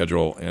this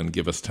schedule and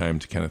give us time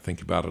to kind of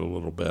think about it a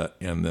little bit.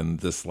 And then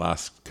this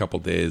last couple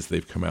days,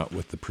 they've come out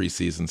with the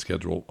preseason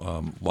schedule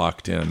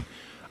locked in.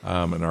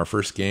 And our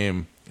first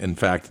game, in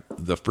fact,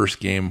 the first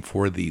game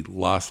for the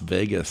Las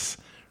Vegas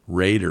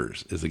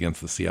Raiders is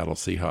against the Seattle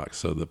Seahawks.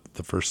 So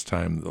the first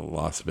time the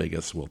Las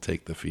Vegas will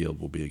take the field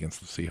will be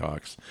against the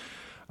Seahawks.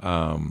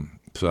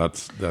 So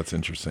that's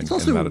interesting. It's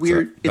also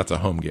weird. That's a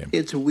home game.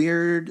 It's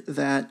weird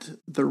that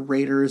the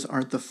Raiders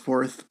aren't the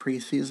fourth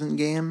preseason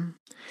game.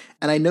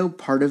 And I know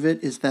part of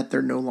it is that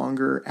they're no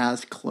longer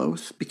as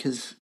close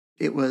because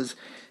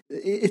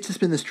it's just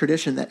been this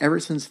tradition that ever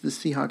since the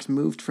Seahawks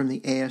moved from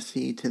the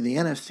AFC to the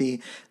NFC,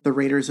 the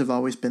Raiders have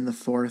always been the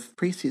fourth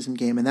preseason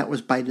game. And that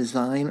was by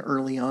design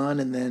early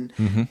on. And then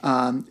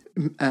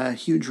a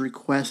huge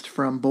request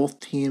from both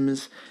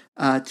teams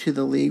to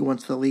the league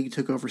once the league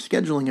took over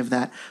scheduling of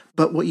that.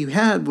 But what you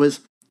had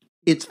was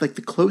it's like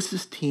the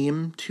closest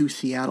team to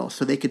Seattle,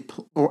 so they could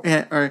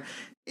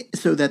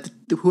so that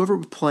whoever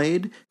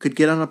played could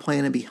get on a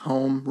plane and be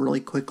home really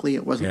quickly.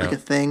 It wasn't like a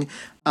thing,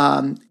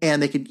 and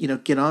they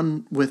could get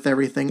on with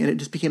everything, and it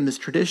just became this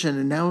tradition.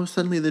 And now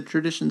suddenly the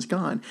tradition's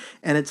gone,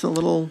 and it's a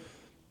little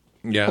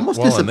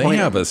almost disappointing. And they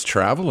have us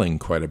traveling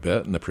quite a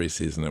bit in the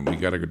preseason, and we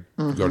got to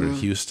go to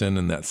Houston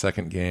in that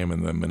second game,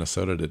 and then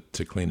Minnesota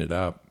to clean it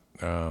up.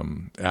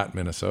 At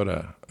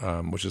Minnesota,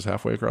 which is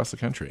halfway across the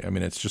country. I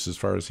mean, it's just as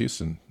far as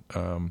Houston.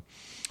 And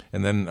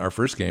then our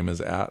first game is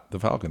at the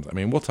Falcons. I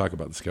mean, we'll talk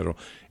about the schedule.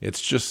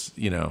 It's just,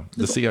 the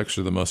Seahawks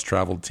are the most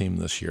traveled team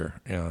this year.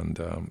 And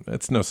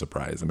it's no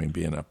surprise. I mean,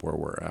 being up where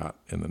we're at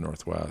in the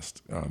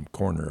Northwest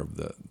corner of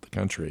the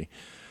country.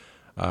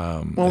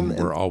 And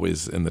we're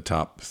always in the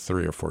top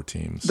 3 or 4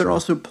 teams. They're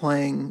also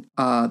playing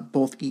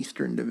both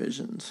Eastern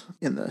divisions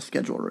in the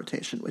schedule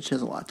rotation, which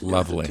has a lot to do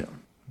with it, too.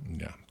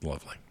 Yeah,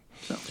 lovely.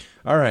 So.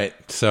 All right.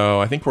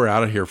 So I think we're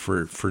out of here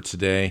for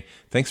today.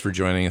 Thanks for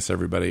joining us,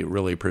 everybody.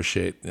 Really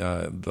appreciate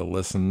the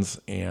listens.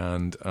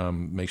 And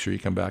make sure you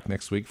come back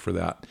next week for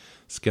that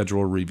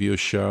schedule review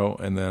show.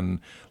 And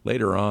then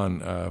later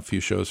on, a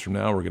few shows from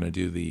now, we're going to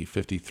do the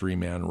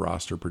 53-man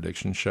roster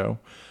prediction show.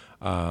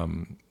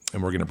 And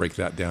we're going to break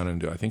that down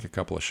into, I think, a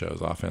couple of shows,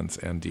 offense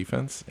and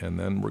defense. And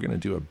then we're going to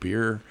do a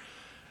beer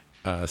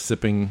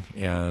sipping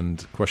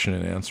and question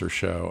and answer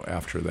show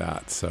after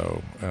that.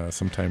 So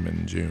sometime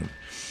in June.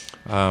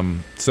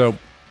 So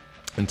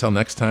until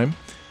next time,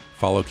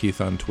 follow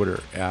Keith on Twitter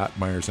at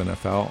Myers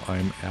NFL.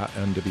 I'm at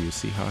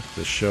NWChawk.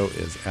 The show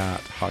is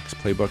at Hawks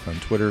Playbook on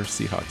Twitter.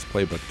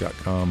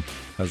 SeahawksPlaybook.com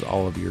has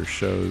all of your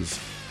shows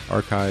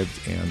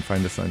archived, and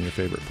find us on your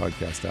favorite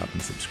podcast app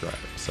and subscribe.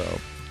 So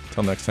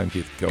until next time,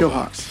 Keith, go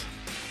Hawks.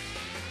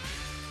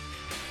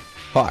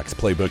 Hawks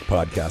Playbook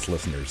podcast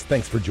listeners,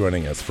 thanks for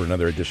joining us for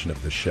another edition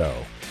of the show.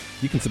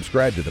 You can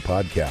subscribe to the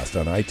podcast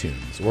on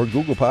iTunes or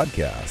Google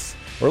Podcasts,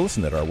 or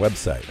listen at our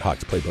website,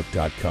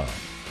 hawksplaybook.com.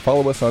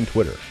 Follow us on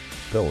Twitter.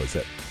 Bill is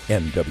at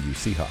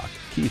NWChawk.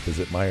 Keith is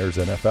at Myers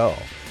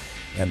NFL.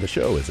 And the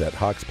show is at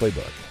Hawks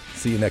Playbook.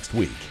 See you next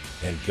week,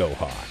 and go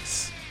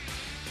Hawks.